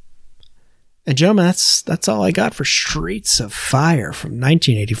 And gentlemen, that's all I got for Streets of Fire from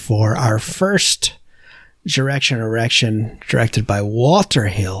 1984. Our first Direction Erection, directed by Walter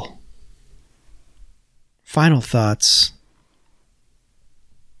Hill. Final thoughts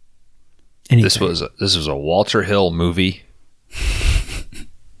anything. This was a Walter Hill movie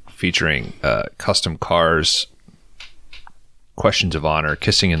featuring custom cars, questions of honor,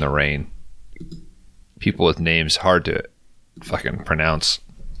 kissing in the rain, people with names hard to fucking pronounce.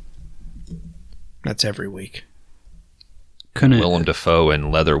 That's every week. Willem Dafoe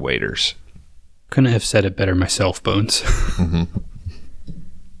and leather waiters. Couldn't have said it better myself, Bones. Mm-hmm.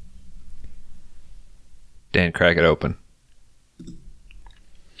 Dan, crack it open.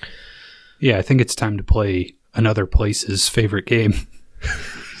 Yeah, I think it's time to play another place's favorite game.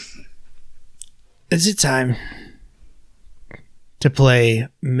 Is it time to play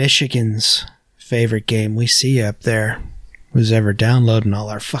Michigan's favorite game? We see you up there. Who's ever downloading all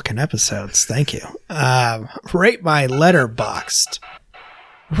our fucking episodes? Thank you. Rate my Letterboxd.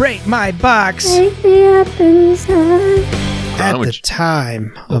 Rate my box. Take me up inside. At the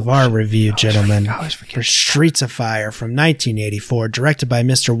time of our review, gentlemen, for Streets of Fire from 1984, directed by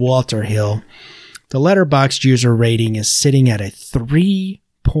Mr. Walter Hill, the Letterboxd user rating is sitting at a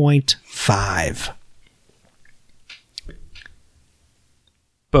 3.5.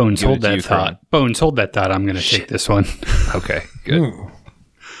 Bones, hold that thought. Bones, hold that thought. I'm going to take this one. Okay, good.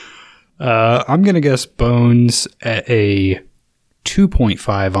 I'm going to guess Bones at a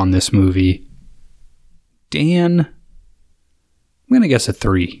 2.5 on this movie. Dan, I'm going to guess a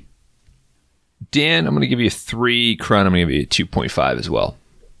 3. Dan, I'm going to give you a 3. Kron, I'm going to give you a 2.5 as well.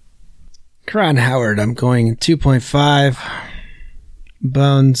 Kron Howard, I'm going 2.5.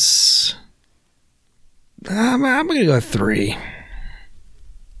 Bones, I'm going to go 3.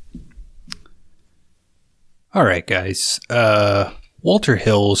 All right, guys. Walter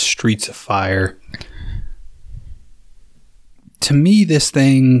Hill's Streets of Fire. To me, this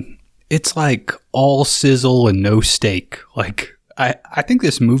thing, it's like all sizzle and no steak. Like, I think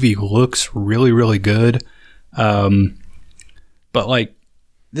this movie looks really, really good. But like,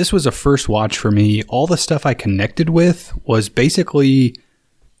 this was a first watch for me. All the stuff I connected with was basically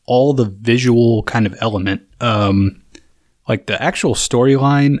all the visual kind of element. Like the actual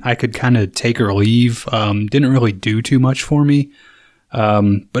storyline, I could kind of take or leave. Didn't really do too much for me.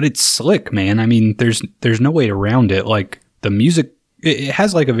 But it's slick, man. I mean, there's no way around it. Like the music, it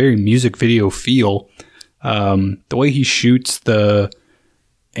has like a very music video feel. The way he shoots the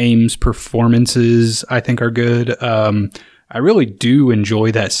Ames performances, I think are good. I really do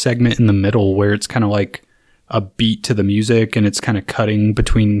enjoy that segment in the middle where it's kind of like a beat to the music and it's kind of cutting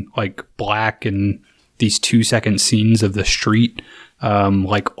between like black and these 2-second scenes of the street.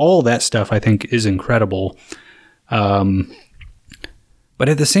 Like all that stuff I think is incredible. But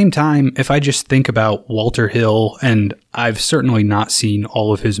at the same time, if I just think about Walter Hill, and I've certainly not seen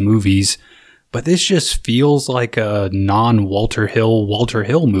all of his movies, but this just feels like a non-Walter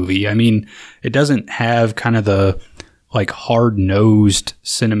Hill movie. I mean, it doesn't have kind of the like hard-nosed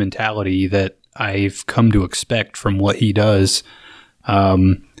sentimentality that I've come to expect from what he does.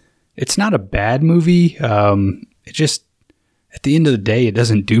 It's not a bad movie. It just, at the end of the day, it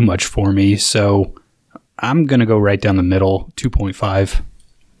doesn't do much for me. So I'm going to go right down the middle, 2.5.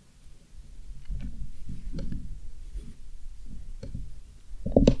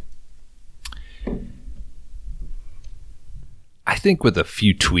 I think with a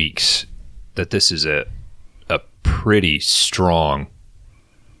few tweaks that this is a pretty strong,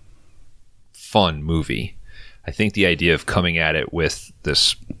 fun movie. I think the idea of coming at it with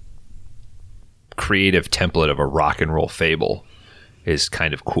this creative template of a rock and roll fable is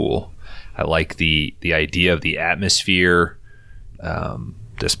kind of cool. I like the idea of the atmosphere.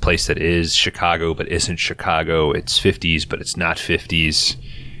 This place that is Chicago but isn't Chicago. It's 50s but it's not 50s.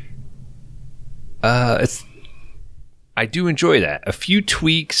 I do enjoy that. A few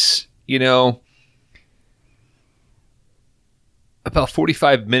tweaks, you know. About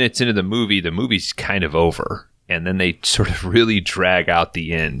 45 minutes into the movie's kind of over. And then they sort of really drag out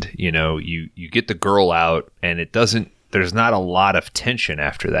the end. You know, you get the girl out and there's not a lot of tension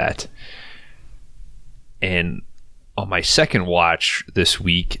after that. And on my second watch this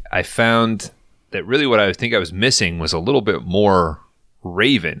week, I found that really what I think I was missing was a little bit more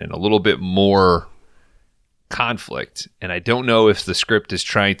Raven and a little bit more conflict. And I don't know if the script is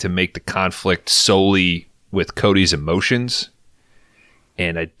trying to make the conflict solely with Cody's emotions.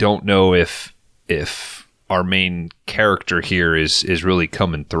 And I don't know if our main character here is really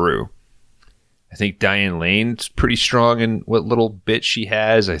coming through. I think Diane Lane's pretty strong in what little bit she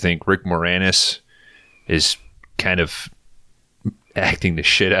has. I think Rick Moranis is kind of acting the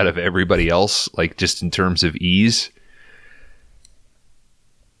shit out of everybody else, like just in terms of ease.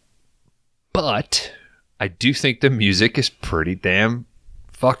 But I do think the music is pretty damn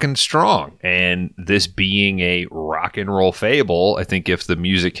fucking strong. And this being a rock and roll fable, I think if the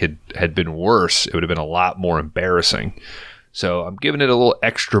music had been worse, it would have been a lot more embarrassing. So I'm giving it a little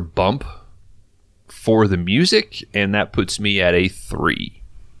extra bump for the music, and that puts me at a 3.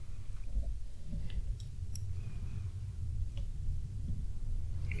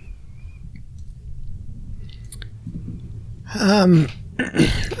 I'm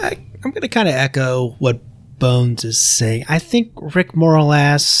going to kind of echo what Bones is saying. I think Rick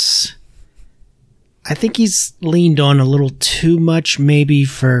Moralas, I think he's leaned on a little too much maybe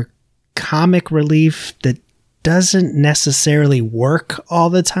for comic relief that doesn't necessarily work all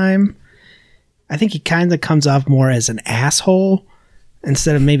the time. I think he kind of comes off more as an asshole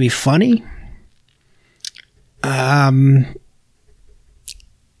instead of maybe funny. A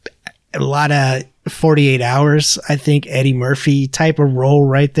lot of 48 Hours, I think Eddie Murphy type of role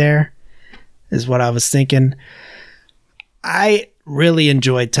right there is what I was thinking. I really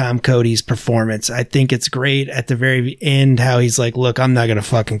enjoyed Tom Cody's performance. I think it's great at the very end how he's like, look, I'm not going to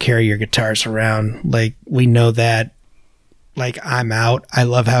fucking carry your guitars around. Like, we know that. Like, I'm out. I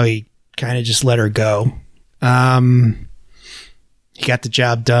love how he kind of just let her go. He got the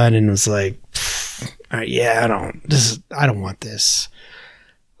job done and was like, all right, yeah, I don't want this.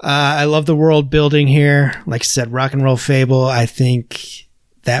 I love the world building here. Like I said, rock and roll fable. I think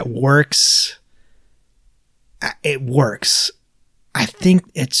that works. It works. I think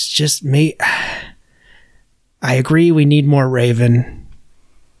it's just me. I agree. We need more Raven.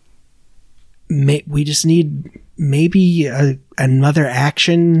 We just need maybe another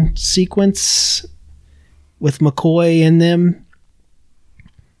action sequence with McCoy in them.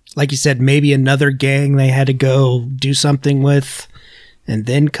 Like you said, maybe another gang they had to go do something with. And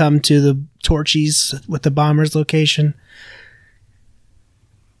then come to the Torchies with the bomber's location.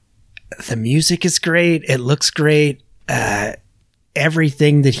 The music is great. It looks great.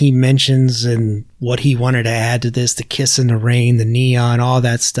 Everything that he mentions and what he wanted to add to this, the kiss in the rain, the neon, all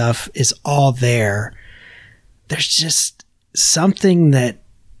that stuff is all there. There's just something that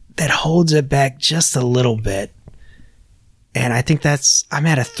holds it back just a little bit. And I think I'm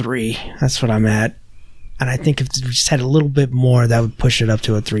at a 3. That's what I'm at. And I think if we just had a little bit more, that would push it up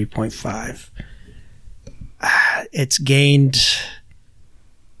to a 3.5. It's gained,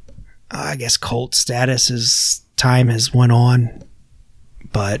 I guess, cult status as time has went on.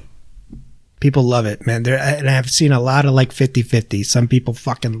 But people love it, man. And I've seen a lot of like 50-50. Some people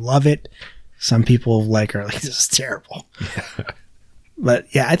fucking love it. Some people like are like, this is terrible.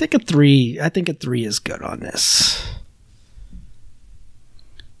 But yeah, I think a 3 is good on this.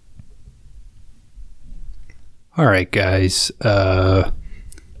 All right, guys.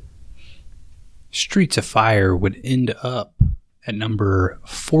 Streets of Fire would end up at number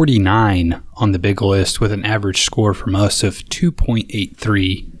 49 on the big list with an average score from us of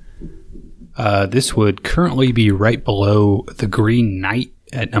 2.83. This would currently be right below The Green Knight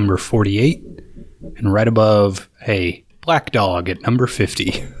at number 48 and right above, Black Dog at number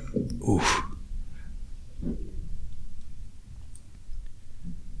 50. Oof.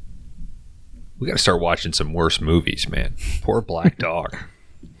 We got to start watching some worse movies, man. Poor Black Dog.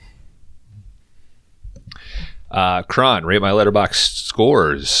 Kron, rate my Letterboxd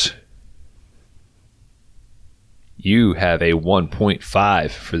scores. You have a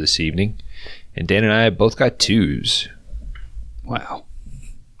 1.5 for this evening, and Dan and I both got 2s. Wow.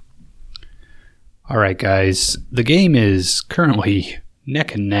 All right, guys. The game is currently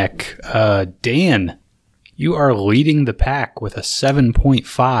neck and neck. Dan, you are leading the pack with a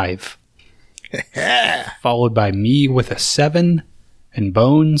 7.5. Followed by me with a 7, and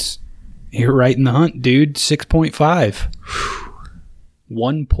Bones, you're right in the hunt, dude. 6.5.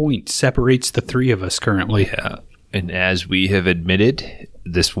 1 point separates the three of us currently. Yeah. And as we have admitted,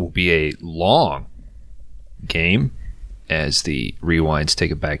 this will be a long game as the rewinds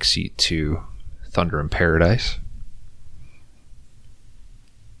take a back seat to Thunder in Paradise.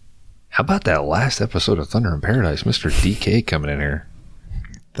 How about that last episode of Thunder in Paradise? Mr. DK coming in here.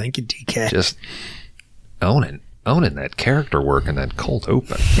 Thank you, DK. Just owning that character work in that cold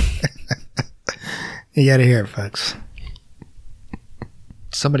open. You gotta hear it, folks.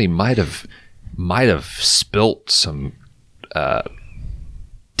 Somebody might have spilt some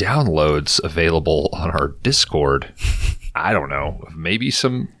downloads available on our Discord. I don't know. Maybe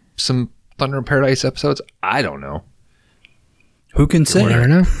some Thunder in Paradise episodes. I don't know. Who can say? I don't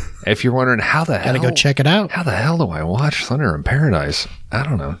know. If you're wondering how the hell, gotta go check it out. How the hell do I watch Thunder in Paradise? I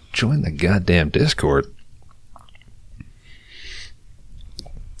don't know. Join the goddamn Discord.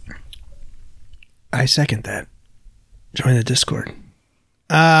 I second that. Join the Discord.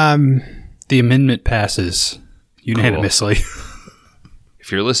 The amendment passes unanimously.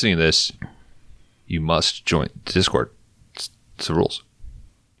 if you're listening to this, you must join the Discord. It's the rules.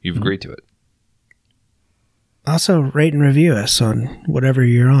 You've agreed to it. Also, rate and review us on whatever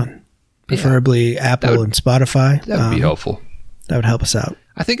you're on, preferably Apple and Spotify. That would be helpful. That would help us out.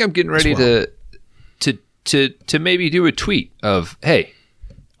 I think I'm getting ready to maybe do a tweet of, hey,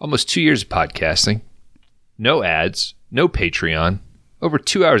 almost 2 years of podcasting, no ads, no Patreon, over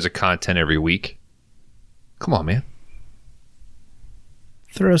 2 hours of content every week. Come on, man.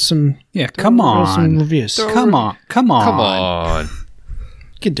 Throw some. Yeah, come Throw some on. reviews. Come on. Come on.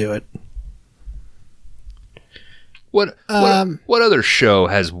 You can do it. What other show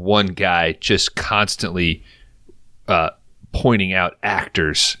has one guy just constantly pointing out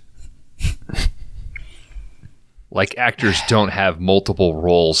actors? Like actors don't have multiple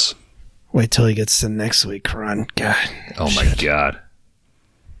roles. Wait till he gets to next week, Ron. God. Oh my God.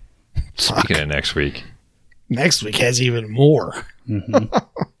 Fuck. Speaking of next week. Next week has even more. Mm-hmm.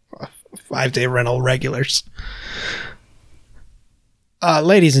 5-day rental regulars.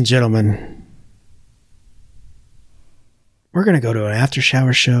 Ladies and gentlemen, we're going to go to an after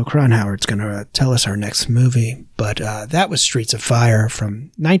shower show. Cron Howard's going to tell us our next movie. But that was Streets of Fire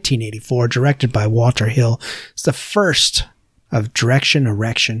from 1984, directed by Walter Hill. It's the first of Direction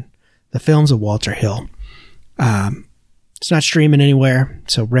Erection, the films of Walter Hill. It's not streaming anywhere,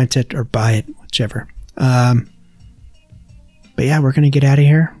 so rent it or buy it, whichever. But yeah, we're going to get out of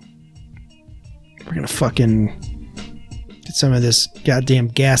here. We're going to fucking get some of this goddamn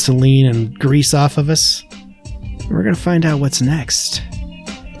gasoline and grease off of us. We're going to find out what's next.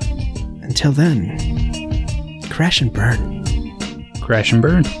 Until then, crash and burn. Crash and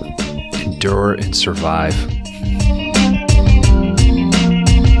burn. Endure and survive.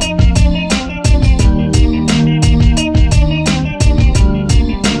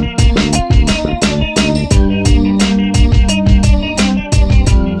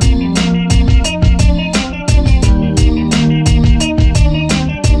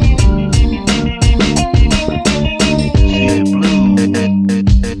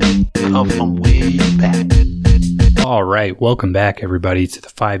 All right, welcome back, everybody, to the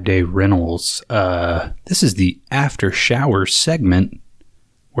 5-day rentals. This is the after shower segment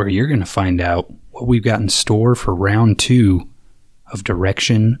where you're going to find out what we've got in store for round 2 of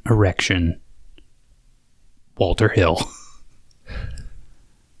Direction Erection. Walter Hill.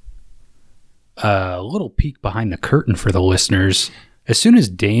 A little peek behind the curtain for the listeners. As soon as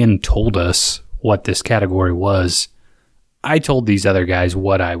Dan told us what this category was, I told these other guys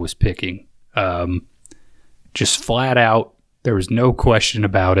what I was picking. Just flat out, there was no question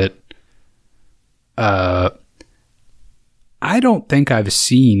about it. I don't think I've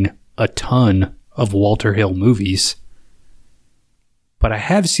seen a ton of Walter Hill movies, but I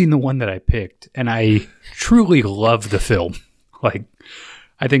have seen the one that I picked, and I truly love the film. Like,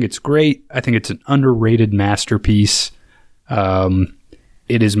 I think it's great. I think it's an underrated masterpiece. It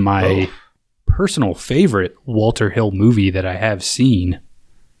is my personal favorite Walter Hill movie that I have seen.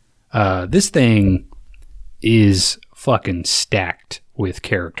 This thing is fucking stacked with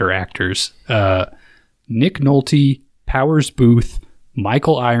character actors. Nick Nolte, Powers Booth,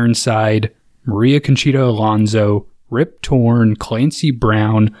 Michael Ironside, Maria Conchita Alonso, Rip Torn, Clancy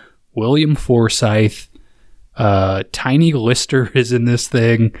Brown, William Forsythe, Tiny Lister is in this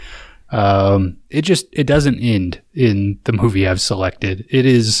thing. It doesn't end in the movie I've selected. It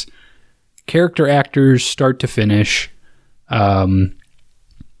is character actors start to finish.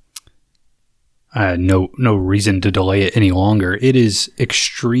 No reason to delay it any longer. It is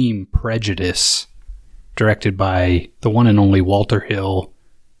Extreme Prejudice, directed by the one and only Walter Hill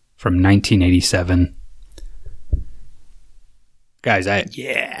from 1987. Guys,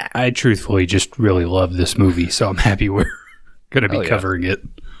 I truthfully just really love this movie, so I'm happy we're going to be covering it.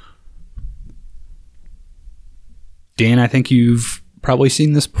 Dan, I think you've probably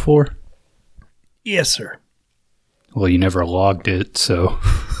seen this before? Yes, sir. Well, you never logged it, so...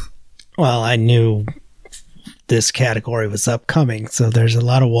 Well, I knew this category was upcoming, so there's a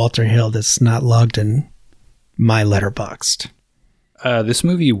lot of Walter Hill that's not logged in my Letterboxd. This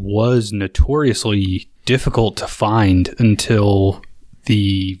movie was notoriously difficult to find until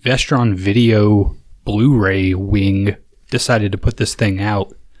the Vestron Video Blu-ray wing decided to put this thing out.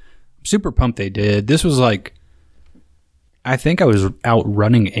 I'm super pumped they did. This was like, I think I was out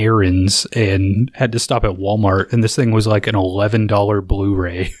running errands and had to stop at Walmart, and this thing was like an $11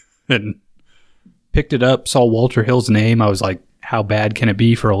 Blu-ray. And picked it up, saw Walter Hill's name. I was like, how bad can it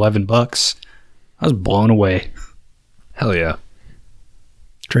be for $11? I was blown away. Hell yeah.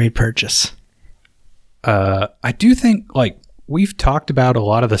 Great purchase. I do think, like, we've talked about a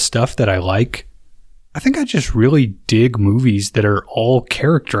lot of the stuff that I like I think I just really dig movies that are all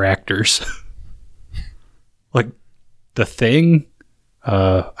character actors. Like The Thing.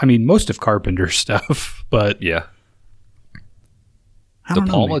 I mean, most of Carpenter's stuff, but Yeah. I De don't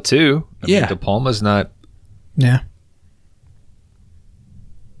know, Palma man. too. I mean, Yeah. De Palma's not. Yeah.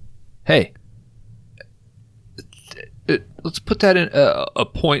 Hey, let's put that in a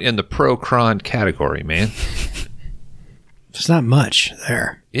point in the pro Cron category, man. There's not much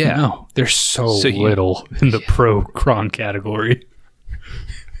there. Yeah. No, there's so you- little in the pro Cron category.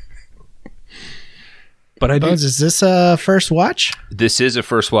 But I do. Bones, is this a first watch? This is a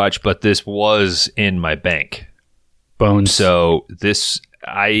first watch, but this was in my bank. Bones. So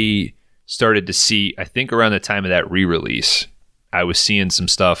I started to see, I think around the time of that re-release, I was seeing some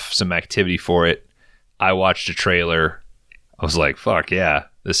stuff, some activity for it. I watched a trailer. I was like, fuck yeah,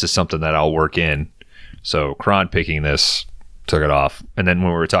 this is something that I'll work in. So Kron picking this took it off. And then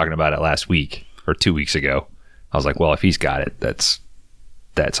when we were talking about it last week or 2 weeks ago, I was like, well, if he's got it, that's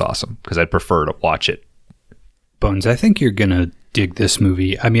awesome. Because I'd prefer to watch it. Bones, I think you're gonna dig this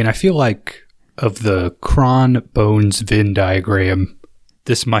movie. I mean, I feel like of the Kron Bones Venn diagram,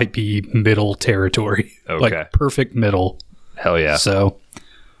 this might be middle territory. Okay. Like perfect middle. Hell yeah. So,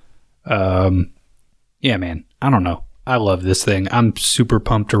 yeah, man. I don't know. I love this thing. I'm super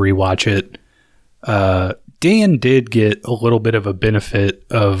pumped to rewatch it. Dan did get a little bit of a benefit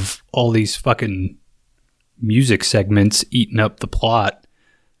of all these fucking music segments eating up the plot.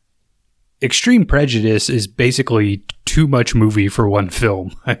 Extreme Prejudice is basically too much movie for one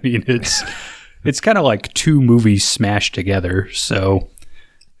film. I mean, it's kind of like two movies smashed together. So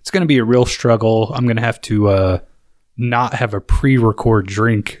it's going to be a real struggle. I'm going to have to not have a pre-record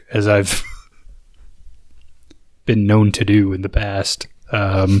drink as I've been known to do in the past.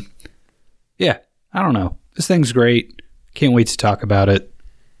 Yeah, I don't know. This thing's great. Can't wait to talk about it.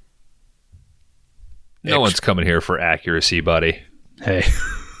 No one's coming here for accuracy, buddy. Hey.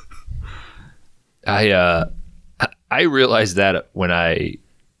 I realized that when I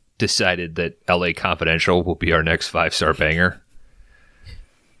decided that LA Confidential will be our next 5-star banger.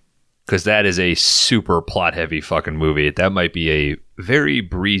 Because that is a super plot-heavy fucking movie. That might be a very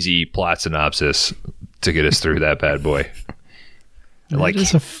breezy plot synopsis to get us through that bad boy. Like,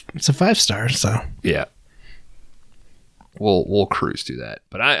 It's a 5-star, so. yeah, we'll cruise through that.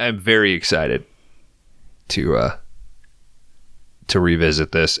 But I'm very excited to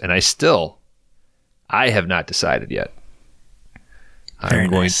revisit this, and I have not decided yet. Very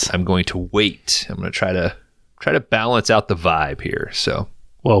nice. I'm going to wait. I'm going to try to balance out the vibe here. So,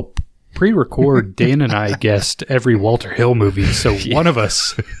 Well, pre-record, Dan and I guessed every Walter Hill movie, so one of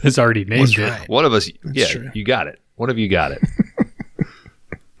us has already named Was it. right. one of us, yeah, true. you got it. One of you got it.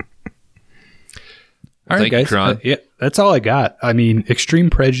 All right, Thank you, guys. Kron. Yeah, that's all I got. I mean, Extreme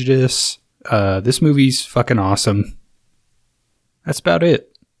Prejudice. This movie's fucking awesome. That's about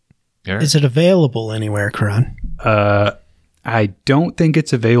it. All right. Is it available anywhere, Karan? I don't think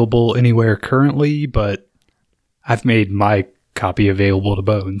it's available anywhere currently, but I've made my copy available to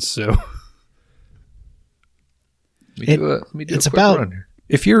Bones. So Let me do it's a quick about- run here.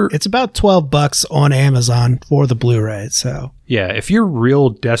 if you're It's about $12 on Amazon for the Blu-ray, so. if you're real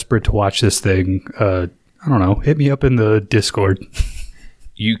desperate to watch this thing, I don't know, hit me up in the Discord.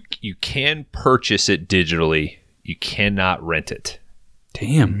 You can purchase it digitally. You cannot rent it.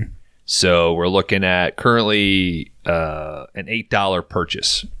 Damn. So we're looking at currently an $8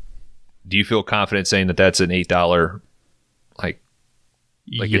 purchase. Do you feel confident saying that that's an $8 like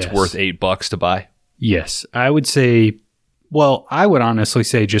Yes. it's worth $8 to buy? Yes, I would say. Well, I would honestly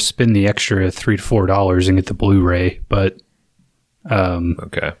say just spend the extra $3 to $4 and get the Blu-ray. But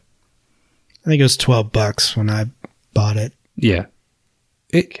Okay. I think it was $12 when I bought it. yeah,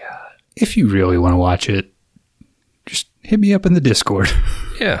 if you really want to watch it, just hit me up in the Discord.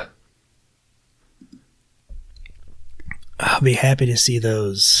 Yeah. I'll be happy to see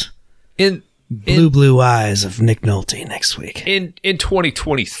those In blue eyes of Nick Nolte next week. in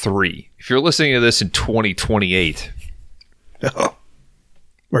 2023. If you're listening to this in 2028,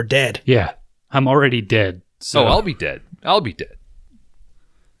 We're dead. Yeah, I'm already dead. So I'll be dead. I'll be dead.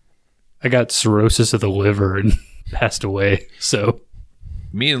 I got cirrhosis of the liver and passed away. So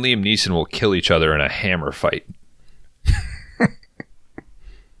Me and Liam Neeson will kill each other in a hammer fight.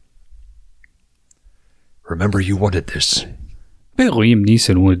 Remember, you wanted this. I bet Liam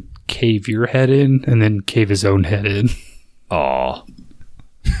Neeson would cave your head in and then cave his own head in. Aw.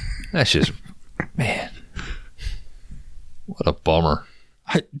 That's just, man. What a bummer.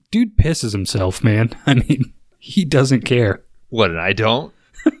 Dude pisses himself, man. I mean, he doesn't care. What, and I don't?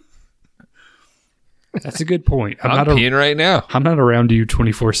 That's a good point. I'm peeing right now. I'm not around you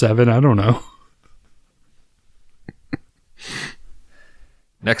 24/7. I don't know.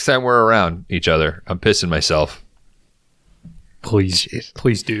 Next time we're around each other, I'm pissing myself.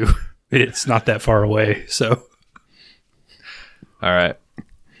 Please do. It's not that far away, so. All right.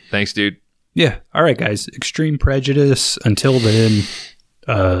 Thanks, dude. Yeah. All right, guys. Extreme Prejudice. Until then,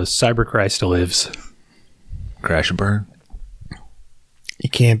 Cyberchrist lives. Crash and burn. You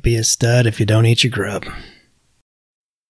can't be a stud if you don't eat your grub.